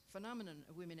this phenomenon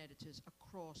of women editors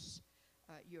across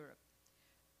Europe.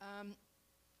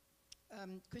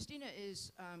 Christina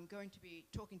is going to be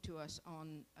talking to us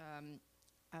on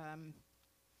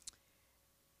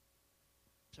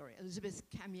Elizabeth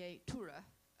Camier-Toura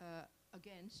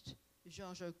against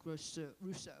Jean-Jacques Rousseau,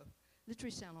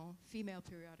 Literary Salon, Female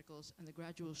Periodicals, and the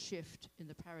Gradual Shift in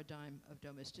the Paradigm of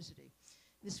Domesticity.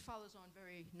 This follows on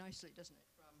very nicely, doesn't it,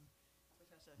 from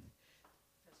Professor's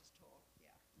talk?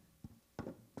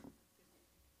 Yeah.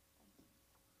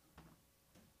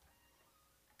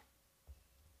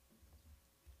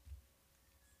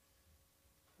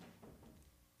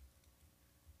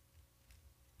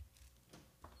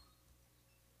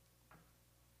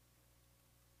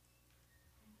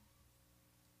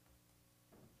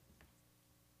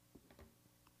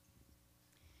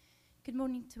 Good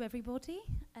morning to everybody.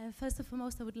 First and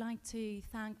foremost, I would like to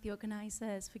thank the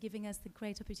organizers for giving us the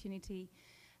great opportunity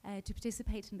to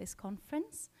participate in this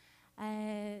conference.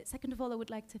 Second of all, I would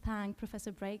like to thank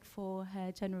Professor Brake for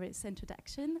her generous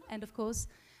introduction. And of course,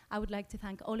 I would like to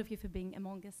thank all of you for being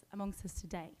amongst us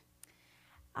today.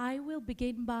 I will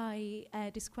begin by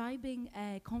describing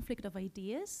a conflict of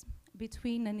ideas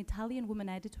between an Italian woman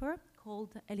editor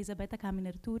called Elisabetta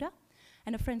Camier-Toura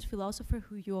and a French philosopher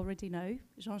who you already know,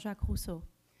 Jean-Jacques Rousseau.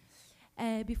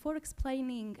 Before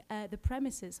explaining the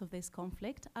premises of this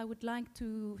conflict, I would like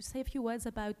to say a few words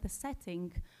about the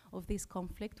setting of this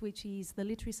conflict, which is the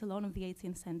Literary Salon of the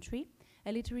 18th century,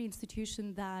 a literary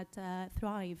institution that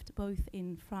thrived both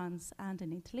in France and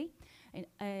in Italy,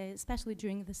 especially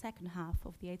during the second half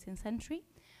of the 18th century.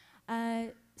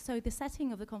 So the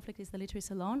setting of the conflict is the Literary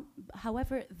Salon.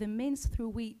 However, the means through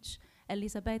which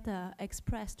Elisabetta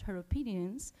expressed her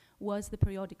opinions was the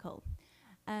periodical.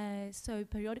 So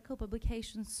periodical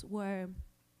publications were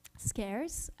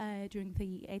scarce during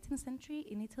the 18th century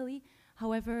in Italy.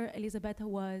 However, Elisabetta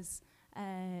was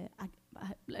a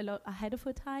lot ahead of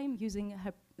her time, using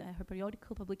her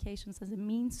periodical publications as a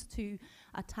means to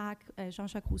attack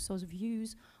Jean-Jacques Rousseau's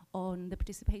views on the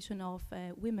participation of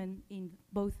women in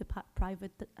both the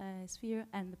private sphere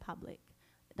and the public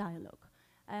dialogue.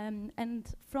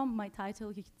 And from my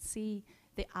title, you can see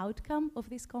the outcome of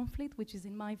this conflict, which is,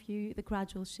 in my view, the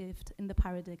gradual shift in the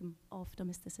paradigm of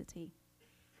domesticity.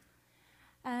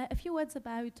 A few words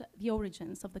about the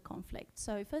origins of the conflict.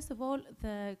 So first of all,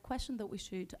 the question that we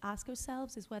should ask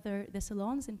ourselves is whether the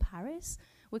salons in Paris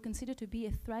were considered to be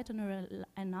a threat or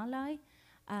an ally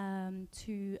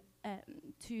to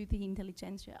the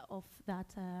intelligentsia of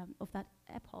that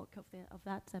epoch, of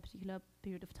that particular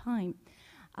period of time.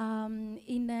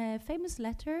 In a famous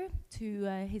letter to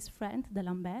his friend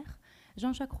D'Alembert,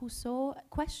 Jean-Jacques Rousseau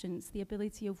questions the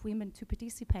ability of women to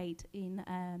participate in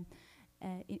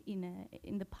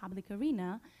the public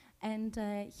arena, and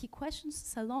he questions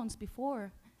salons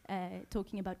before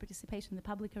talking about participation in the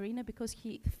public arena, because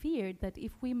he feared that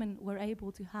if women were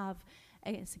able to have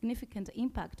a significant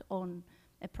impact on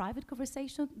a private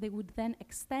conversation, they would then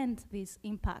extend this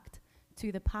impact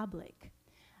to the public.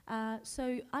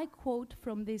 So I quote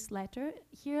from this letter.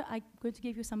 Here I'm going to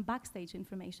give you some backstage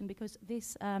information, because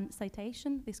this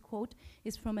citation, this quote,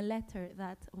 is from a letter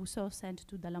that Rousseau sent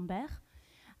to D'Alembert,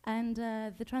 and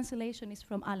the translation is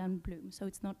from Alan Bloom, so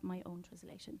it's not my own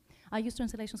translation. I use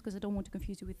translations because I don't want to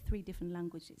confuse you with 3 different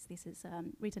languages. This is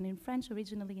written in French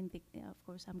originally, and of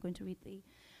course I'm going to read the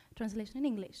translation in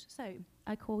English. So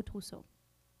I quote Rousseau.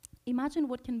 Imagine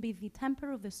what can be the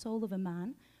temper of the soul of a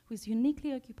man who is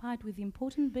uniquely occupied with the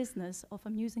important business of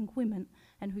amusing women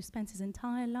and who spends his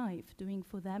entire life doing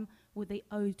for them what they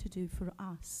owe to do for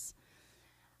us.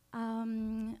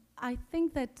 I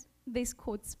think that this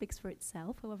quote speaks for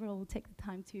itself. However, I will take the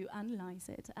time to analyze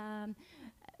it.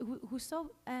 Rousseau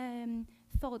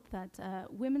thought that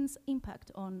women's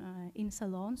impact on in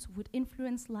salons would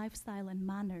influence lifestyle and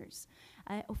manners.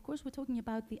 Of course, we're talking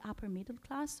about the upper middle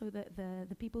class, so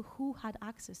the people who had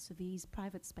access to these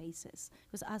private spaces.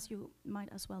 Because as you might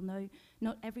as well know,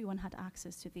 not everyone had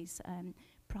access to these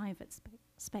private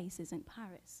spaces in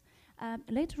Paris.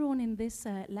 Later on in this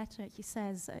letter, he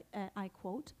says, I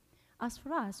quote, "As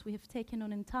for us, we have taken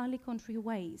on entirely contrary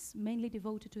ways, mainly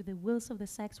devoted to the wills of the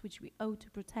sex which we owe to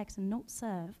protect and not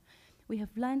serve. We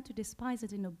have learned to despise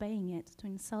it in obeying it, to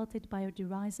insult it by our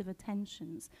derisive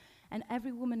attentions. And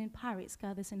every woman in Paris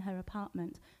gathers in her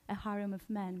apartment a harem of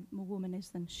men more womanish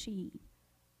than she."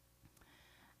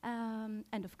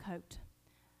 End of quote.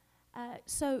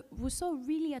 So Rousseau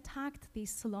really attacked this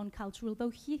salon culture,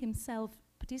 although he himself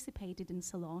participated in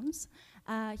salons.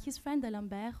 His friend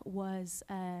D'Alembert was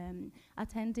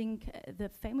attending the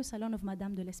famous salon of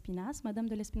Madame de l'Espinasse. Madame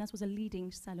de l'Espinasse was a leading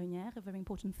salonière, a very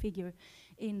important figure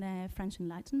in French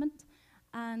Enlightenment.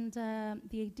 And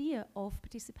the idea of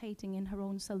participating in her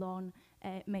own salon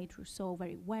made Rousseau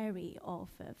very wary of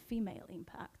female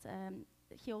impact.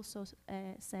 He also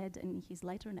said in his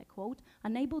letter, and I quote,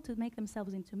 "Unable to make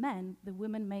themselves into men, the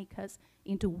women make us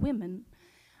into women."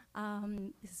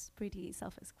 This is pretty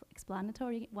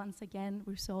self-explanatory. Once again,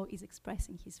 Rousseau is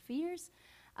expressing his fears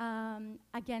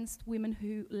against women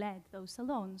who led those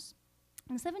salons.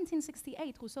 In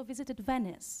 1768, Rousseau visited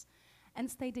Venice and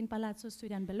stayed in Palazzo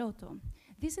Studian-Bellotto.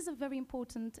 This is a very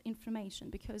important information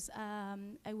because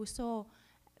Rousseau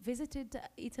visited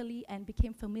Italy and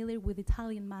became familiar with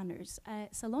Italian manners.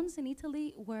 Salons in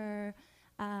Italy were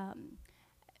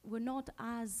not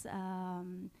as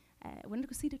were not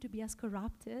considered to be as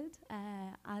corrupted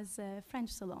as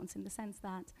French salons, in the sense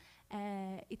that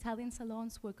Italian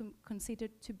salons were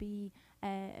considered to be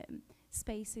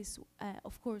spaces,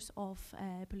 of course, of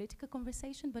political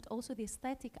conversation, but also the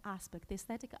aesthetic aspect, the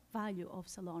aesthetic value of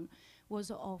salon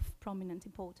was of prominent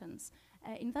importance.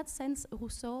 In that sense,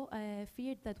 Rousseau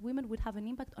feared that women would have an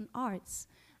impact on arts,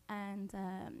 and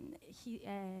he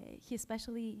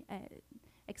especially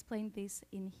explained this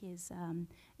in his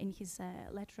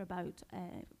letter about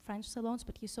French salons,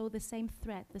 but he saw the same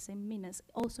threat, the same menace,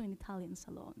 also in Italian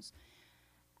salons.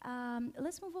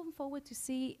 Let's move on forward to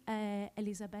see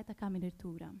Elisabetta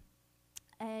Camillertura.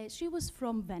 She was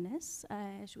from Venice.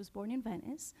 She was born in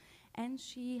Venice, and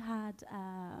she had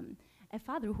a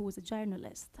father who was a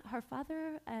journalist. Her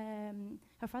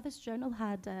father's journal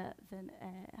had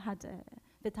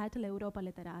the title Europa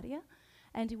Letteraria,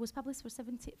 and it was published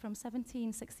from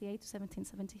 1768 to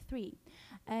 1773.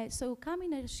 So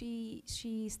Camiller,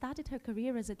 she started her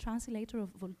career as a translator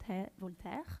of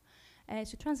Voltaire.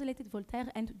 She translated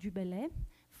Voltaire and Du Bellay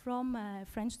from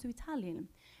French to Italian.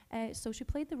 So she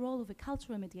played the role of a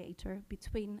cultural mediator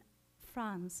between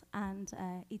France and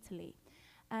Italy.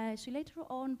 She later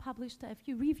on published a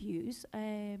few reviews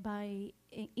by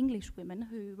English women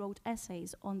who wrote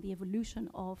essays on the evolution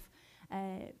of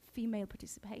female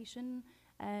participation,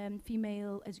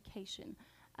 female education.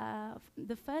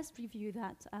 The first review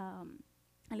that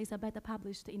Elisabetta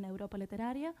published in Europa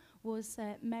Letteraria was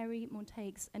Mary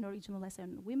Montague's An Original Essay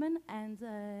on Women, and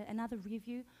another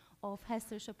review of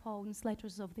Hester Chapone's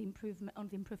Letters on the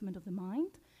Improvement of the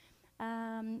Mind.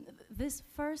 These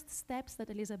first steps that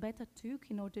Elisabetta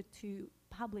took in order to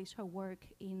publish her work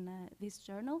in this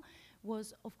journal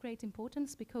was of great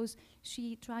importance, because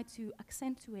she tried to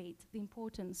accentuate the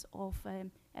importance of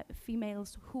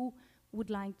females who would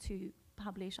like to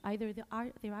publish either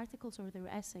their articles or their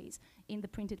essays in the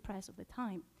printed press of the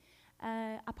time.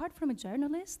 Apart from a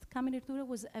journalist, Camillertura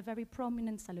was a very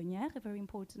prominent salonière, a very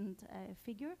important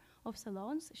figure of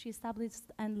salons. She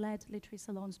established and led literary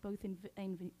salons both in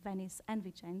Venice and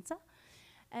Vicenza.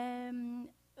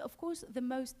 Of course, the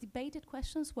most debated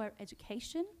questions were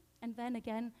education, and then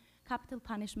again, capital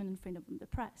punishment and freedom of the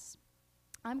press.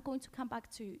 I'm going to come back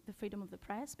to the freedom of the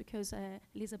press, because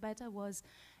Elisabetta was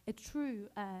a true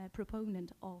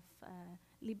proponent of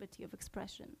liberty of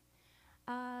expression.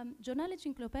 Giornale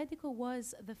Enciclopedico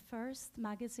was the first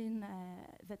magazine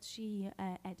that she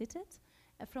edited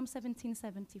from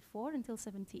 1774 until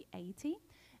 1780.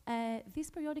 This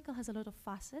periodical has a lot of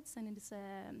facets, and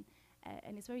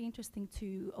it's very interesting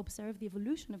to observe the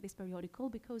evolution of this periodical,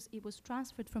 because it was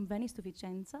transferred from Venice to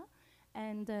Vicenza,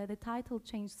 and the title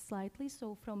changed slightly.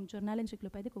 So from Giornale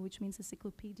Enciclopedico, which means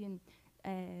encyclopedian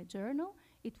journal,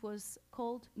 it was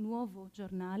called Nuovo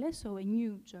Giornale, so a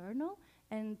new journal.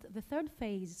 And the third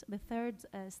phase, the third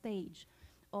stage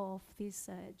of this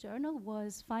journal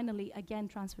was finally again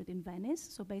transferred in Venice.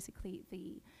 So basically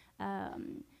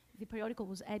the periodical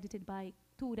was edited by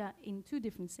Tura in two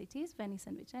different cities, Venice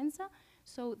and Vicenza.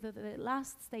 So the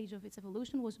last stage of its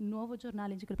evolution was Nuovo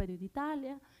Giornale Enciclopedio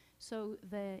d'Italia, so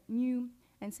the new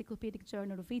encyclopedic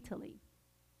journal of Italy,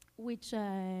 which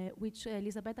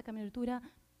Elisabetta Camminatura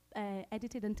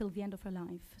edited until the end of her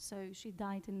life. So she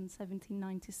died in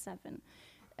 1797,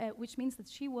 which means that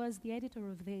she was the editor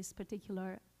of this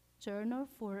particular journal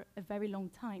for a very long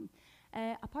time.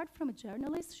 Apart from a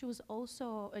journalist, she was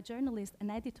also a journalist, an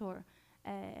editor,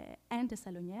 and a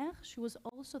salonière. She was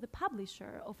also the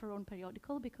publisher of her own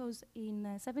periodical, because in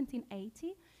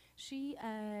 1780 she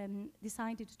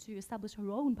decided to establish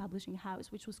her own publishing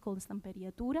house, which was called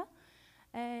Stamperiatura.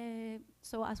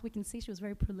 So as we can see, she was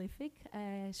very prolific.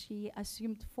 She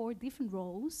assumed 4 different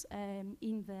roles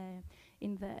in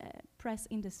the press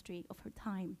industry of her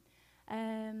time.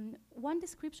 One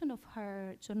description of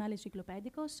her Giornale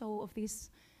Enciclopedico, so of this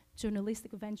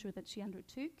journalistic venture that she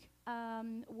undertook,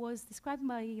 was described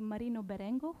by Marino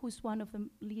Berengo, who's one of the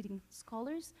leading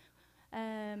scholars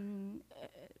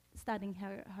studying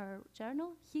her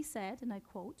journal. He said, and I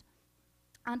quote,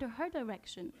 "Under her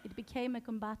direction, it became a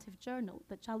combative journal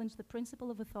that challenged the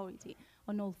principle of authority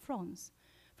on all fronts,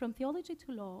 from theology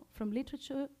to law, from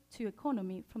literature to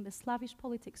economy, from the slavish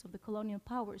politics of the colonial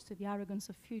powers to the arrogance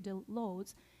of feudal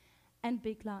lords and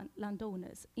big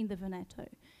landowners in the Veneto."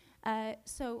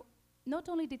 So not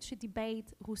only did she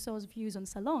debate Rousseau's views on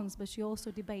salons, but she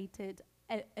also debated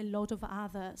a lot of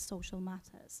other social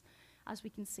matters, as we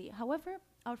can see. However,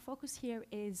 our focus here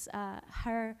is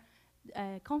her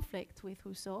conflict with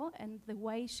Rousseau and the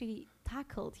way she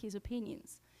tackled his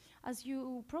opinions. As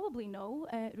you probably know,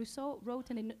 Rousseau wrote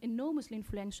an enormously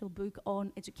influential book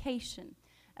on education.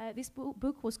 This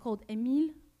book was called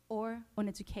Émile, or On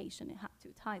Education. It had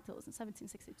 2 titles in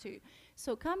 1762.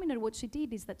 So Camminator, what she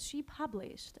did is that she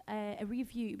published a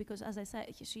review, because as I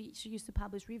said, she used to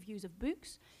publish reviews of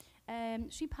books.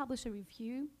 She published a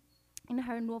review in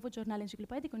her Nuovo Giornale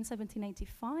Enciclopedico in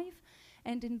 1785.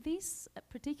 And in this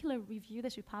particular review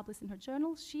that she published in her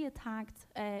journal, she attacked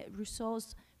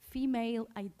Rousseau's female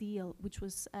ideal, which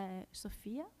was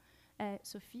Sophie.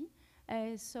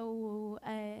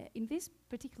 In this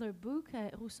particular book,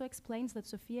 Rousseau explains that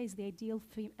Sophia is the ideal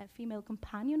female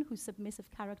companion whose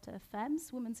submissive character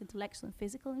affirms women's intellectual and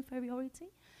physical inferiority.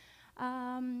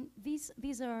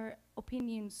 These are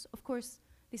opinions, of course.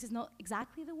 This is not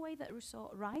exactly the way that Rousseau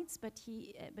writes, but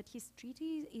his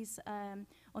treatise is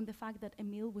on the fact that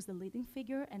Émile was the leading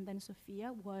figure, and then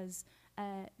Sophia was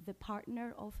the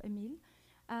partner of Émile.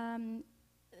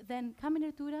 Then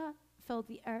Camminatura felt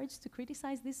the urge to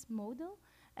criticize this model,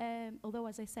 although,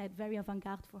 as I said, very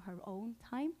avant-garde for her own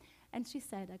time. And she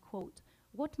said, I quote,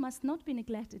 "What must not be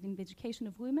neglected in the education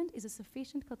of women is a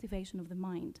sufficient cultivation of the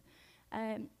mind."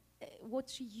 What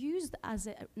she used as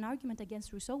an argument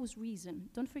against Rousseau was reason.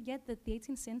 Don't forget that the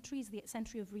 18th century is the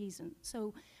century of reason.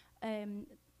 So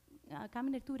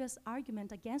Camminatura's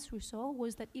argument against Rousseau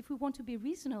was that if we want to be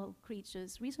reasonable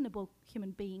creatures, reasonable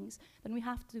human beings, then we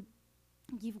have to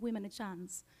give women a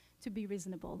chance to be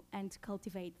reasonable and to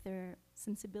cultivate their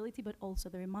sensibility, but also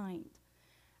their mind.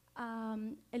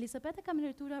 Elisabetta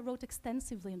Camminatura wrote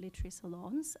extensively on literary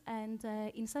salons, and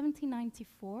in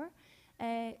 1794,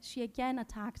 she again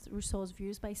attacked Rousseau's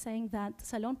views by saying that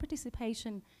salon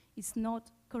participation is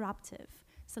not corruptive.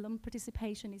 Salon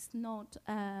participation is not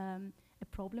a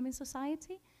problem in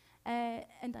society.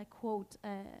 And I quote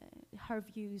her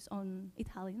views on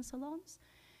Italian salons.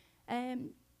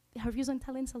 Her views on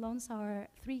Italian salons are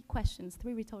 3 questions,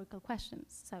 3 rhetorical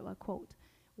questions. So I quote,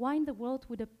 "Why in the world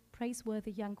would a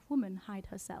praiseworthy young woman hide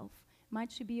herself?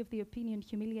 Might she be of the opinion,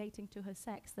 humiliating to her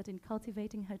sex, that in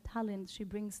cultivating her talent she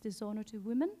brings dishonor to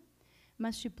women?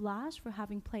 Must she blush for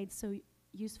having played so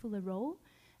useful a role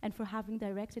and for having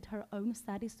directed her own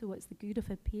studies towards the good of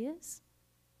her peers?"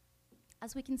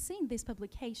 As we can see in this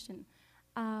publication,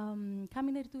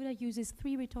 Camminatura uses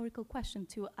 3 rhetorical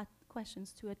questions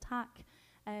to attack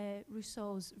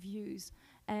Rousseau's views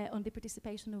on the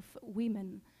participation of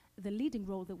women, the leading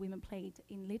role that women played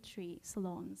in literary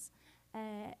salons.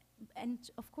 And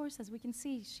of course, as we can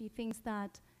see, she thinks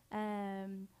that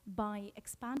by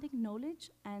expanding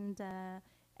knowledge and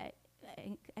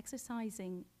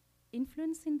exercising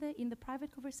influence in the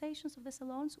private conversations of the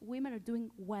salons, women are doing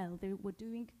well. They were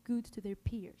doing good to their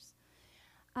peers.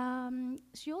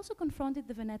 She also confronted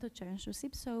the Veneto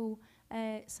censorship. So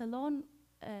salon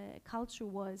culture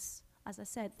was, as I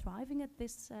said, thriving at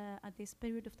this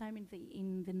period of time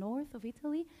in the north of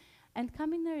Italy, and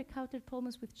Camminatura encountered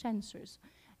problems with censors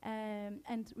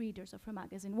and readers of her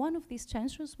magazine. One of these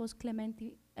censors was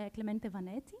Clemente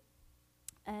Vanetti.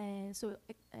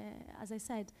 As I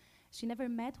said, she never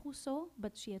met Rousseau,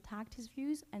 but she attacked his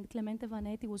views, and Clemente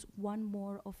Vanetti was one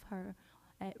more of her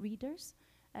readers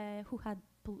who had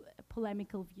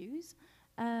polemical views.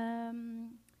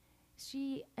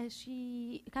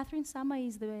 Catherine Sama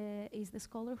is the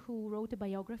scholar who wrote a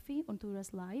biography on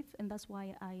Tura's life, and that's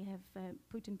why I have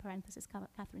put in parentheses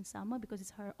Catherine Sama, because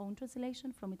it's her own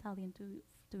translation from Italian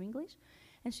to English.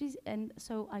 And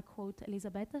so I quote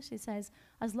Elisabetta. She says,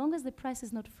 "As long as the press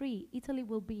is not free, Italy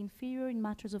will be inferior in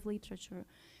matters of literature."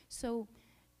 So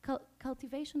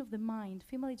cultivation of the mind,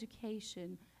 female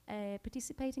education,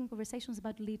 participating in conversations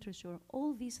about literature,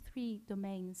 all these three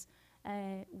domains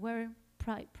were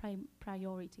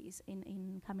priorities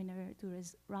in Camina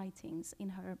Tura's writings, in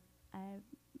her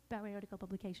periodical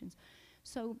publications.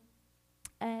 So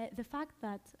the fact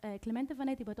that Clemente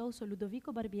Vanetti, but also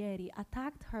Ludovico Barbieri,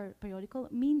 attacked her periodical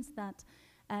means that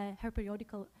her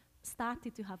periodical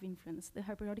started to have influence.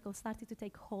 Her periodical started to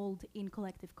take hold in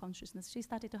collective consciousness. She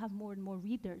started to have more and more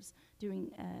readers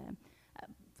during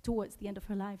towards the end of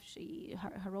her life.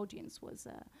 Her audience was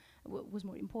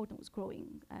more important, was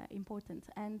growing important.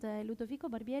 And Ludovico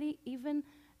Barbieri even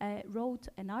wrote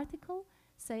an article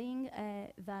saying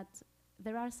that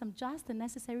there are some just and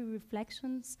necessary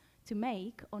reflections to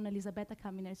make on Elisabetta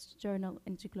Caminer's journal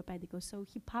Enciclopedico. So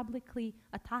he publicly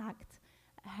attacked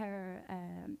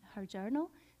her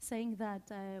journal, saying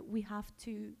that we have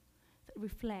to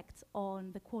reflect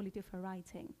on the quality of her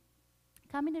writing.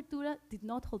 Camina Tura did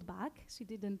not hold back. She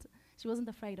wasn't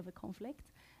afraid of a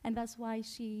conflict, and that's why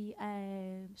she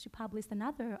published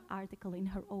another article in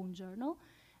her own journal,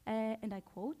 and I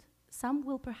quote, "Some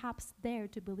will perhaps dare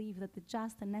to believe that the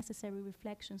just and necessary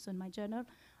reflections on my journal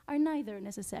are neither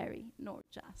necessary nor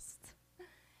just."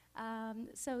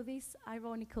 So this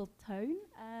ironical tone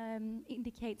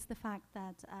indicates the fact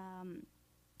that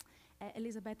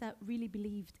Elisabetta really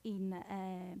believed in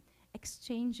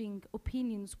exchanging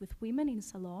opinions with women in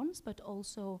salons, but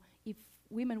also if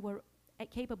women were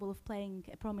capable of playing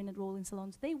a prominent role in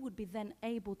salons, they would be then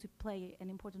able to play an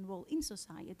important role in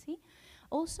society.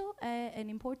 Also, an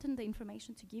important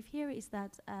information to give here is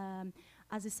that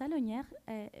as a salonière,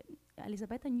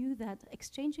 Elisabetta knew that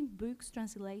exchanging books,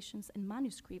 translations, and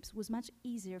manuscripts was much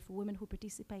easier for women who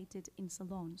participated in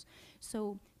salons.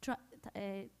 So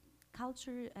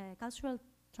cultural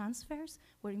transfers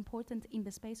were important in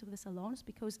the space of the salons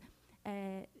because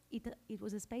it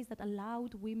was a space that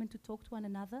allowed women to talk to one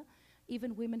another,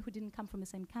 even women who didn't come from the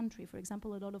same country. For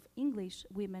example, a lot of English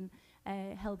women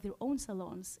held their own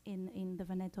salons in the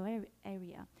Veneto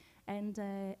area. And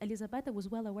Elisabetta was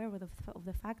well aware of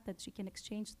the fact that she can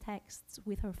exchange texts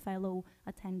with her fellow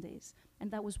attendees. And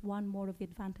that was one more of the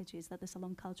advantages that the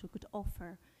salon culture could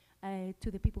offer to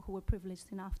the people who were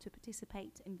privileged enough to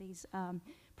participate in these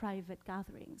private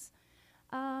gatherings.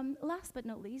 Last but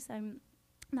not least, I'm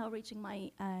now reaching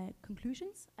my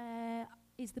conclusions,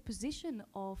 is the position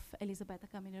of Elisabetta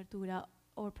Camina Tura,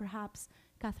 or perhaps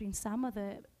Catherine Sama,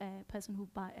 the person who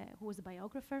was the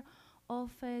biographer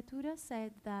of Tura,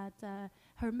 said that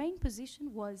her main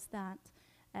position was that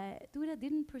Tura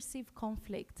didn't perceive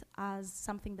conflict as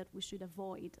something that we should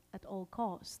avoid at all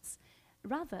costs.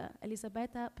 Rather,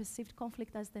 Elisabetta perceived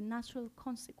conflict as the natural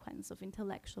consequence of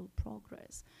intellectual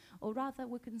progress. Or rather,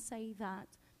 we can say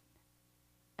that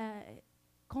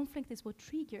conflict is what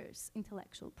triggers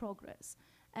intellectual progress.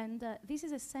 And this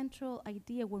is a central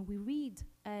idea when we read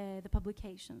the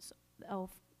publications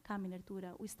of Camina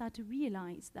Tura. We start to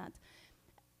realize that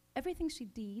everything she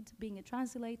did, being a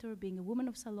translator, being a woman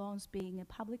of salons, being a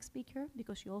public speaker,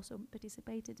 because she also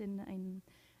participated in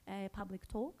public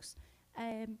talks,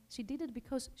 she did it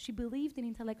because she believed in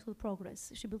intellectual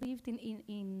progress. She believed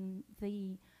in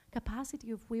the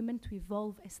capacity of women to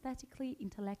evolve aesthetically,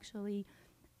 intellectually,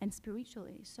 and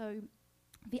spiritually. So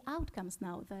the outcomes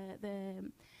now,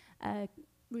 the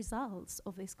results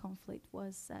of this conflict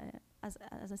was, as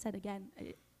I said again,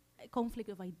 a conflict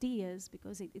of ideas,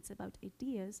 because it's about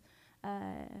ideas.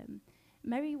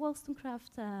 Mary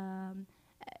Wollstonecraft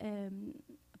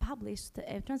published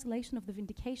a translation of The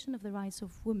Vindication of the Rights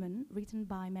of Women, written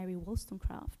by Mary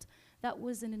Wollstonecraft. That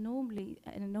was an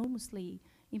enormously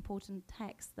important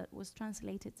text that was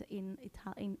translated in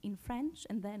French,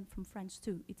 and then from French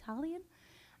to Italian.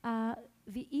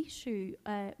 The issue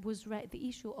the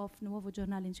issue of Nuovo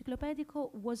Giornale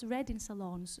Enciclopedico was read in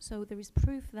salons, so there is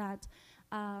proof that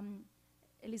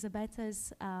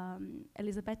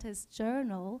Elisabetta's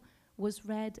journal was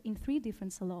read in 3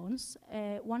 different salons.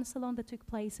 One salon that took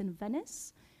place in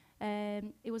Venice.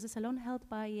 It was a salon held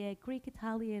by a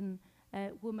Greek-Italian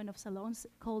woman of salons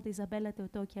called Isabella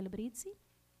Teotokya Albrizzi,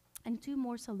 and 2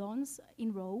 more salons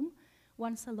in Rome.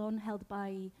 One salon held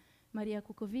by Maria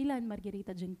Cucovilla and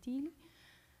Margherita Gentili.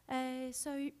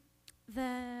 So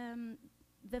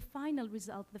the final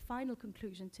result, the final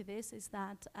conclusion to this is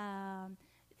that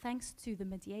thanks to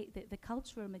the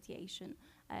cultural mediation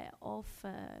of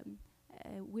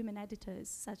women editors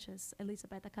such as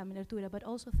Elisabetta Camminatura, but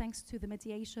also thanks to the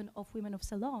mediation of women of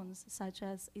salons such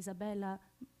as Isabella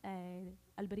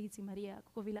Alberizi, Maria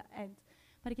Cucovilla, and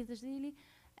Marichetta Gili,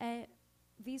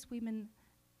 these women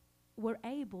were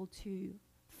able to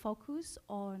focus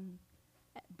on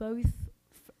both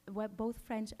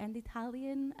French and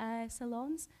Italian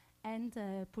salons and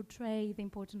portray the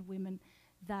important women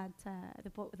that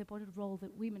the important role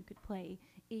that women could play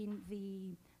in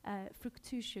the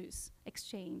fructious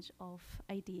exchange of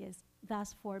ideas,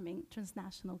 thus forming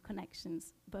transnational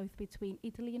connections, both between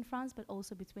Italy and France, but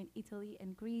also between Italy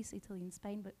and Greece, Italy and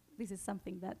Spain. But this is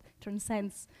something that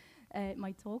transcends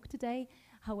my talk today.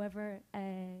 However,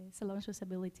 Salon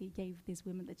Sociability gave these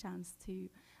women the chance to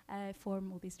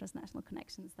form all these transnational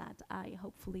connections that I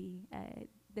hopefully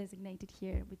designated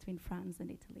here between France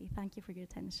and Italy. Thank you for your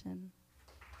attention.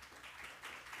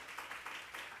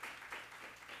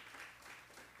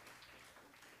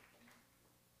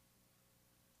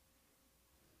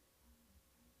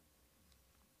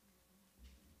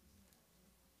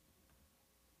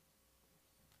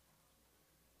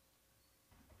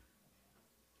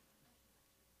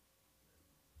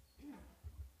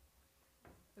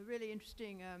 A really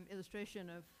interesting illustration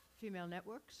of female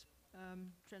networks,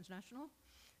 transnational,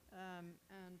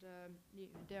 and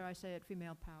dare I say it,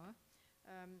 female power.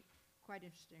 Quite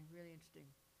interesting, really interesting.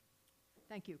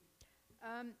 Thank you.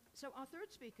 So our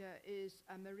third speaker is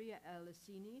Maria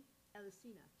Elisina,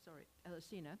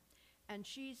 and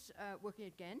she's working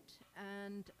at Ghent,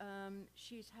 and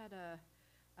she's had a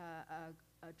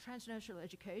transnational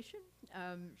education.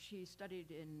 She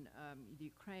studied in the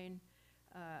Ukraine,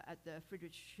 at the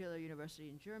Friedrich Schiller University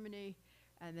in Germany,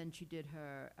 and then she did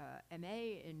her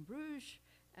MA in Bruges,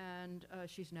 and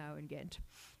she's now in Ghent.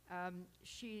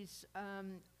 She's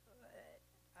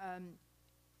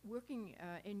working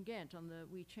in Ghent on the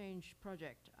We Change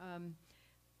project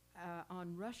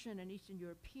on Russian and Eastern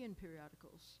European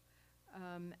periodicals,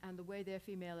 and the way their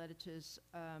female editors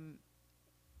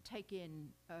take in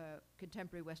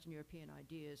contemporary Western European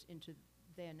ideas into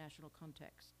their national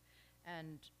context.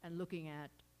 And looking at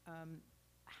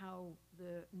how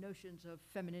the notions of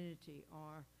femininity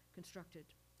are constructed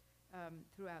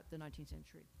throughout the 19th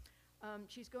century.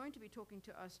 She's going to be talking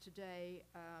to us today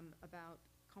about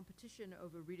competition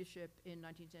over readership in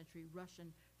 19th century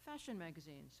Russian fashion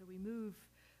magazines. So we move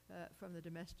from the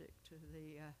domestic to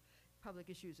the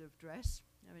public issues of dress.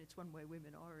 I mean, it's one way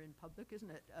women are in public, isn't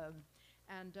it?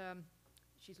 And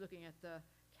she's looking at the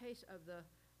case of the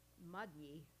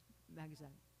Madny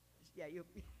magazine. Yeah, you.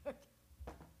 Thank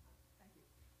you.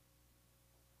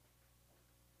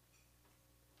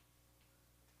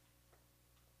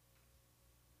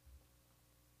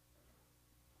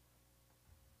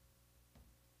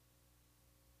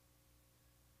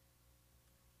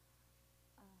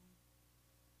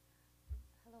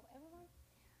 Hello, everyone.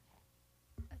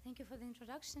 Thank you for the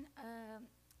introduction.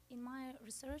 In my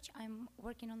research, I'm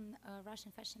working on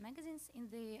Russian fashion magazines in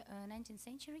the 19th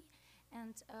century,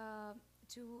 and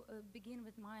to begin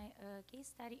with my case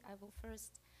study, I will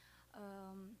first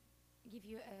give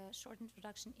you a short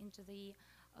introduction into the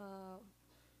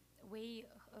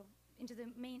into the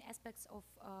main aspects of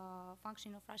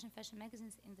functioning of Russian fashion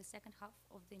magazines in the second half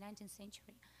of the 19th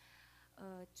century,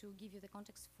 to give you the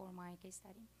context for my case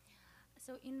study.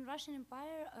 So in Russian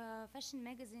Empire, fashion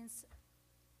magazines.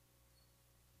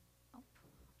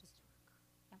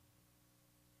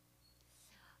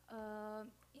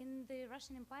 In the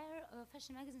Russian Empire,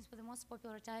 fashion magazines were the most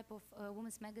popular type of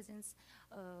women's magazines,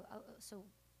 so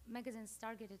magazines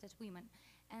targeted at women.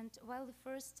 And while the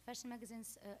first fashion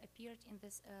magazines appeared in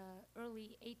this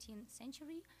early 18th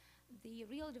century, the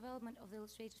real development of the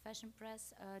illustrated fashion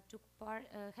press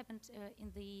happened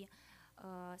in the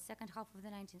second half of the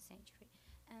 19th century.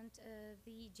 And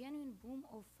the genuine boom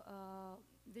of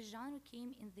the genre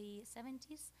came in the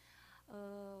 70s,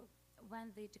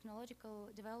 when the technological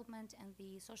development and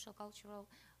the social cultural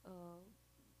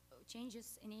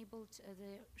changes enabled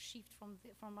the shift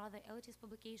from rather elitist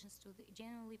publications to the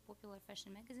genuinely popular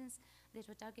fashion magazines that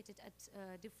were targeted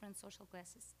at different social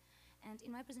classes. And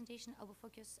in my presentation, I will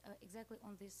focus exactly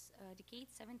on this decade,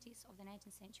 70s of the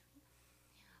 19th century.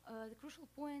 The crucial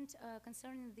point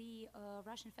concerning the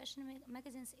Russian fashion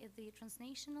magazines is the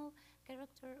transnational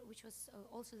character, which was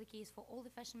also the case for all the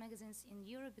fashion magazines in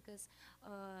Europe, because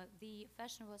the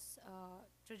fashion was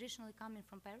traditionally coming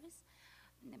from Paris.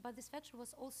 but this factor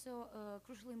was also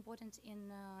crucially important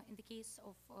in the case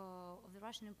of the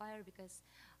Russian Empire, because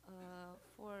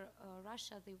for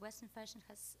Russia, the Western fashion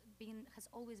has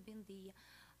always been the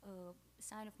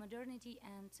sign of modernity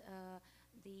and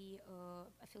the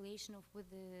affiliation with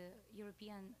the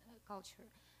European culture.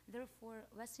 Therefore,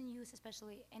 Western youth,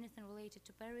 especially anything related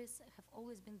to Paris, have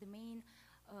always been the main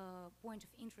point of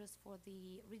interest for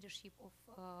the readership of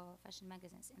fashion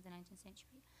magazines in the 19th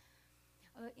century.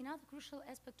 Another crucial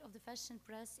aspect of the fashion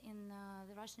press in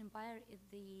the Russian Empire is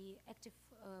the active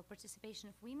participation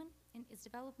of women in its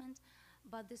development,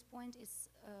 but this point is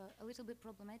a little bit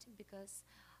problematic because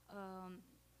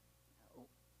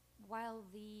while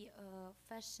the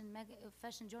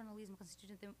fashion journalism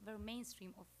constituted the very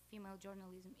mainstream of female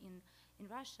journalism in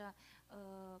Russia,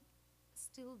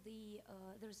 still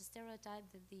there is a stereotype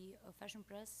that the fashion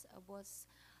press was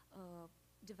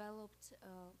developed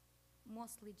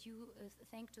mostly due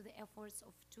thanks to the efforts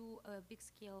of two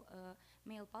big-scale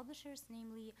male publishers,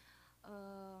 namely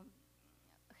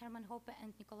Hermann Hoppe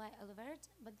and Nikolai Elevert.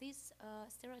 But this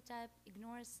stereotype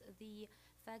ignores the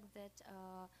fact that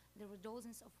there were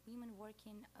dozens of women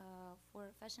working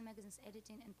for fashion magazines,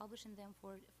 editing and publishing them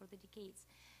for the decades.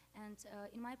 And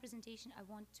in my presentation, I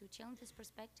want to challenge this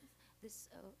perspective, this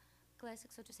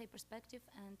classic, so to say, perspective,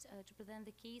 and to present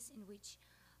the case in which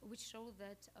show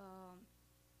that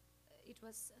it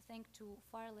was thanks to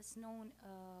far less known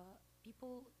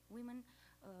people, women,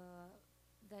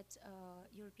 that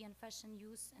European fashion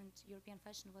use and European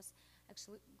fashion was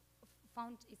actually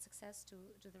found its success to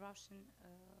the Russian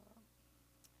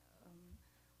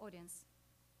audience.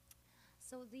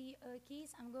 So the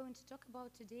case I'm going to talk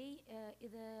about today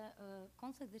is a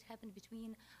conflict that happened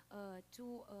between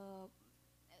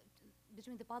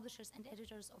between the publishers and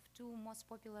editors of two most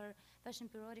popular fashion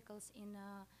periodicals in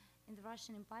the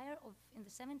Russian Empire in the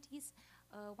 70s.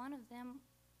 One of them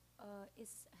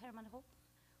is Hermann Hoppe,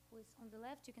 who is on the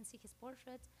left. You can see his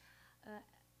portrait.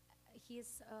 He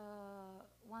is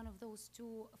one of those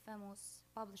two famous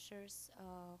publishers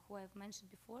who I've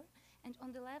mentioned before. And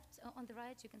on the left, on the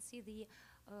right, you can see the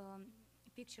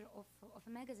picture of a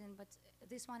magazine, but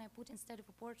this one I put instead of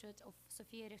a portrait of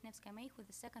Sofia Rechnevskaya-May, who is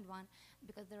the second one,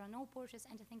 because there are no portraits,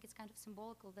 and I think it's kind of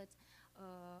symbolical that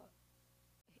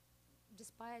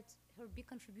despite her big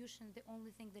contribution, the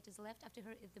only thing that is left after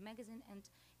her is the magazine, and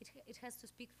it has to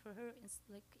speak for her,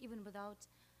 like even without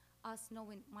us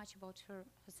knowing much about her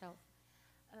herself.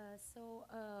 So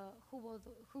who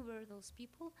were those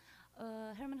people?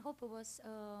 Hermann Hoppe was,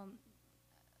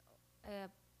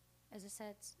 as I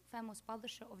said, famous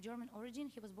publisher of German origin.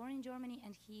 He was born in Germany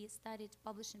and he studied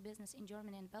publishing business in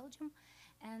Germany and Belgium.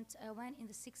 And when in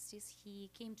the 60s he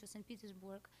came to St.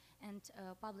 Petersburg and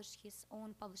published his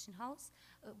own publishing house,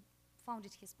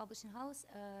 founded his publishing house,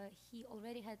 he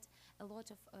already had a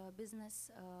lot of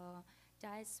business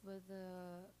ties with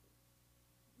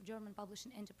German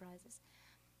publishing enterprises.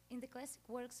 In the classic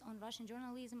works on Russian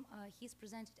journalism, he's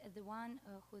presented as the one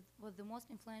who was the most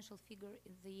influential figure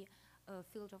in the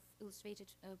field of illustrated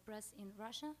press in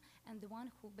Russia, and the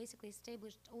one who basically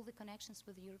established all the connections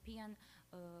with the European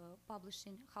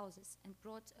publishing houses and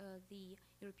brought the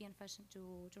European fashion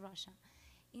to Russia.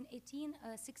 In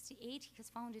 1868, he has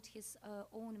founded his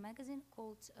own magazine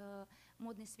called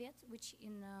Modny Svet, which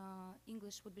in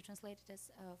English would be translated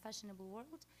as Fashionable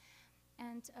World.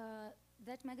 And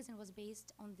that magazine was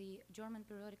based on the German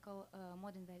periodical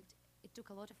Modern Welt. It took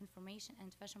a lot of information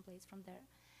and fashion plates from there.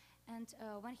 And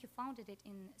when he founded it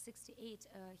in '68,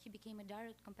 he became a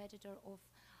direct competitor of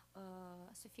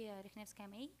Sofia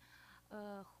Rechnevskaya-May,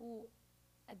 who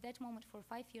at that moment for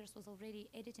 5 years was already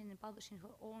editing and publishing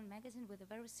her own magazine with a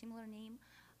very similar name,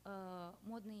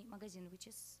 Modny Magazine, which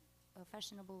is a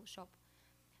fashionable shop.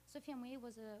 Sofia May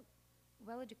was a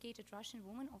well-educated Russian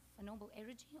woman of a noble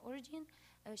origin.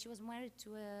 She was married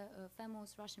to a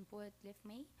famous Russian poet, Lev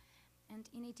May. And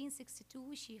in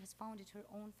 1862, she has founded her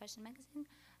own fashion magazine.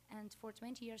 And for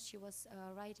 20 years, she was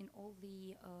writing all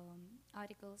the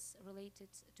articles related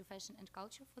to fashion and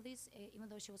culture for this, even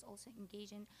though she was also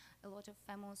engaging a lot of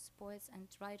famous poets and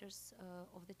writers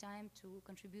of the time to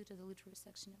contribute to the literary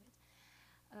section of it.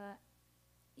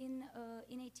 In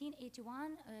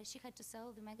 1881, she had to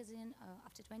sell the magazine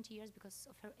after 20 years because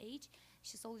of her age.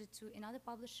 She sold it to another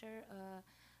publisher,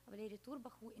 Valery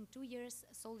Turbach, who in 2 years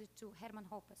sold it to Hermann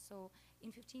Hoppe. So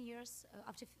in 15 years,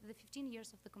 after the 15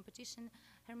 years of the competition,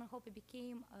 Hermann Hoppe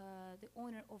became the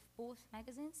owner of both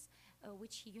magazines,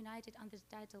 which he united under the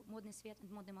title Modny Svet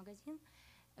and Modny Magazine.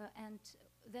 And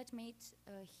that made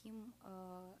him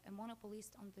a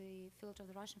monopolist on the field of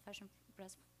the Russian fashion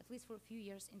press, at least for a few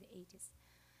years in the 80s.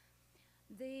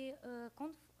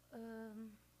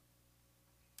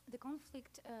 the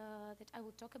conflict that I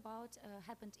will talk about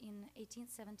happened in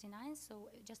 1879, so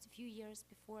just a few years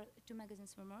before two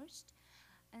magazines were merged.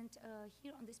 And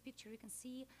here on this picture you can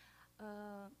see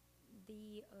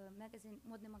the magazine,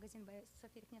 Modny magazine by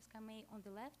Sofia Rykhnevskaya-May on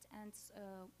the left, and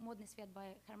Modny Svet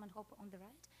by Herman Hoppe on the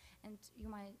right. And you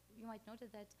might notice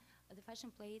that the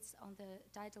fashion plates on the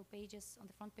title pages, on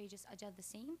the front pages, are just the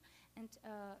same. And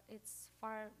it's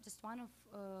just one of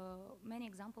many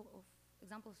examples of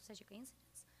such a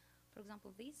coincidence. For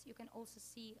example, this, you can also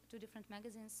see two different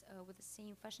magazines with the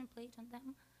same fashion plate on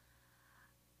them.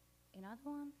 Another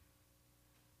one,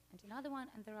 and another one,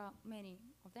 and there are many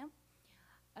of them.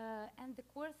 And the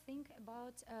core thing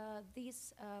about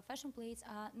these fashion plates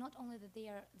are not only that they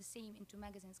are the same in two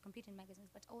magazines, competing magazines,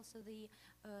 but also the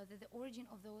origin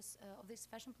of this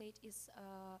fashion plate is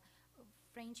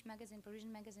French magazine,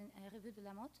 Parisian magazine, Revue de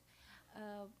la Mode.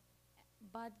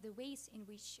 But the ways in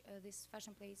which these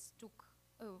fashion plates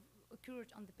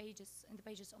occurred on the pages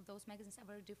of those magazines are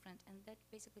very different, and that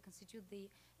basically constitute the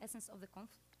essence of the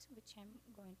conflict, which I'm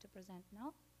going to present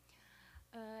now.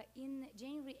 In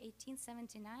January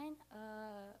 1879,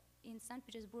 in St.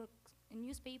 Petersburg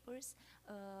newspapers,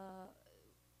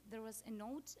 there was a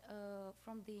note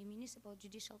from the Municipal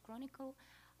Judicial Chronicle,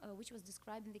 which was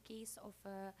describing the case of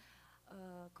a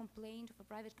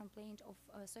private complaint of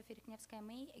Sofia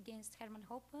Rykhnevskaya-May against Herman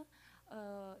Hoppe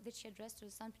that she addressed to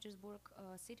the St. Petersburg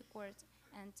City Court.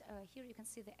 And here you can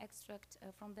see the extract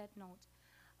from that note.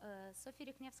 Sofia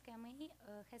Rykhnevskaya-May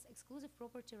has exclusive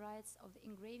property rights of the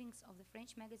engravings of the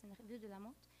French magazine Revue de la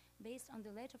Mode based on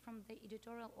the letter from the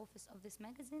editorial office of this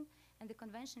magazine and the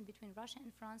convention between Russia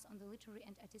and France on the literary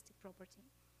and artistic property.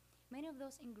 Many of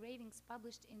those engravings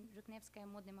published in Rykhnevskaya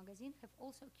Modny magazine have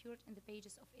also occurred in the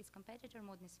pages of its competitor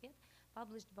Modny Svet,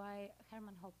 published by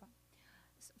Herman Hoppe.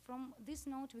 From this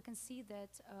note, we can see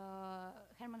that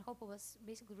Herman Hoppe was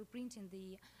basically reprinting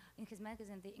in his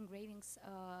magazine the engravings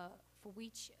for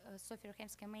which Sofia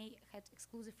Rykhnevskaya-May had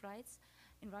exclusive rights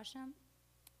in Russia.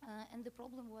 And the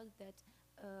problem was that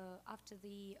after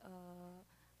the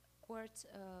court,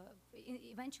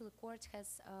 eventually court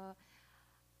has,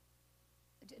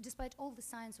 despite all the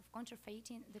signs of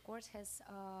counterfeiting, the court has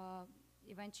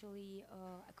eventually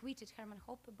acquitted Herman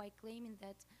Hoppe by claiming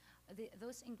that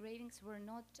those engravings were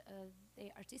not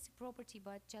the artistic property,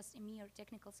 but just a mere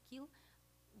technical skill,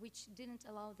 which didn't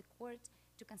allow the court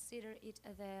to consider it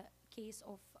as a case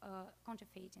of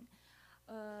counterfeiting.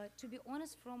 To be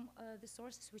honest, from the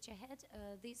sources which I had,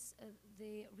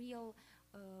 the real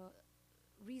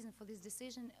reason for this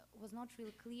decision was not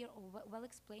really clear or well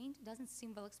explained. Doesn't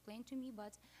seem well explained to me,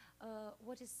 but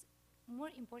what is more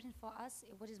important for us,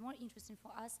 what is more interesting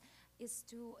for us, is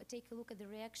to take a look at the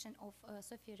reaction of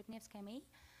Sofia Rykhnevskaya-May.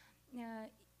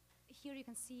 Here you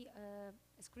can see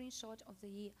a screenshot of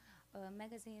the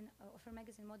magazine, of her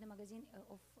magazine, Modny magazine,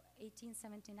 of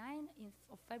 1879,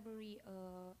 of February,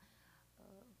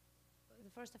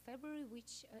 the 1st of February,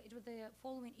 which it was the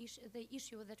following issue, the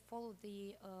issue that followed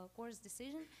the court's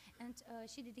decision, and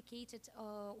she dedicated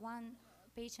 1.5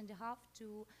 pages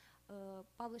to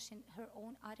publishing her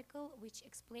own article, which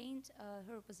explained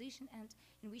her position and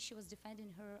in which she was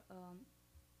defending her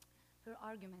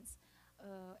arguments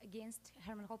against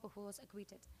Herman Hoppe, who was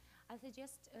acquitted. I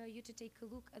suggest you to take a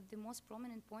look at the most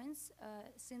prominent points,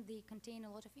 since they contain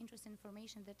a lot of interesting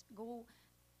information that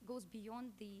goes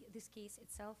beyond this case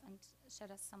itself and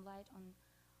shed us some light on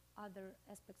other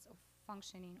aspects of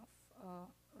functioning of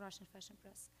Russian fashion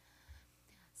press.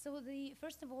 So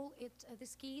first of all,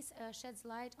 this case sheds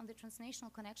light on the transnational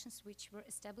connections which were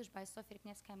established by Sofia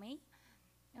Rykhnevskaya-May.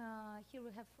 Here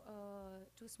we have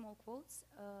two small quotes.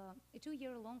 A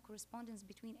 2-year-long correspondence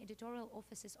between editorial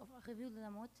offices of Revue de la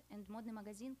Mode and Modny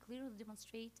magazine clearly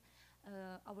demonstrate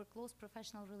our close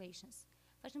professional relations.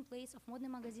 Fashion plates of Modny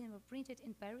magazine were printed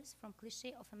in Paris from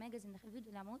cliché of a magazine Revue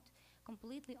de la Mode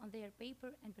completely on their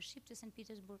paper and were shipped to St.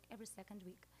 Petersburg every second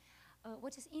week.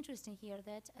 What is interesting here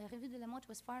that Revue de la Mode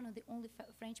was far not the only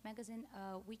French magazine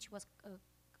which was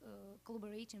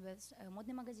collaborating with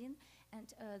Modny magazine,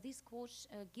 and this quote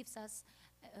gives us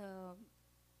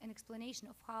an explanation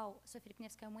of how Sofia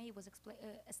Rykhnevskaya-May was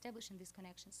establishing these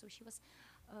connections. So she was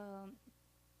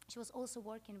also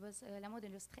working with La Mode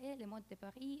Illustrée, Le Mode de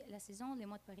Paris, La Saison, Le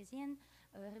Mode Parisienne,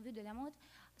 Revue de la Mode,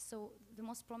 so the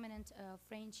most prominent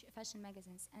French fashion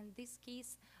magazines. And this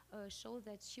case showed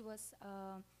that she was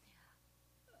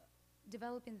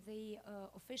developing the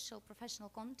official professional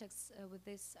contacts with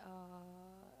these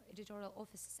editorial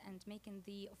offices and making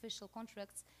the official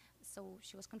contracts. So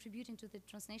she was contributing to the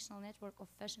transnational network of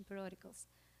fashion periodicals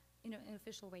in an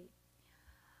official way.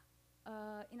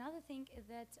 Another thing is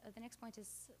that the next point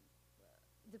is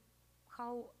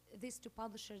how these two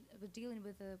publishers were dealing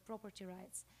with the property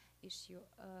rights issue.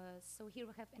 So here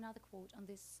we have another quote on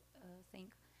this thing.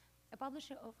 A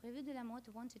publisher of Revue de la Mode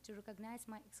wanted to recognize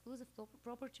my exclusive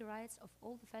property rights of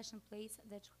all the fashion plates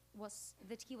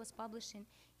that he was publishing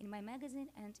in my magazine,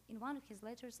 and in one of his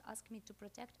letters asked me to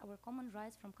protect our common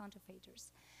rights from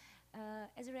counterfeiters.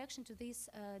 As a reaction to this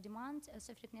demand,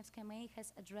 Sofia Nevskaya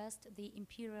has addressed the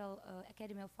Imperial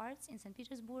Academy of Arts in St.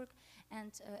 Petersburg,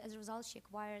 and as a result she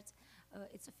acquired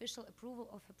its official approval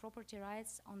of her property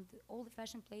rights on all the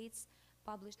fashion plates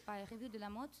published by Revue de la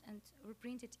Mode and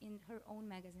reprinted in her own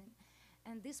magazine.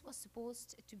 And this was supposed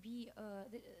to be,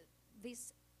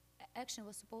 this action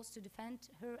was supposed to defend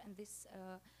her and this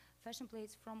fashion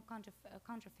plates from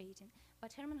counterfeiting.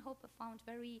 But Hermann Hoppe found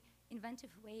very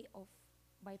inventive way of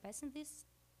bypassing this.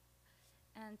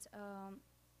 And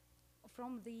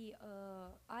from the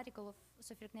article of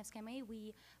Sofia Nevskaya,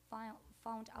 we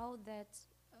found out that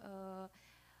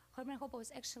Hermann Hoppe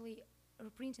was actually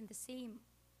reprinting the same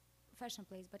fashion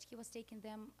plates, but he was taking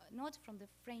them not from the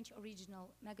French original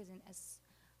magazine as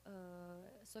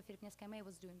Sofia Nevskaya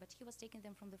was doing, but he was taking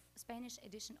them from the Spanish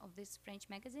edition of this French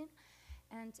magazine.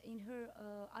 And in her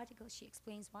article, she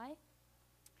explains why.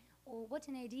 Or what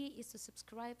an idea is to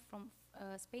subscribe from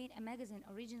Spain a magazine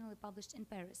originally published in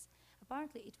Paris.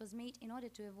 Apparently, it was made in order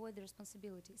to avoid the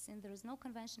responsibility, since there is no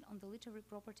convention on the literary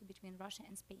property between Russia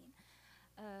and Spain.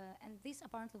 And this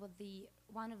apparently was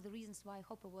one of the reasons why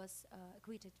Hoppe was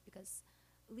acquitted, because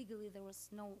legally there was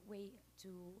no way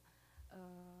to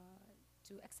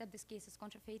accept this case as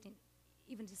counterfeiting,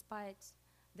 even despite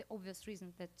the obvious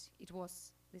reason that it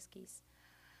was this case.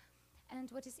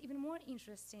 And what is even more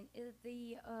interesting is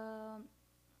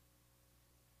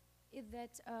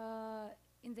that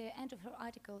in the end of her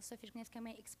article, Sofia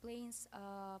Nevskaya explains,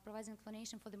 provides an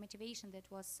explanation for the motivation that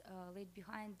was laid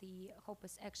behind the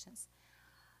Hoppe's actions.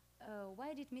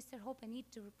 Why did Mr. Hoppe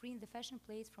need to reprint the fashion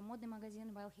plates from Modne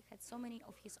magazine while he had so many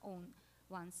of his own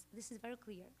ones? This is very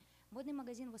clear. Modne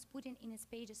magazine was putting in its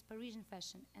pages Parisian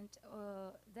fashion, and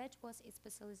that was its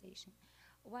specialization.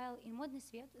 While in Modne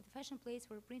Svet, the fashion plates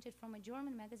were printed from a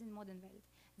German magazine, Modern Welt.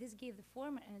 This gave the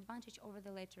former an advantage over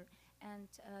the latter, and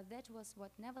that was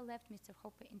what never left Mr.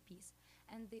 Hoppe in peace.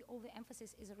 And all the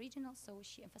emphasis is original, so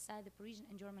she emphasized the Parisian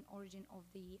and German origin of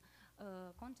the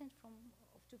content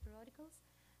of two periodicals.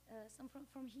 So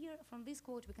from this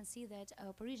quote, we can see that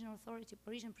Parisian authority,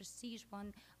 Parisian prestige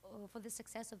for the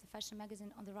success of the fashion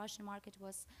magazine on the Russian market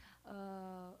was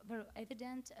very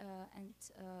evident, and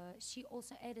she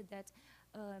also added that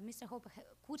Mr. Hoppe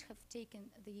could have taken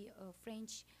the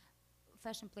French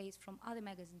fashion plates from other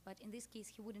magazines, but in this case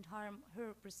he wouldn't harm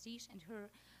her prestige and her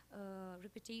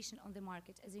reputation on the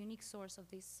market as a unique source of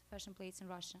these fashion plates in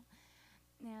Russia.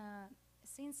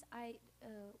 Since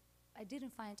I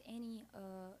didn't find any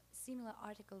similar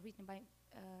article written by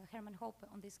Hermann Hoppe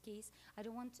on this case, I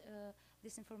don't want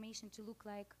this information to look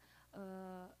like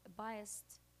a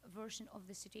biased version of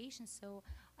the situation, so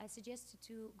I suggest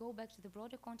to go back to the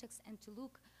broader context and to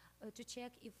look, to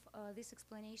check if this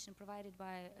explanation provided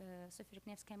by Sofia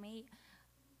Nevskaya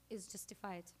is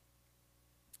justified.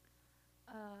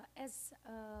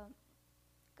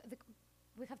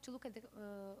 We have to look at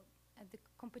the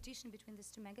competition between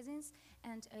these two magazines,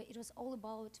 and it was all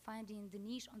about finding the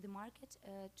niche on the market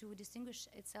to distinguish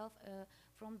itself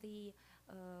from the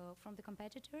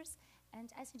competitors. And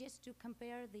I suggest to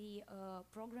compare the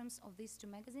programs of these two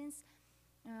magazines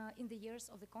in the years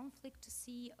of the conflict to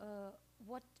see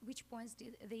which points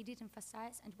they did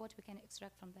emphasize and what we can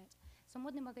extract from that. So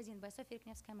Modny magazine by Sofia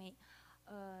Nevskaya,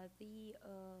 the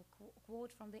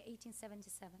quote from the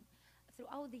 1877.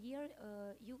 Throughout the year,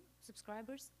 you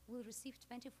subscribers will receive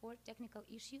 24 technical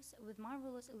issues with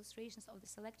marvelous illustrations of the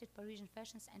selected Parisian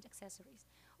fashions and accessories.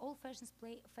 All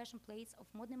fashion plates of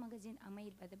Modne magazine are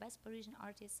made by the best Parisian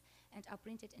artists and are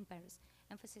printed in Paris.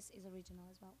 Emphasis is original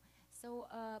as well. So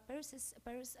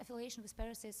Paris affiliation with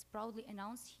Paris is proudly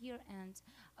announced here, and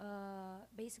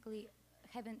basically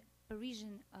having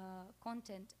Parisian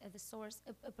content as a source,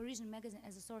 a Parisian magazine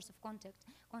as a source of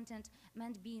content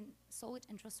meant being solid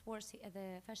and trustworthy as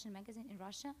a fashion magazine in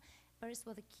Russia. Paris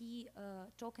was a key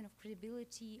token of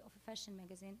credibility of a fashion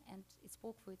magazine, and it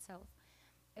spoke for itself.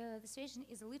 The situation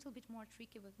is a little bit more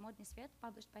tricky with Modny Svet,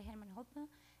 published by Hermann Hoppe.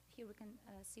 Here we can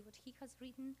see what he has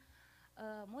written.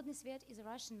 Modny Svet is a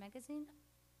Russian magazine.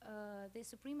 The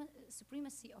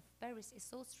supremacy of Paris is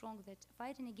so strong that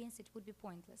fighting against it would be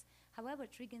pointless. However,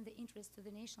 triggering the interest to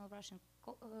the national Russian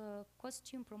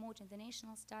costume, promoting the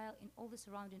national style in all the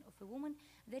surrounding of a woman,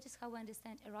 that is how I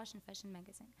understand a Russian fashion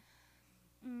magazine.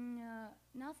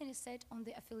 Nothing is said on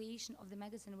the affiliation of the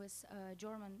magazine with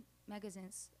German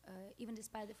magazines, even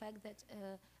despite the fact that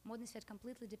Modern Svet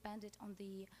completely depended on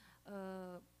the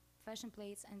fashion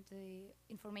plates and the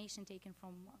information taken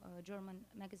from German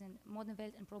magazine Modern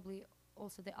Welt and probably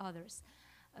also the others.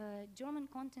 German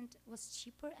content was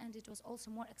cheaper and it was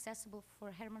also more accessible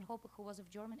for Hermann Hoppe, who was of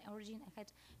German origin and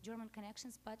had German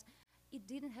connections, but it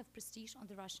didn't have prestige on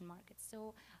the Russian market.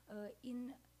 So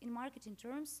in marketing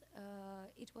terms,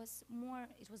 it was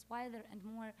wider and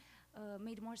more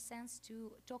made more sense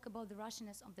to talk about the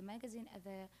Russianness of the magazine and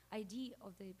the idea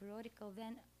of the periodical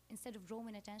than instead of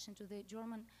drawing attention to the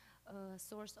German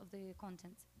source of the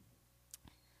content.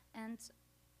 And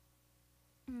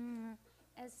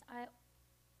as I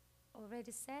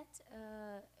already said,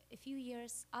 a few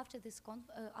years after this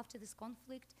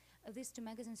conflict, these two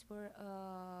magazines were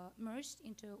merged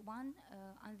into one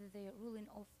under the ruling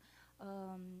of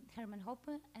Hermann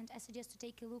Hoppe, and I suggest to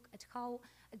take a look at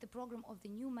the program of the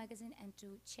new magazine and to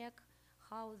check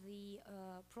how the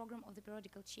program of the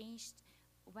periodical changed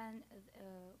when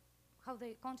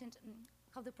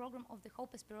how the program of the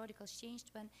Hoppe's periodicals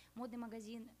changed when Modny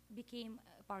magazine became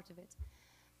a part of it.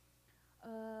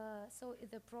 So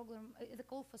the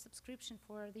call for subscription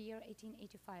for the year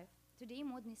 1885. Today,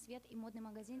 Modny Svet and Modny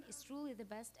magazine is truly the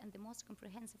best and the most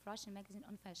comprehensive Russian magazine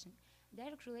on fashion.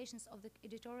 Direct relations of the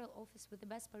editorial office with the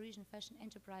best Parisian fashion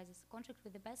enterprises, contract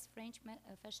with the best French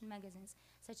fashion magazines,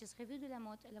 such as Revue de la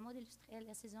Mode, La Mode Industrielle,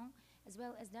 La Saison, as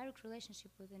well as direct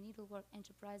relationship with the needlework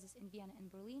enterprises in Vienna and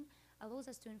Berlin, allows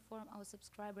us to inform our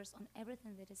subscribers on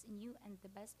everything that is new and the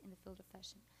best in the field of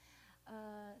fashion.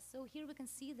 So here we can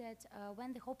see that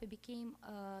when the Hoppe became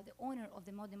the owner of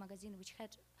the Modny magazine, which had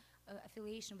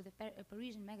affiliation with the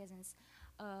Parisian magazines,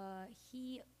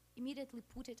 he immediately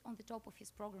put it on the top of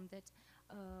his program, that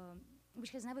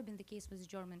which has never been the case with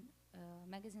German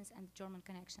magazines and German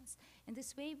connections. In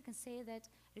this way, we can say that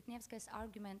Ryknevskaya's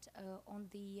argument on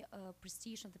the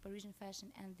prestige of the Parisian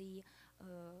fashion and the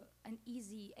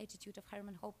uneasy attitude of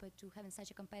Hermann Hoppe to having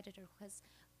such a competitor who has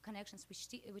connections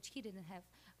which he didn't have,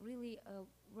 really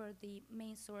were the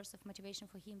main source of motivation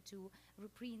for him to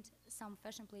reprint some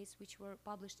fashion plates which were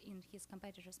published in his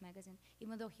competitor's magazine,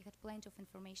 even though he had plenty of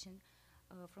information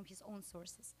from his own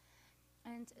sources.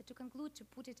 And to conclude, to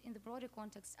put it in the broader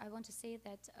context, I want to say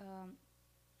that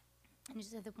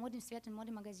the Modern Svet and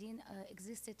Modny magazine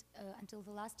existed until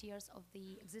the last years of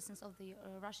the existence of the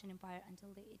Russian Empire,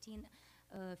 until the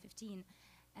 1815.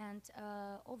 And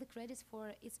all the credits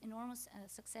for its enormous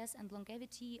success and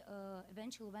longevity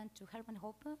eventually went to Hermann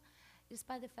Hoppe,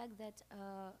 despite the fact that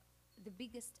the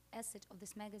biggest asset of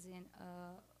this magazine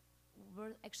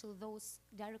were actually those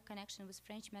direct connections with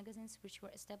French magazines, which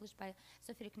were established by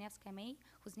Sophie Ryknevskaya,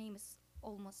 whose name is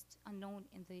almost unknown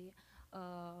in the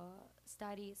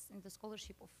studies, in the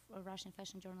scholarship of Russian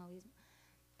fashion journalism.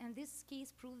 And this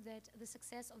case proved that the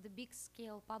success of the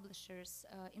big-scale publishers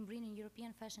in bringing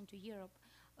European fashion to Europe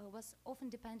was often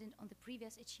dependent on the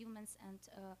previous achievements and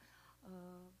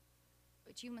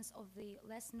achievements of the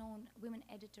less-known women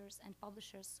editors and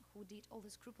publishers who did all the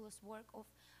scrupulous work of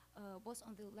both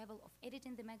on the level of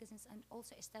editing the magazines and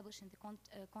also establishing the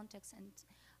contacts and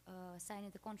signing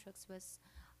the contracts with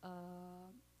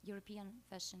European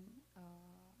fashion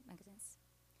magazines.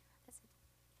 That's it.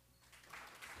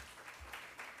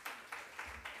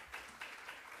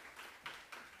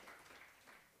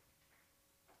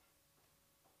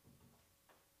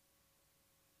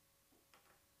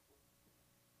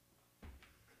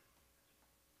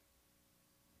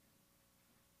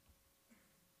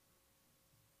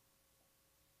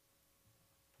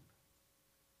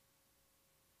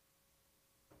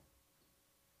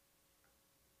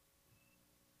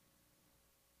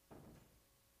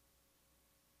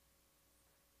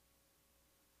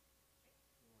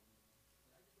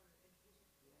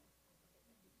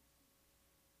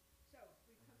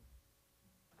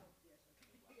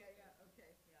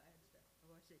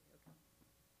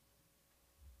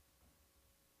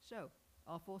 So,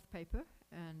 our fourth paper,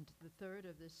 and the third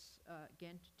of this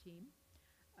Ghent team,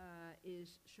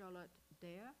 is Charlotte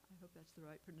Dare. I hope that's the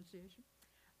right pronunciation.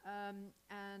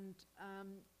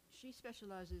 She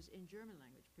specializes in German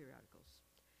language periodicals.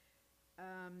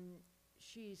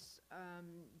 She's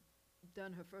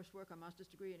done her first work, a master's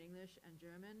degree in English and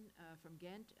German from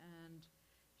Ghent, and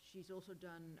she's also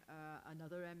done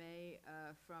another MA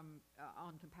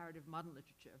on comparative modern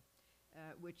literature,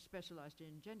 which specialized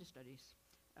in gender studies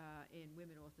in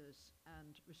women authors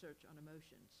and research on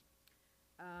emotions.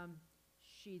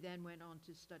 She then went on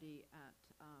to study at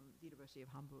the University of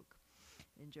Hamburg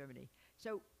in Germany.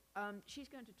 So she's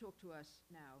going to talk to us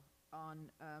now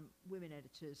on women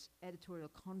editors, editorial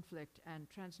conflict and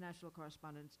transnational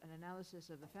correspondence, an analysis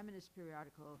of the feminist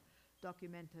periodical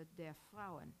documented Der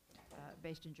Frauen,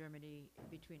 based in Germany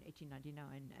between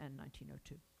 1899 and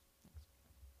 1902. Thanks.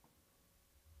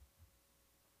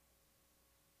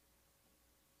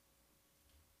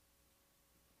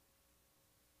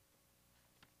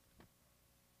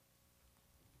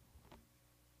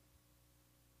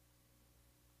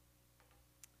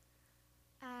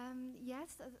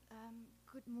 Yes,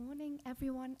 good morning,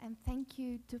 everyone, and thank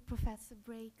you to Professor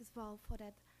Brake as well for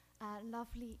that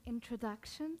lovely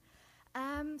introduction.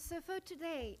 So for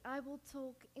today, I will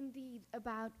talk indeed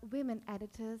about women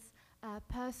editors,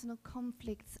 personal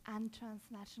conflicts, and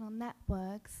transnational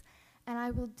networks, and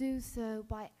I will do so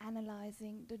by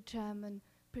analyzing the German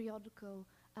periodical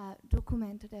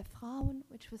Dokumente der Frauen,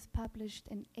 which was published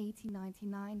in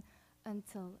 1899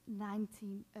 until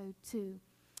 1902.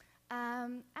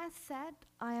 As said,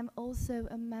 I am also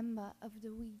a member of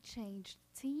the We Changed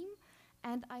team,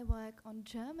 and I work on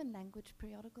German language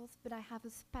periodicals, but I have a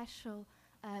special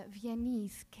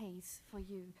Viennese case for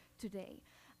you today.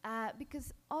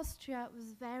 Because Austria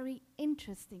was very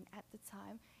interesting at the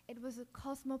time. It was a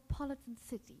cosmopolitan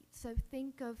city, so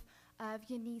think of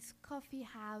Viennese coffee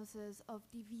houses, of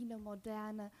Die Wiener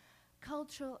Moderne.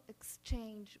 Cultural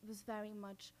exchange was very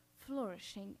much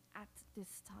flourishing at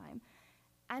this time.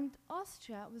 And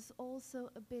Austria was also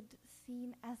a bit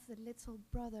seen as the little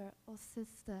brother or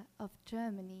sister of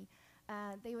Germany.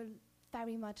 They were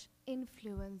very much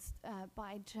influenced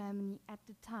by Germany at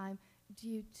the time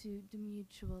due to the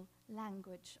mutual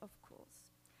language, of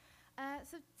course.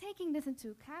 So taking this into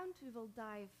account, we will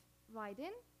dive right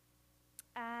in.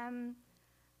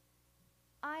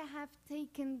 I have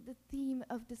taken the theme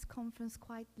of this conference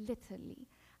quite literally,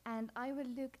 and I will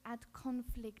look at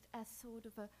conflict as sort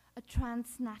of a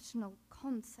transnational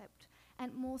concept,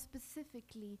 and more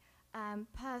specifically,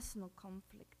 personal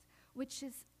conflict, which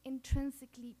is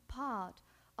intrinsically part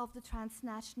of the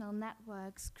transnational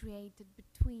networks created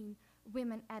between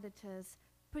women editors,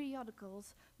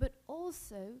 periodicals, but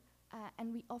also,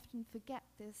 and we often forget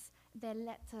this, their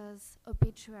letters,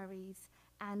 obituaries,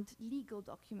 and legal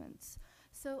documents.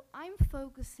 So I'm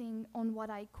focusing on what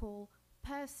I call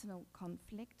personal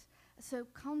conflict, so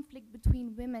conflict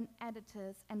between women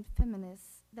editors and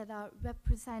feminists that are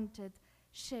represented,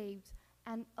 shaped,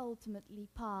 and ultimately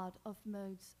part of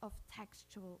modes of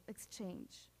textual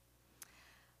exchange.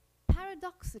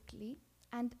 Paradoxically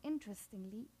and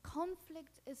interestingly,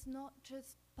 conflict is not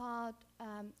just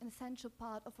an essential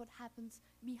part of what happens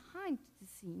behind the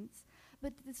scenes,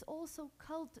 but it is also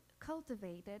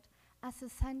cultivated as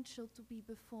essential to be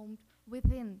performed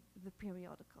within the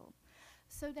periodical.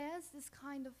 So there's this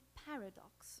kind of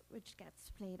paradox which gets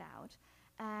played out.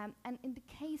 And in the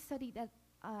case study that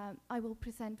I will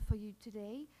present for you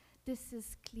today, this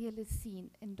is clearly seen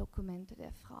in Dokumente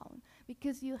der Frauen,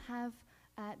 because you have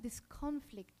this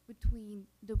conflict between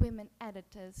the women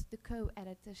editors, the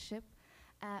co-editorship,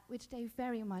 which they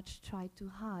very much try to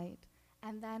hide,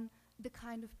 and then the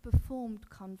kind of performed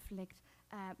conflict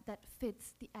that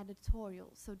fits the editorial,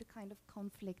 so the kind of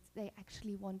conflict they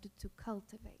actually wanted to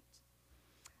cultivate.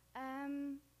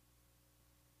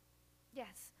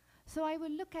 Yes, so I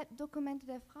will look at Dokumente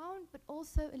der Frauen, but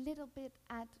also a little bit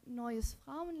at Neues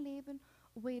Frauenleben,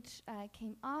 which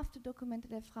came after Dokumente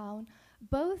der Frauen.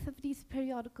 Both of these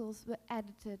periodicals were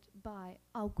edited by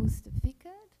Auguste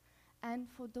Fickert, and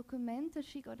for Dokumente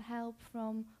she got help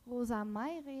from Rosa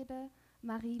Mayrede,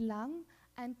 Marie Lang,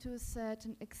 and to a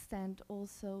certain extent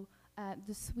also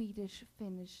the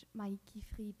Swedish-Finnish Maiki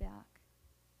Friberg.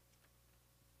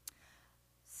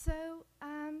 So,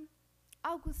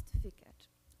 Auguste Fickert.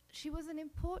 She was an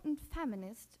important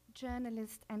feminist,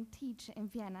 journalist, and teacher in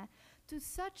Vienna, to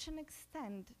such an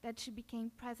extent that she became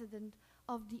president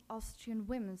of the Austrian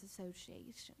Women's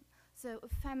Association, so a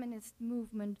feminist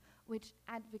movement which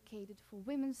advocated for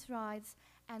women's rights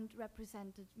and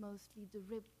represented mostly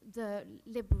the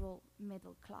liberal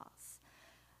middle class.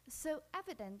 So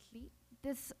evidently,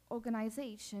 this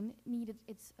organization needed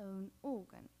its own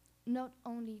organ, not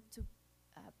only to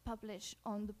publish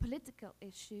on the political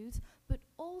issues, but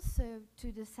also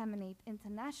to disseminate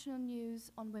international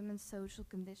news on women's social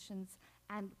conditions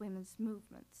and women's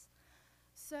movements.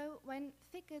 So when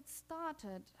Fickert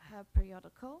started her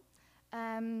periodical,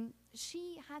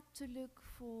 she had to look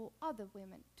for other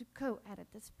women to co-edit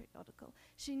this periodical.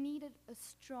 She needed a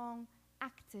strong,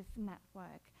 active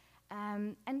network,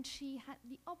 and she had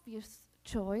the obvious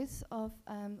choice of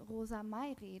Rosa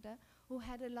Mayrede, who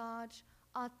had a large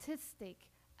artistic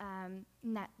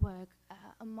network,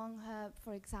 among her,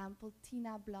 for example,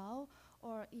 Tina Blau,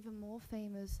 or even more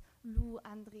famous, Lou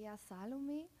Andrea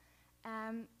Salome.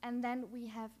 And then we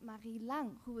have Marie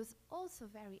Lang, who was also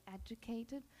very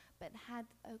educated, but had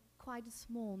a quite a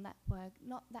small network,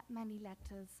 not that many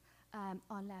letters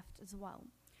are left as well.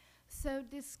 So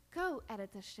this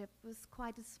co-editorship was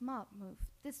quite a smart move.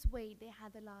 This way they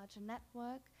had a larger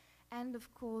network, and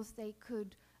of course they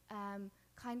could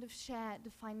kind of share the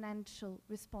financial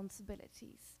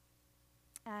responsibilities.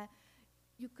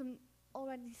 You can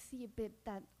already see a bit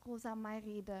that Rosa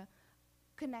Mayreder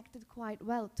connected quite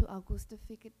well to Auguste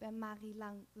Fickett, where Marie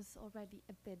Lang was already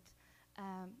a bit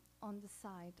on the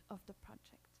side of the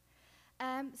project.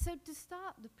 So to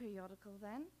start the periodical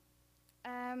then,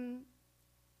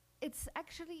 it's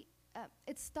actually,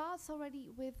 it starts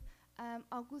already with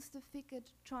Auguste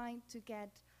Fickett trying to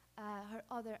get her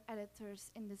other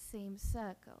editors in the same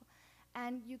circle.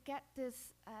 And you get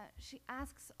this, she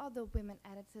asks other women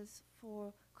editors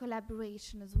for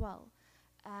collaboration as well.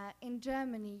 In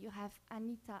Germany, you have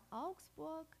Anita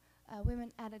Augsburg, a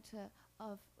women editor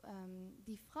of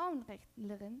Die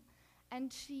Frauenrechtlerin,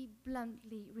 and she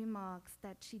bluntly remarks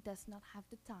that she does not have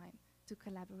the time to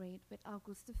collaborate with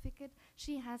Auguste Fickett.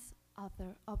 She has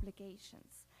other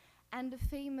obligations. And the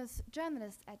famous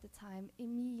journalist at the time,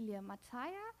 Emilia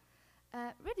Mataya,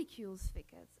 ridicules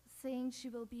Fickett, saying she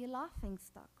will be a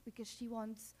laughingstock because she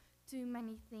wants too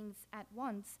many things at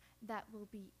once that will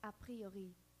be a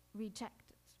priori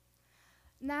rejected.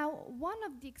 Now, one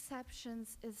of the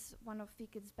exceptions is one of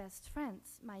Fickett's best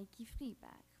friends, Maikki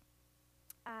Friberg,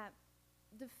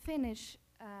 the Finnish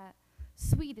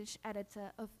Swedish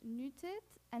editor of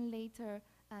Nytit and later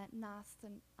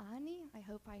Nasten Ani, I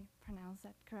hope I pronounced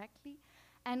that correctly.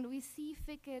 And we see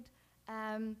Fickett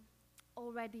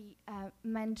already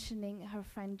mentioning her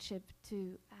friendship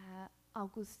to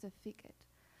Auguste Fickett.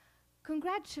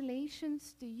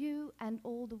 Congratulations to you and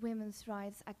all the women's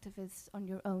rights activists on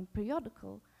your own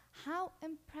periodical. How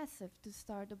impressive to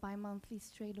start a bi-monthly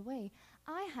straight away.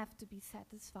 I have to be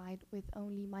satisfied with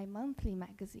only my monthly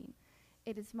magazine.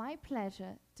 It is my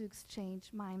pleasure to exchange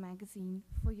my magazine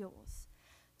for yours.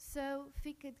 So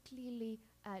Fickett clearly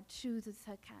chooses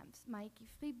her camps. Maikki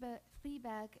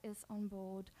Friberg is on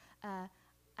board,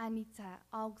 Anita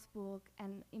Augsburg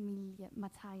and Emilia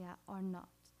Mataya are not.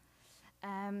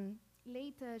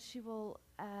 Later she will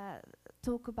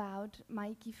talk about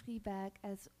Maikki Friberg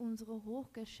as unsere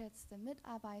hochgeschätzte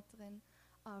Mitarbeiterin,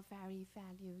 our very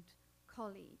valued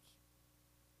colleague.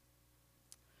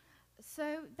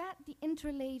 So that the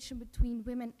interrelation between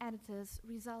women editors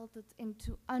resulted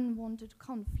into unwanted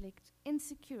conflict,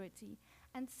 insecurity,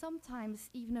 and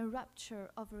sometimes even a rupture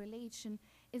of a relation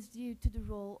is due to the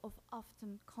role of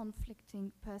often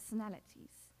conflicting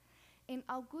personalities. In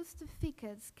Auguste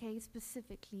Fickett's case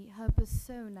specifically, her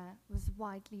persona was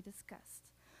widely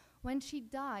discussed. When she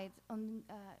died in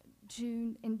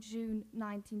June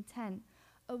 1910,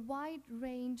 a wide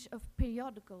range of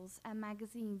periodicals and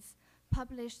magazines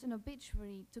published an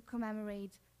obituary to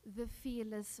commemorate the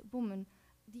fearless woman,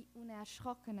 the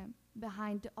Unerschrockene,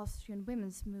 behind the Austrian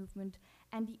women's movement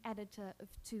and the editor of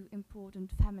two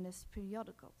important feminist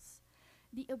periodicals.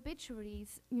 The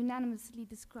obituaries unanimously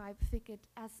describe Fickett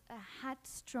as a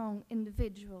headstrong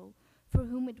individual for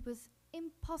whom it was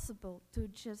impossible to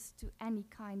adjust to any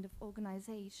kind of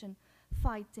organization,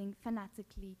 fighting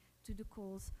fanatically to the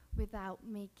cause without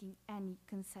making any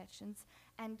concessions.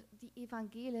 And the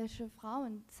Evangelische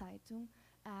Frauenzeitung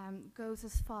goes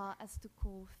as far as to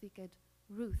call Fickett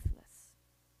ruthless.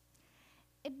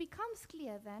 It becomes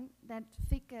clear then that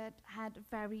Fickett had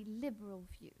very liberal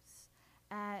views.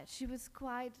 She was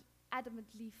quite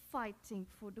adamantly fighting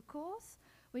for the cause,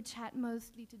 which had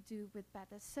mostly to do with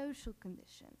better social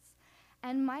conditions.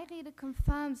 And Mayreder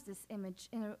confirms this image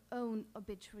in her own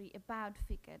obituary about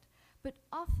Fickett, but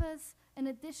offers an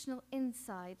additional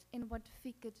insight in what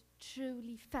Fickett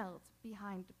truly felt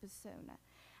behind the persona.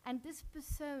 And this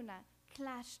persona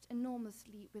clashed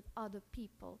enormously with other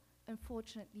people,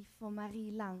 unfortunately for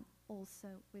Marie Lang, also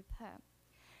with her.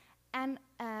 And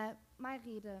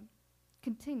Mayreder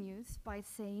continues by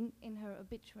saying in her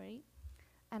obituary,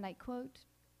 and I quote,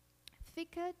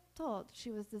 Fickett thought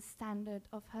she was the standard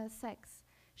of her sex.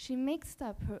 She mixed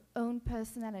up her own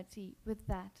personality with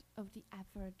that of the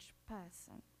average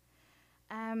person.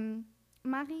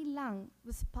 Marie Lang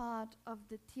was part of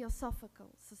the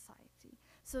Theosophical Society,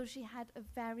 so she had a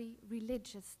very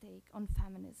religious take on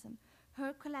feminism.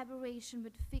 Her collaboration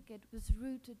with Fickett was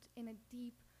rooted in a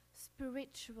deep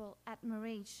spiritual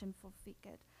admiration for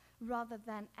Fickett, rather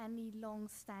than any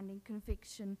long-standing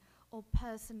conviction or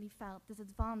personally felt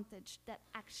disadvantage that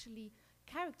actually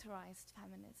characterized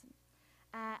feminism.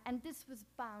 And this was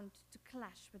bound to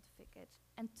clash with Fickett,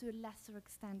 and to a lesser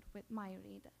extent with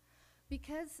Mayreder,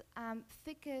 because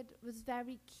Fickett was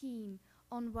very keen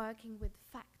on working with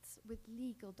facts, with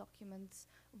legal documents,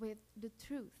 with the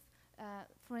truth.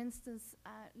 for instance,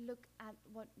 look at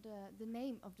what the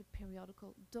name of the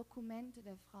periodical, Dokumente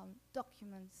der Frauen,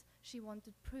 documents. She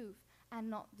wanted proof and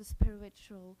not the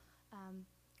spiritual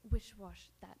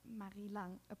wish-wash that Marie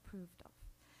Lang approved of.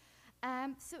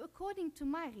 So according to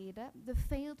Mayrede, the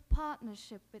failed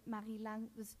partnership with Marie Lang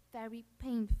was very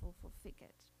painful for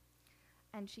Fickett.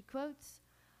 And she quotes,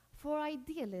 "For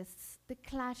idealists, the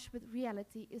clash with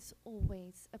reality is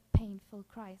always a painful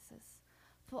crisis.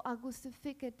 For Auguste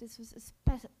Fickett, this was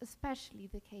especially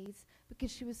the case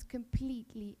because she was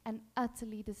completely and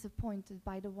utterly disappointed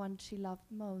by the one she loved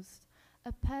most.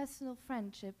 A personal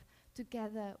friendship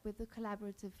together with the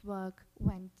collaborative work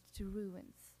went to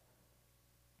ruins."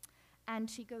 And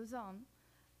she goes on,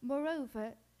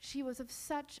 "Moreover, she was of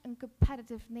such a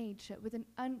competitive nature with an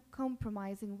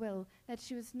uncompromising will that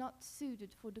she was not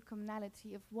suited for the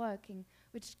commonality of working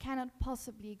which cannot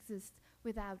possibly exist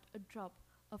without a drop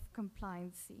of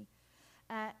compliancy,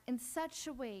 in such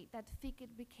a way that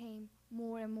Fickett became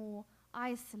more and more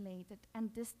isolated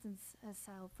and distanced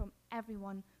herself from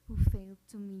everyone who failed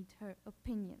to meet her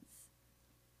opinions."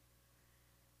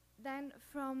 Then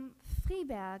from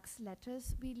Friberg's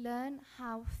letters, we learn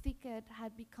how Fickett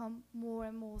had become more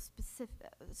and more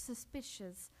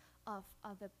suspicious of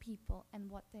other people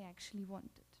and what they actually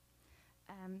wanted.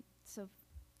 So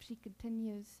she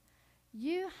continues,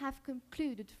 "You have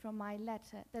concluded from my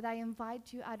letter that I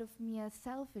invite you out of mere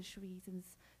selfish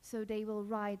reasons, so they will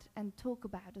write and talk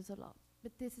about us a lot.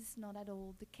 But this is not at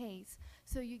all the case.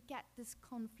 So you get this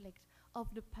conflict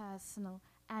of the personal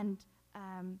and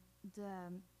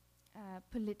the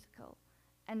political."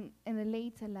 And in a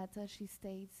later letter she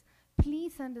states,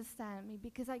 "Please understand me,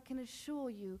 because I can assure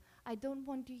you I don't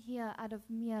want you here out of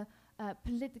mere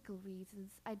political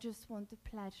reasons. I just want the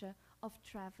pleasure of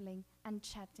traveling and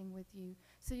chatting with you."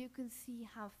 So you can see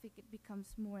how Fickett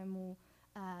becomes more and more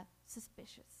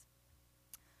suspicious.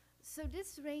 So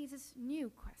this raises new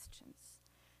questions.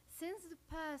 Since the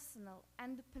personal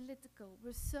and the political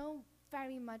were so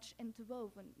very much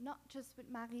interwoven, not just with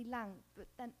Marie Lang, but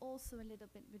then also a little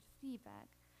bit with Friberg,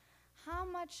 how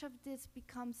much of this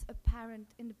becomes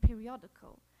apparent in the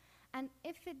periodical? And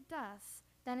if it does,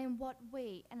 then in what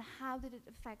way and how did it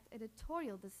affect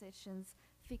editorial decisions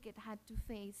Fickett had to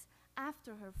face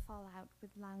after her fallout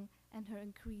with Lang and her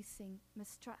increasing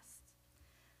mistrust?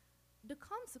 The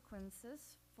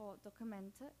consequences for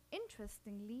Dokumente,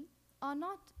 interestingly, are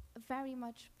not very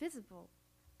much visible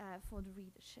for the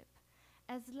readership.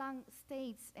 As Lang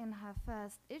states in her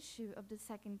first issue of the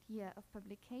second year of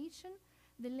publication,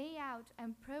 the layout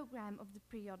and program of the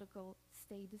periodical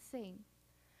stay the same.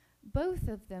 Both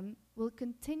of them will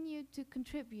continue to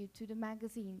contribute to the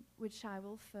magazine, which I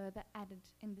will further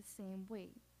edit in the same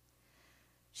way.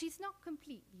 She's not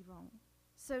completely wrong.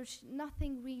 So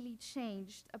nothing really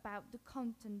changed about the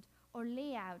content or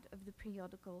layout of the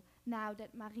periodical now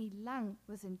that Marie Lang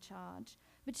was in charge,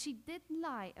 but she did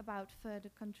lie about further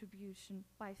contribution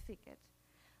by Fickett.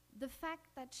 The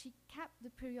fact that she kept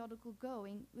the periodical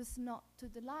going was not to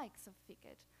the likes of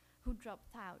Fickett, who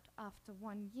dropped out after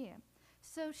 1 year.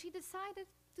 So she decided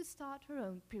to start her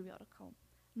own periodical,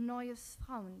 Neues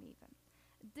Frauenleben.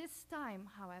 This time,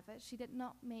 however, she did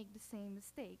not make the same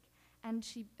mistake, and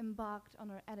she embarked on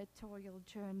her editorial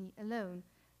journey alone,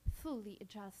 fully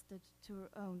adjusted to her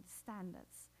own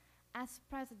standards. As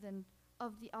president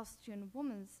of the Austrian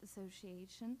Women's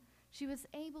Association, she was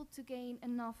able to gain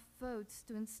enough votes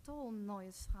to install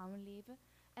Neues Frauenleben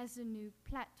as a new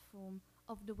platform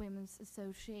of the Women's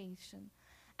Association.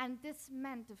 And this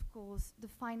meant, of course, the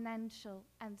financial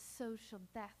and social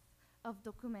death of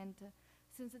Dokumente,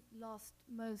 since it lost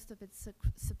most of its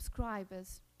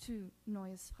subscribers to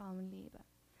Neues Frauenleben.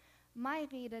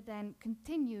 Mayrede then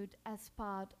continued as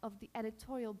part of the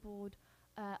editorial board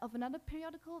of another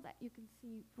periodical that you can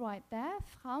see right there,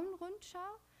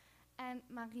 Frauenrundschau, and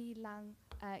Marie Lang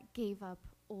gave up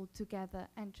altogether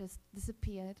and just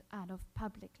disappeared out of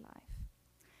public life.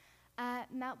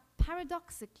 Now,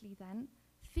 paradoxically then,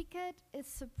 Fickett is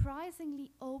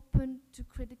surprisingly open to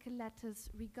critical letters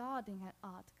regarding her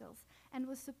articles and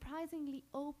was surprisingly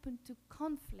open to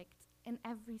conflict in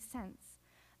every sense.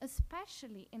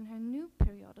 Especially in her new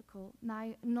periodical,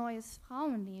 Neues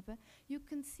Frauenleben, you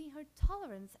can see her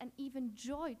tolerance and even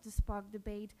joy to spark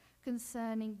debate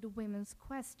concerning the women's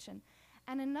question.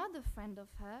 And another friend of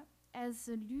her, Else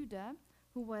Lüder,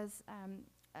 who was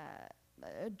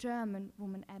a German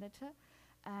woman editor,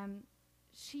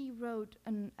 she wrote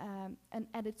an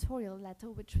editorial letter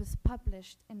which was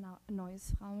published in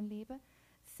Neues Frauenleben,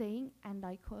 saying, and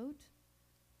I quote,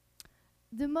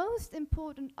 The most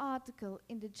important article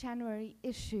in the January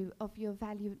issue of your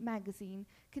valued magazine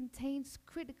contains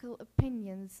critical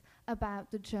opinions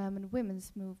about the German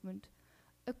women's movement.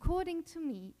 According to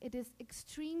me, it is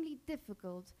extremely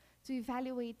difficult to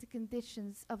evaluate the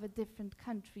conditions of a different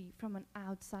country from an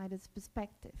outsider's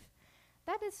perspective.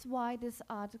 That is why this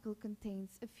article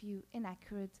contains a few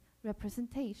inaccurate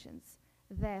representations.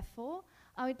 Therefore,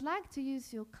 I would like to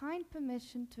use your kind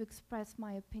permission to express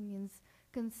my opinions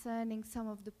concerning some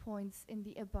of the points in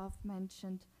the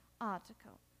above-mentioned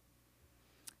article.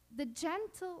 The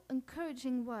gentle,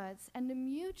 encouraging words and the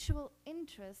mutual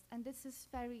interest, and this is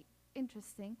very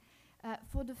interesting,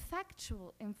 for the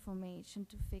factual information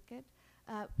to Fickett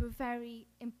were very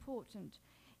important.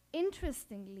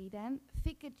 Interestingly then,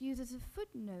 Fickett uses a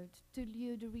footnote to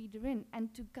lure the reader in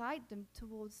and to guide them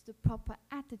towards the proper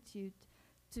attitude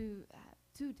to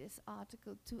this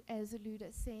article, to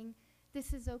Elseluder, saying,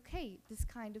 this is okay, this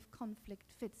kind of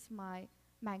conflict fits my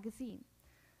magazine.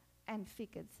 And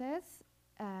Fickett says,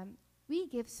 we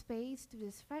give space to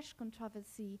this fresh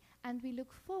controversy and we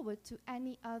look forward to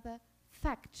any other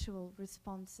factual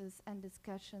responses and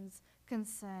discussions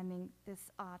concerning this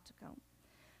article.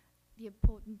 The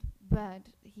important word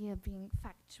here being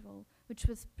factual, which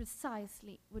was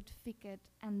precisely what Fickett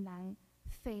and Lang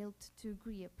failed to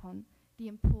agree upon, the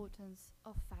importance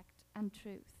of fact and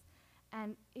truth.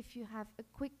 And if you have a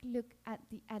quick look at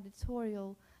the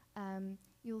editorial,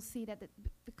 you'll see that it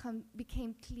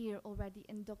became clear already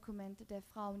in Dokumente der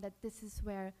Frauen that this is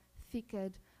where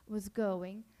Fickett was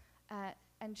going.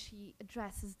 And she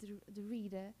addresses the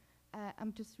reader.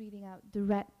 I'm just reading out the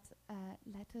red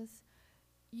letters.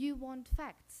 You want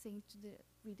facts, saying to the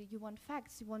reader, you want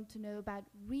facts, you want to know about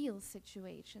real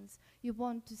situations. You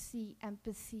want to see and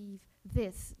perceive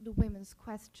this, the women's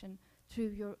question,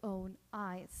 through your own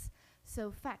eyes.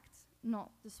 So facts,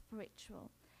 not the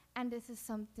spiritual. And this is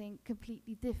something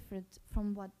completely different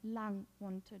from what Lang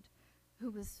wanted,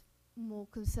 who was more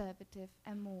conservative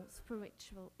and more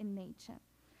spiritual in nature.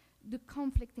 The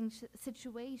conflicting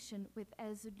situation with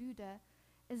Elseluder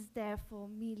is therefore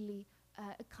merely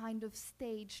a kind of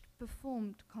staged,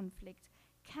 performed conflict,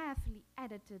 carefully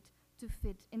edited to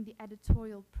fit in the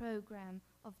editorial program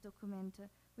of Dokumente,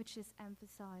 which is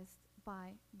emphasized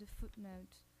by the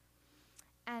footnote.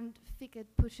 And Fickett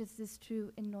pushes this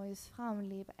through in Neues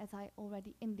Frauenleben, as I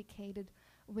already indicated,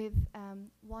 with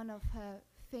one of her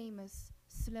famous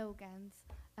slogans,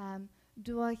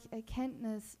 durch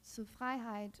Erkenntnis zu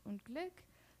Freiheit und Glück.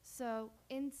 So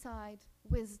inside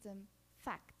wisdom,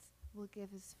 fact will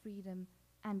give us freedom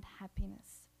and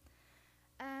happiness.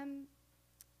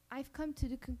 I've come to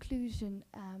the conclusion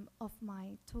of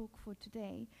my talk for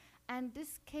today, and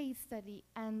this case study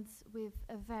ends with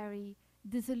a very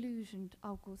disillusioned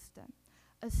Augusta,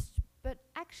 but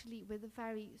actually with a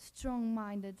very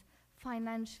strong-minded,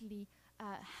 financially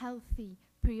healthy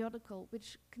periodical,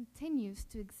 which continues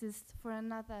to exist for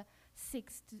another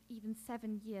 6 to even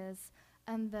 7 years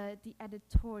under the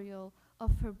editorial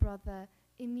of her brother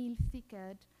Emil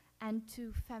Fickert and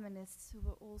 2 feminists who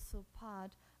were also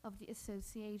part of the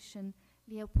association,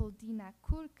 Leopoldina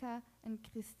Kurka and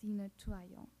Christine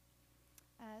Touaillon.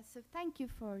 So thank you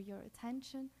for your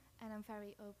attention, and I'm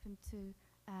very open to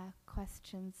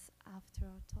questions after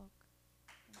our talk.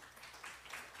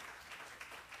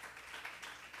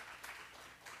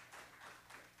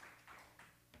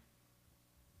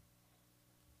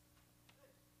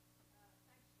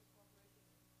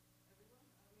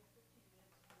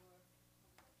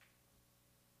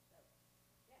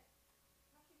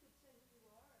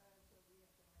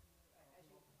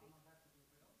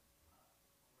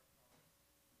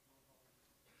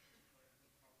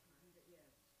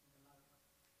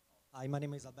 Hi, my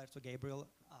name is Alberto Gabriel.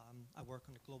 I work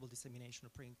on the global dissemination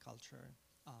of print culture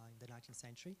in the 19th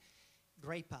century.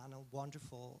 Great panel,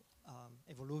 wonderful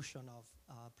evolution of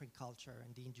print culture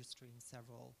and the industry in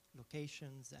several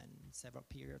locations and several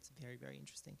periods. Very, very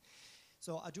interesting.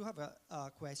 So I do have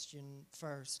a question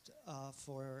first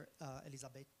for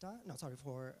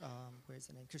where's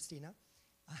the name? Christina.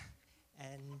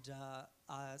 And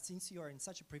since you are in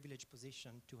such a privileged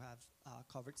position to have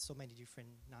covered so many different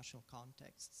national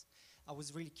contexts, I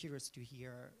was really curious to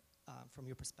hear from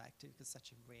your perspective, because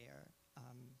such a rare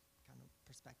kind of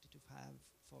perspective to have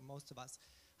for most of us.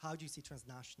 How do you see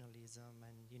transnationalism,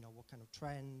 and what kind of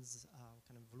trends, what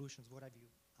kind of evolutions, what have you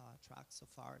tracked so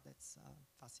far that's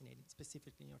fascinating,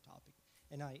 specifically in your topic?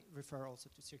 And I refer also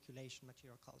to circulation,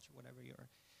 material culture, whatever you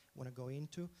want to go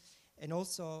into. And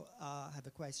also have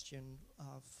a question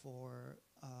for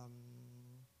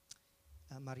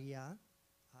Maria.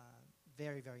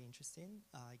 Very, very interesting.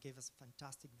 Gave us a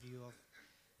fantastic view of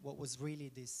what was really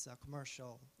this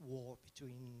commercial war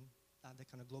between the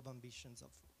kind of global ambitions of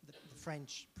the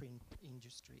French print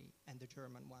industry and the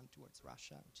German one towards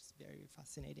Russia, which is very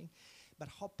fascinating. But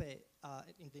Hoppe,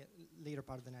 in the later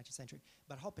part of the 19th century,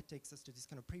 but Hoppe takes us to this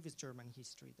kind of previous German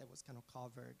history that was kind of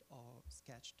covered or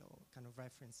sketched or kind of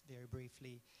referenced very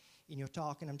briefly in your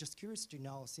talk. And I'm just curious to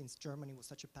know, since Germany was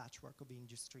such a patchwork of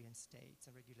industry and states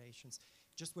and regulations,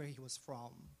 just where he was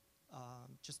from,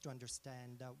 just to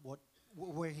understand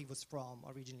where he was from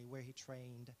originally, where he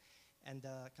trained. And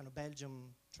kind of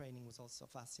Belgium training was also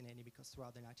fascinating because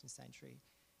throughout the 19th century,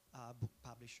 book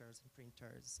publishers and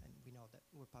printers, and we know that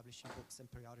we're publishing books and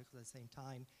periodicals at the same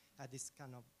time, had this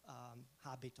kind of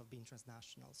habit of being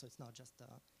transnational. So it's not just the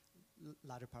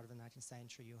latter part of the 19th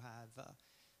century. You have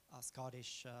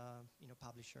Scottish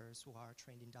publishers who are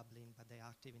trained in Dublin, but they're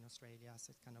active in Australia, so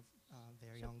it's kind of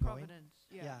very ongoing. Provenance,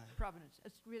 provenance.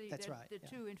 It's really, that's right. They're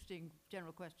two interesting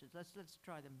general questions. Let's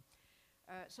try them.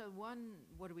 So one,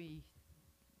 what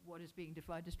is being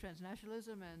defined as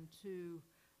transnationalism, and two,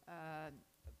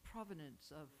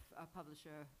 provenance of a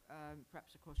publisher,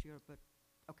 perhaps across Europe, but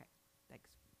okay,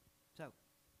 thanks. So,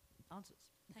 answers.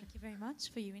 Thank you very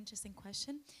much for your interesting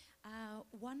question.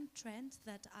 One trend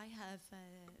that I have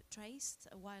traced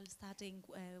while studying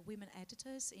women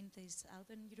editors in these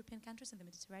southern European countries and the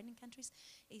Mediterranean countries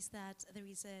is that there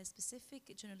is a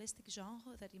specific journalistic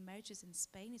genre that emerges in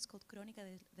Spain. It's called Crónica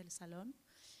del Salón.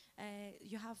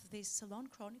 You have this salon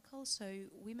chronicle, so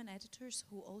women editors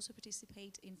who also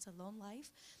participate in salon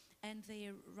life, and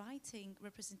they're writing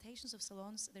representations of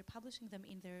salons, they're publishing them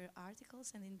in their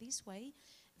articles, and in this way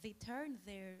they turn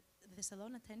the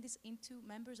salon attendees into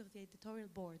members of the editorial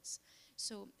boards.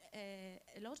 So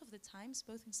a lot of the times,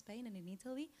 both in Spain and in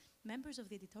Italy, members of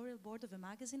the editorial board of a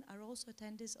magazine are also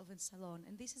attendees of a salon,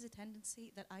 and this is a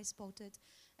tendency that I spotted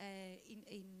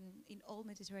in all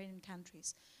Mediterranean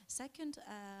countries. Second,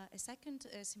 a second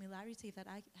similarity that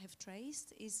I have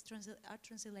traced is art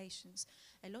translations.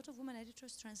 A lot of women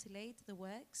editors translate the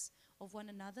works of one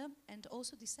another and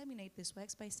also disseminate these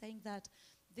works by saying that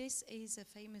this is a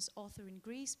famous author in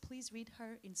Greece, please read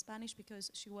her in Spanish because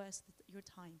she was your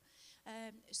time.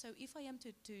 So if I am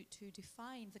to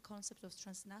define the concept of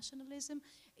transnationalism,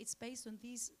 it's based on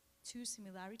these two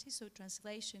similarities, so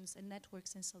translations and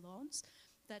networks and salons,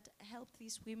 that help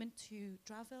these women to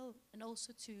travel and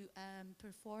also to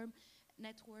perform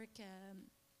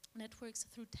networks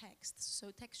through text.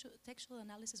 So textual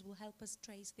analysis will help us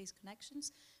trace these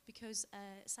connections because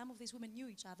some of these women knew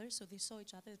each other, so they saw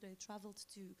each other, they traveled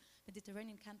to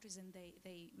Mediterranean countries and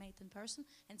they met in person,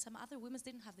 and some other women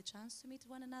didn't have the chance to meet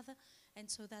one another, and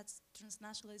so that's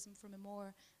transnationalism from a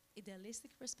more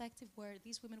idealistic perspective, where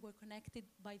these women were connected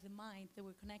by the mind, they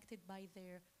were connected by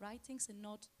their writings and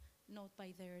not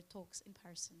by their talks in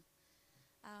person.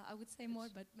 I would say more,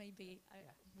 but maybe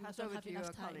we don't have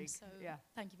enough time. So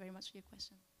thank you very much for your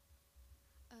question.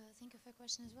 Thank you for your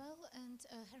question as well. And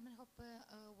Hermann Hoppe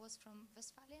was from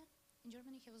Westphalia in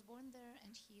Germany. He was born there,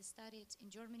 and he studied in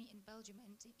Germany, in Belgium,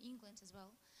 and in England as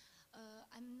well.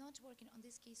 I'm not working on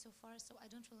this case so far, so I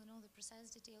don't really know the precise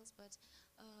details, but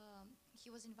he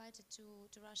was invited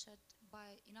to Russia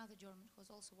by another German who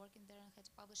was also working there and had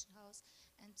a publishing house,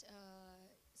 and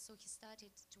so he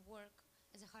started to work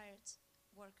as a hired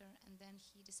worker, and then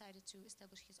he decided to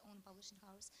establish his own publishing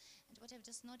house. And what I've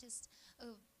just noticed,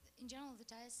 in general, the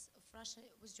ties of Russia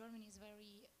with Germany is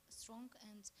very strong,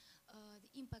 and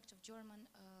the impact of German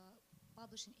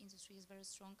publishing industry is very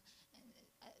strong. And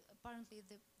apparently,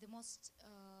 the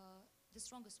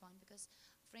strongest one, because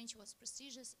French was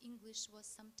prestigious, English was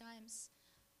sometimes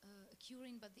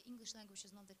occurring, but the English language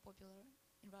is not that popular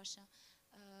in Russia.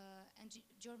 And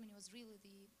Germany was really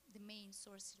the main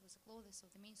source. It was a clothes, so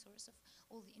the main source of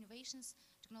all the innovations,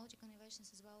 technological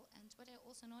innovations as well. And what I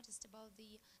also noticed about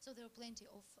so there were plenty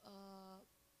of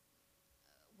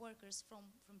workers from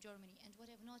Germany. And what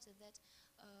I've noted that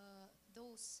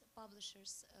those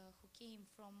publishers who came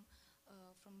from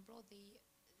abroad, they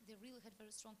really had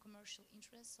very strong commercial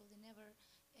interests, so they never,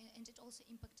 and it also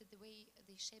impacted the way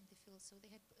they shaped the field. So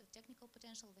they had technical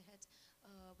potential, they had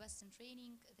Western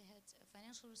training, they had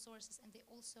financial resources, and they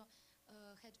also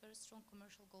had very strong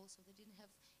commercial goals, so they didn't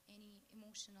have any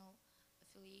emotional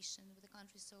affiliation with the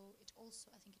country. So it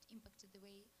also, I think it impacted the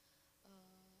way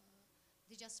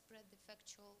they just spread the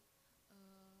factual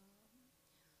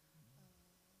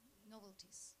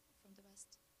novelties from the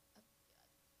West.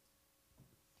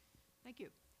 Thank you.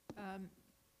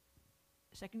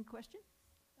 Second question.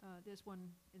 There's one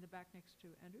in the back next to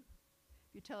Andrew.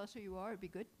 If you tell us who you are, it'd be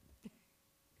good.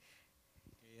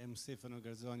 Okay, I'm Stefano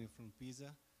Garzoni from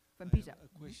Pisa. From Pisa.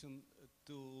 A question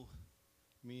to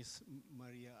Ms.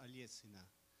 Maria Aliesina.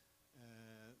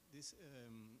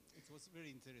 It was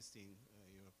very interesting,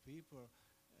 your paper,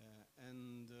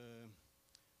 and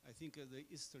I think the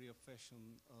history of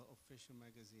fashion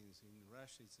magazines in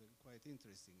Russia is quite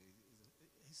interesting. It's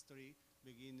a history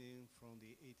beginning from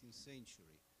the 18th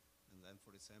century, and then,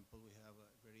 for example, we have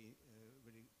very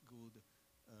good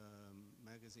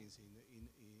magazines in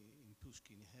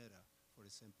Pushkin era. For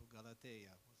example,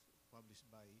 Galatea was published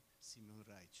by Simon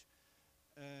Reich.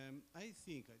 I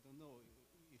think, I don't know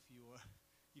if you are,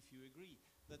 if you agree,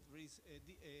 that there is a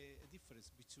difference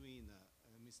between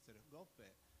Mr. Goppe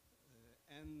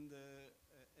and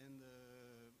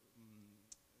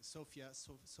Sofia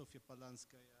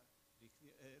Palanskaya,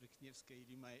 Rykniewska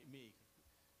ili May,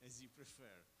 as you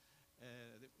prefer.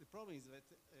 The problem is that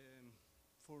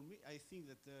for me, I think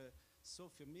that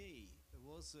Sophia May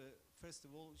was, first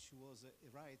of all, she was a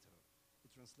writer, a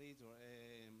translator,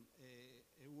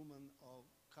 a woman of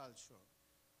culture.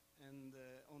 And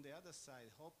on the other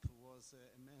side, Hoppe was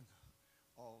a man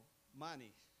of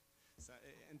money, so,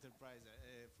 enterprise.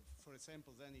 For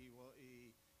example, then he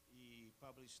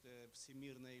published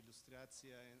Всемирная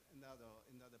Иллюстрация and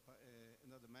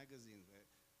another magazine that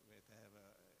have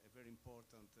a very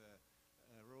important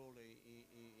role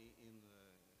in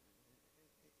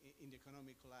the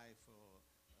economic life of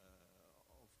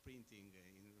printing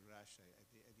in Russia at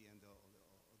the end of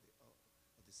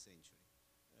the century.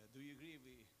 Do you agree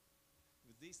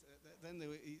with this? Then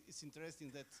it's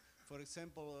interesting that, for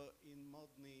example, in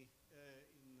Modny,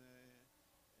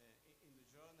 in the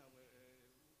journal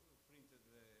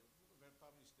were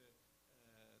published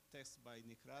texts by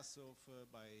Nekrasov,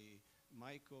 by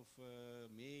Maikov,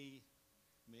 May.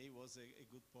 May was a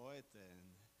good poet,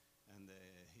 and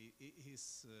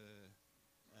his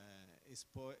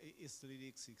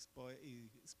lyrics, his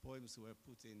poems were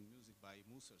put in music by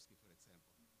Mussorgsky, for example.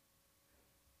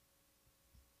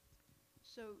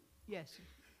 So, yes,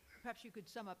 perhaps you could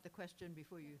sum up the question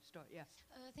before you start. Yeah.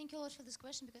 Thank you a lot for this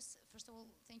question, because first of all,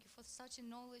 thank you for such a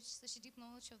deep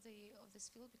knowledge of this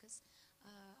field, because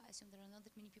I assume there are not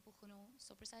that many people who know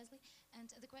so precisely.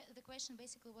 And the question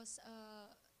basically was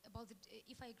about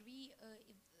if I agree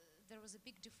if there was a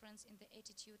big difference in the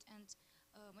attitude and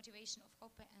motivation of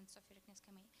Hoppe and Sofia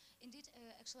Rykniewska-May. Indeed,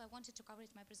 actually, I wanted to cover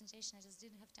it in my presentation. I just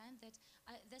didn't have time.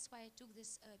 That's why I took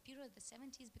this period, the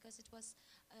 70s, because it was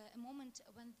a moment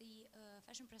when the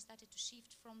fashion press started to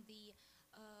shift from the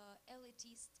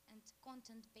elitist and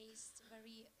content-based,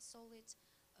 very solid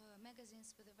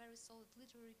magazines with a very solid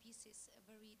literary pieces, a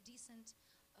very decent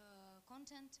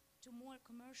content, to more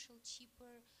commercial,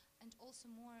 cheaper, and also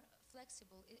more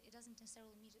flexible. It doesn't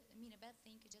necessarily mean a bad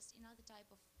thing, it's just another type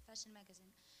of fashion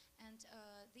magazine. And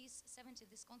this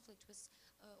conflict was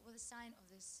a sign of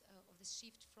this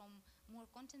shift from more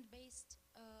content-based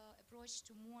approach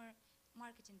to more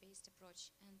marketing-based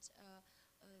approach. And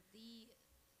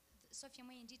Sophia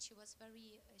May, indeed, she was a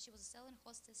selling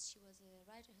hostess, she was a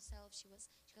writer herself, she has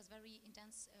very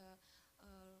intense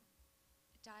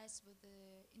ties with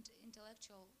the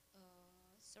intellectual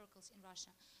circles in Russia.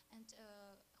 And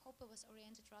Hoppe was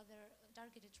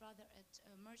targeted rather at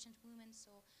merchant women,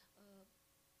 so a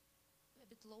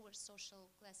bit lower social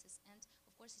classes. And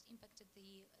of course it impacted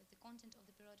the content of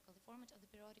the periodical, the format of the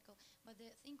periodical. But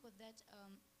the thing with that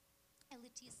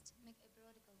elitist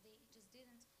periodical, they just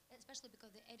didn't, especially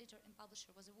because the editor and publisher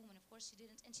was a woman, of course she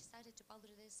didn't, and she started to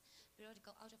publish this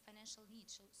periodical out of financial need.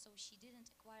 So she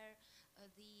didn't acquire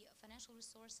the financial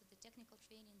resources, the technical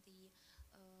training,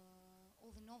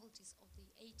 all the novelties of the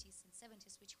 80s and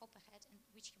 70s, which Hoppe had and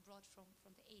which he brought from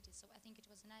the 80s. So I think it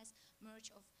was a nice merge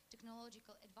of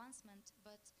technological advancement,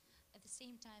 but at the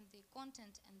same time the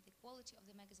content and the quality of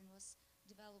the magazine was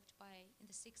developed in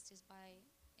the 60s by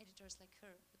editors like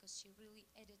her, because she really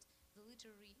added the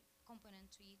literary component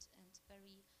to it and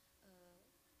very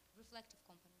reflective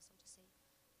component, so to say.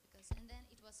 And then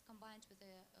it was combined with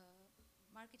a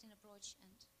marketing approach,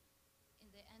 and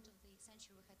in the end of the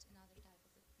century we had another type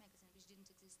of magazine which didn't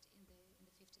exist in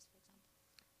the 50s, for example.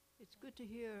 It's good to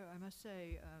hear, I must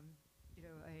say,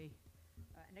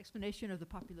 an explanation of the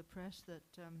popular press that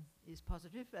is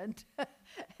positive and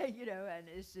and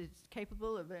is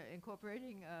capable of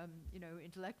incorporating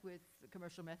intellect with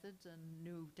commercial methods and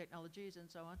new technologies and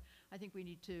so on. I think we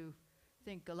need to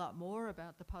think a lot more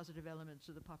about the positive elements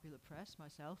of the popular press.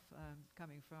 Myself,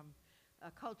 coming from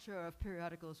a culture of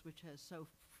periodicals which has so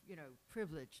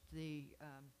privileged the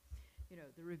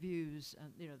reviews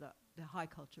and the high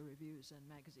culture reviews and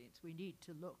magazines. We need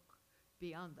to look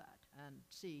beyond that and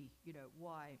see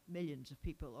why millions of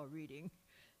people are reading,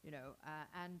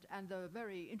 and the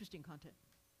very interesting content,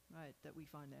 right, that we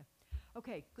find there.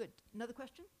 Okay, good. Another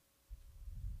question?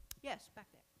 Yes,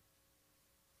 back there.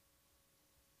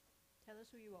 Tell us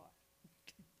who you are.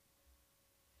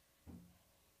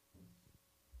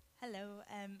 Hello,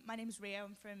 my name is Rio.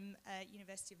 I'm from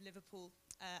University of Liverpool,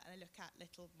 and I look at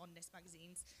little modernist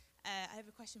magazines. I have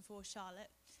a question for Charlotte.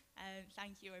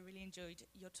 Thank you, I really enjoyed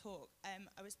your talk.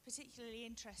 I was particularly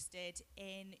interested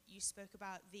in, you spoke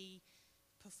about the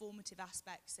performative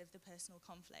aspects of the personal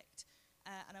conflict,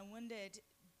 and I wondered,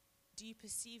 do you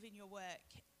perceive in your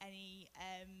work any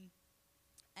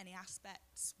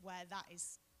aspects where that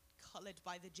is coloured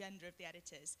by the gender of the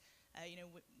editors?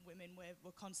 Women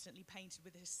were constantly painted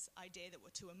with this idea that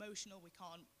we're too emotional, we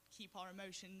can't keep our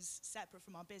emotions separate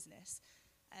from our business.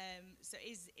 So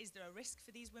is there a risk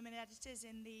for these women editors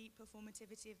in the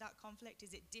performativity of that conflict?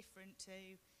 Is it different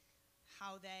to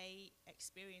how they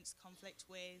experience conflict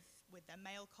with their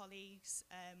male colleagues,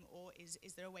 or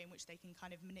is there a way in which they can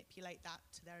kind of manipulate that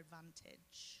to their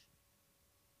advantage?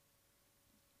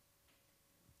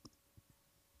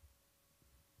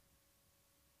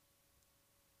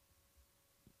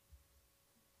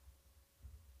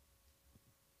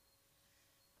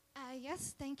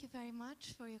 Yes, thank you very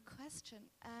much for your question.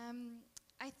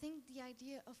 I think the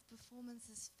idea of performance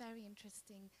is very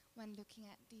interesting when looking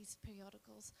at these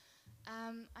periodicals.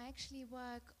 I actually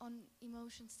work on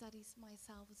emotion studies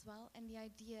myself as well, and the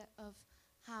idea of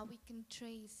how we can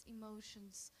trace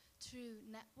emotions through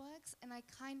networks, and I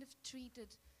kind of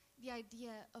treated the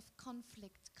idea of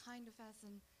conflict kind of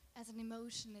as an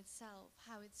emotion itself,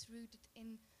 how it's rooted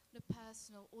in the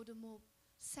personal or the more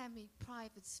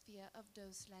semi-private sphere of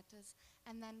those letters,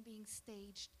 and then being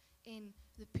staged in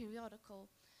the periodical.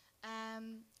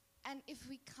 And if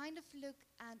we kind of look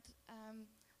at,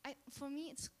 for me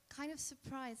it's kind of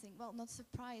surprising, well, not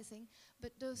surprising,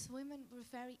 but those women were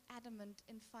very adamant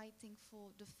in fighting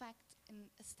for the fact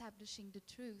and establishing the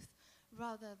truth,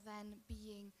 rather than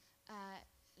being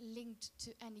linked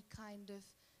to any kind of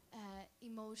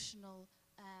emotional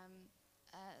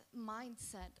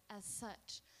mindset as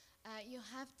such. You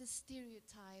have the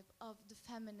stereotype of the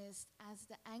feminist as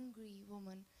the angry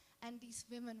woman, and these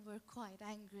women were quite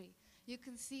angry. You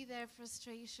can see their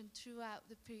frustration throughout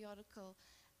the periodical,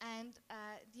 and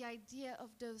the idea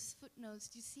of those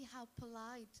footnotes, you see how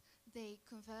polite they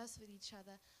converse with each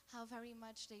other, how very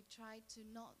much they try to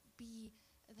not be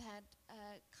that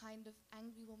kind of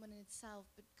angry woman in itself,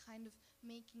 but kind of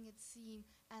making it seem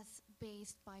as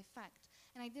based by fact.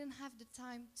 And I didn't have the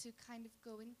time to kind of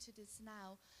go into this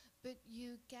now, but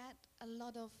you get a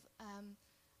lot of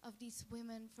these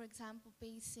women, for example,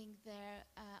 basing their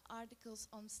articles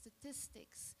on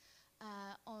statistics,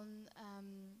 on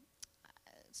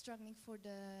struggling for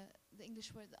the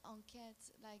English word, the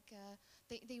enquête, like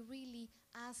they really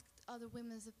asked other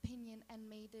women's opinion and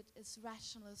made it as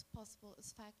rational as possible,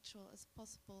 as factual as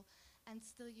possible, and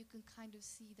still you can kind of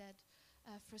see that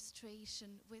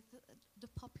frustration with the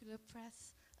popular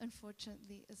press,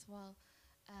 unfortunately, as well.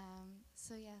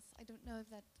 So yes, I don't know if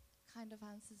that kind of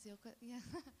answers your question. Yeah.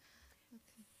 Okay.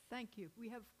 Thank you. We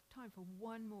have time for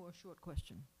one more short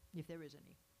question, if there is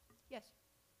any. Yes.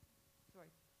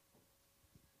 Sorry.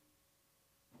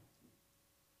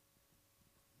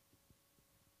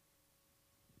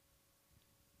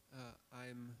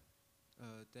 I'm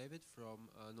David from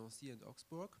Nancy and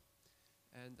Augsburg,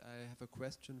 and I have a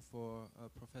question for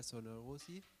Professor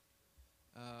Narosi.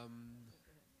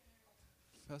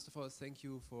 First of all, thank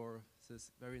you for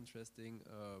this very interesting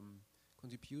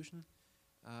contribution.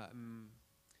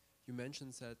 You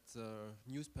mentioned that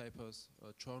newspapers,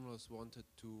 journals wanted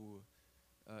to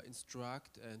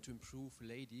instruct and to improve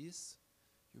ladies.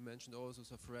 You mentioned also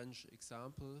the French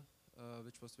example,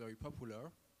 which was very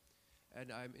popular.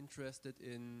 And I'm interested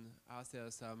in, are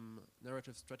there some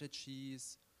narrative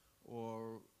strategies,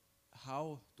 or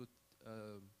how did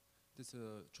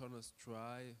journalists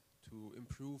try to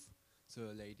improve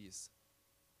the ladies?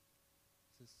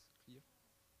 Is this clear?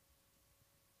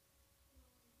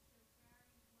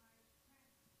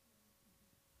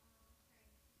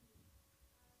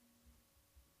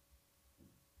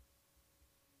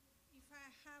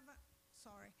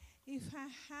 If I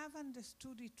have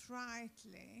understood it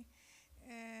rightly,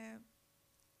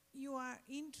 you are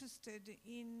interested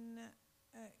in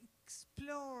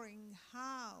exploring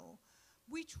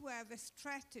which were the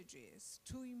strategies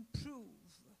to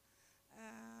improve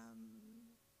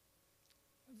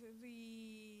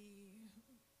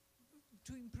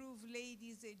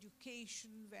ladies'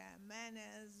 education, their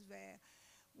manners,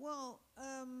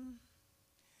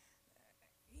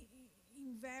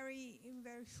 in very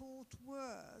short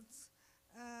words.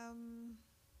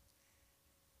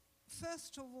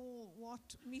 First of all,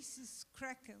 what Mrs.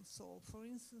 Krakenthal, for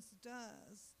instance,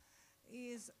 does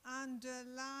is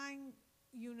underline,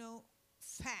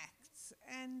 facts facts,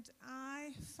 and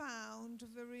I found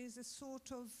there is a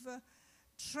sort of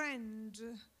trend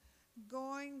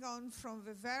going on from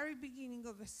the very beginning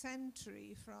of the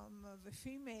century, from the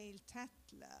female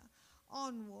Tatler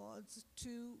onwards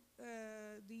to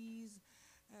these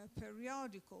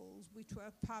periodicals, which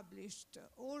were published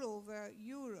all over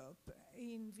Europe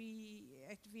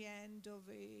at the end of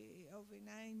the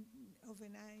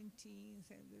 19th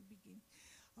and the beginning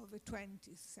of the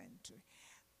 20th century.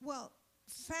 Well,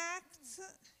 facts,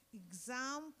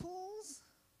 examples,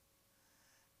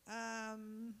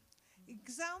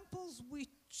 examples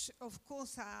which of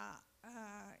course are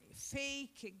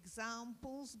fake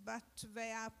examples, but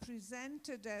they are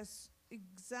presented as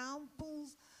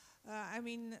examples,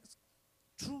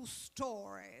 true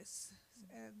stories.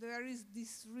 There is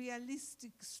this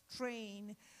realistic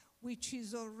strain which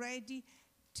is already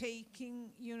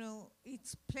taking,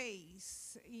 its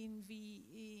place in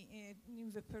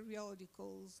the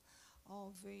periodicals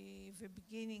of the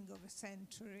beginning of the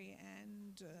century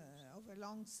and of a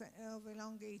long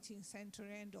 18th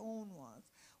century and onwards,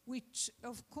 which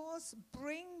of course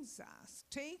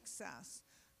takes us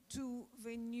to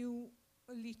the new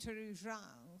literary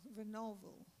genre, the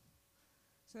novel.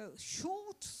 So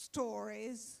short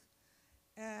stories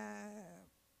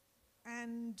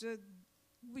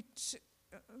which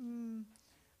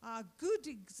are good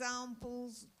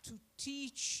examples to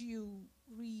teach you,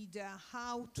 reader,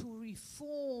 how to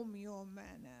reform your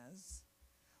manners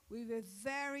with a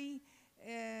very,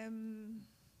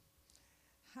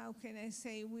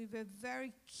 with a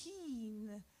very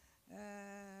keen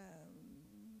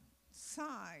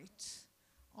sight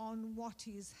on what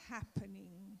is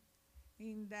happening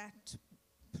in that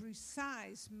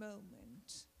precise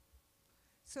moment.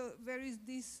 So there is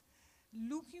this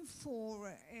looking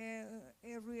for a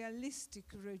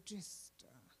realistic register,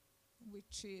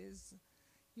 which is,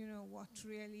 what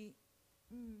really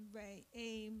they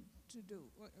aim to do,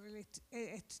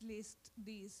 at least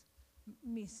these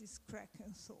Mrs.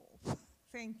 Krakenthorpe.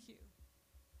 Thank you.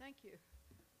 Thank you.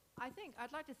 I think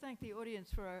I'd like to thank the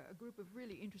audience for a group of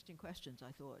really interesting questions,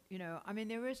 I thought.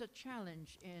 There is a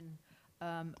challenge in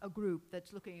a group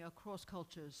that's looking across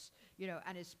cultures,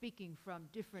 and is speaking from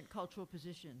different cultural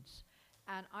positions.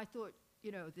 And I thought,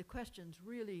 the questions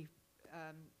really,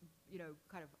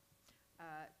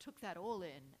 took that all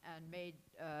in and made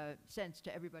sense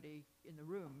to everybody in the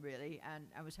room, really, and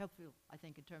was helpful, I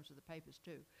think, in terms of the papers,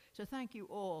 too. So thank you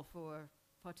all for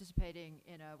participating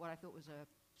in what I thought was a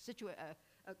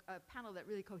panel that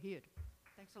really cohered.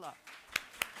 Thanks a lot.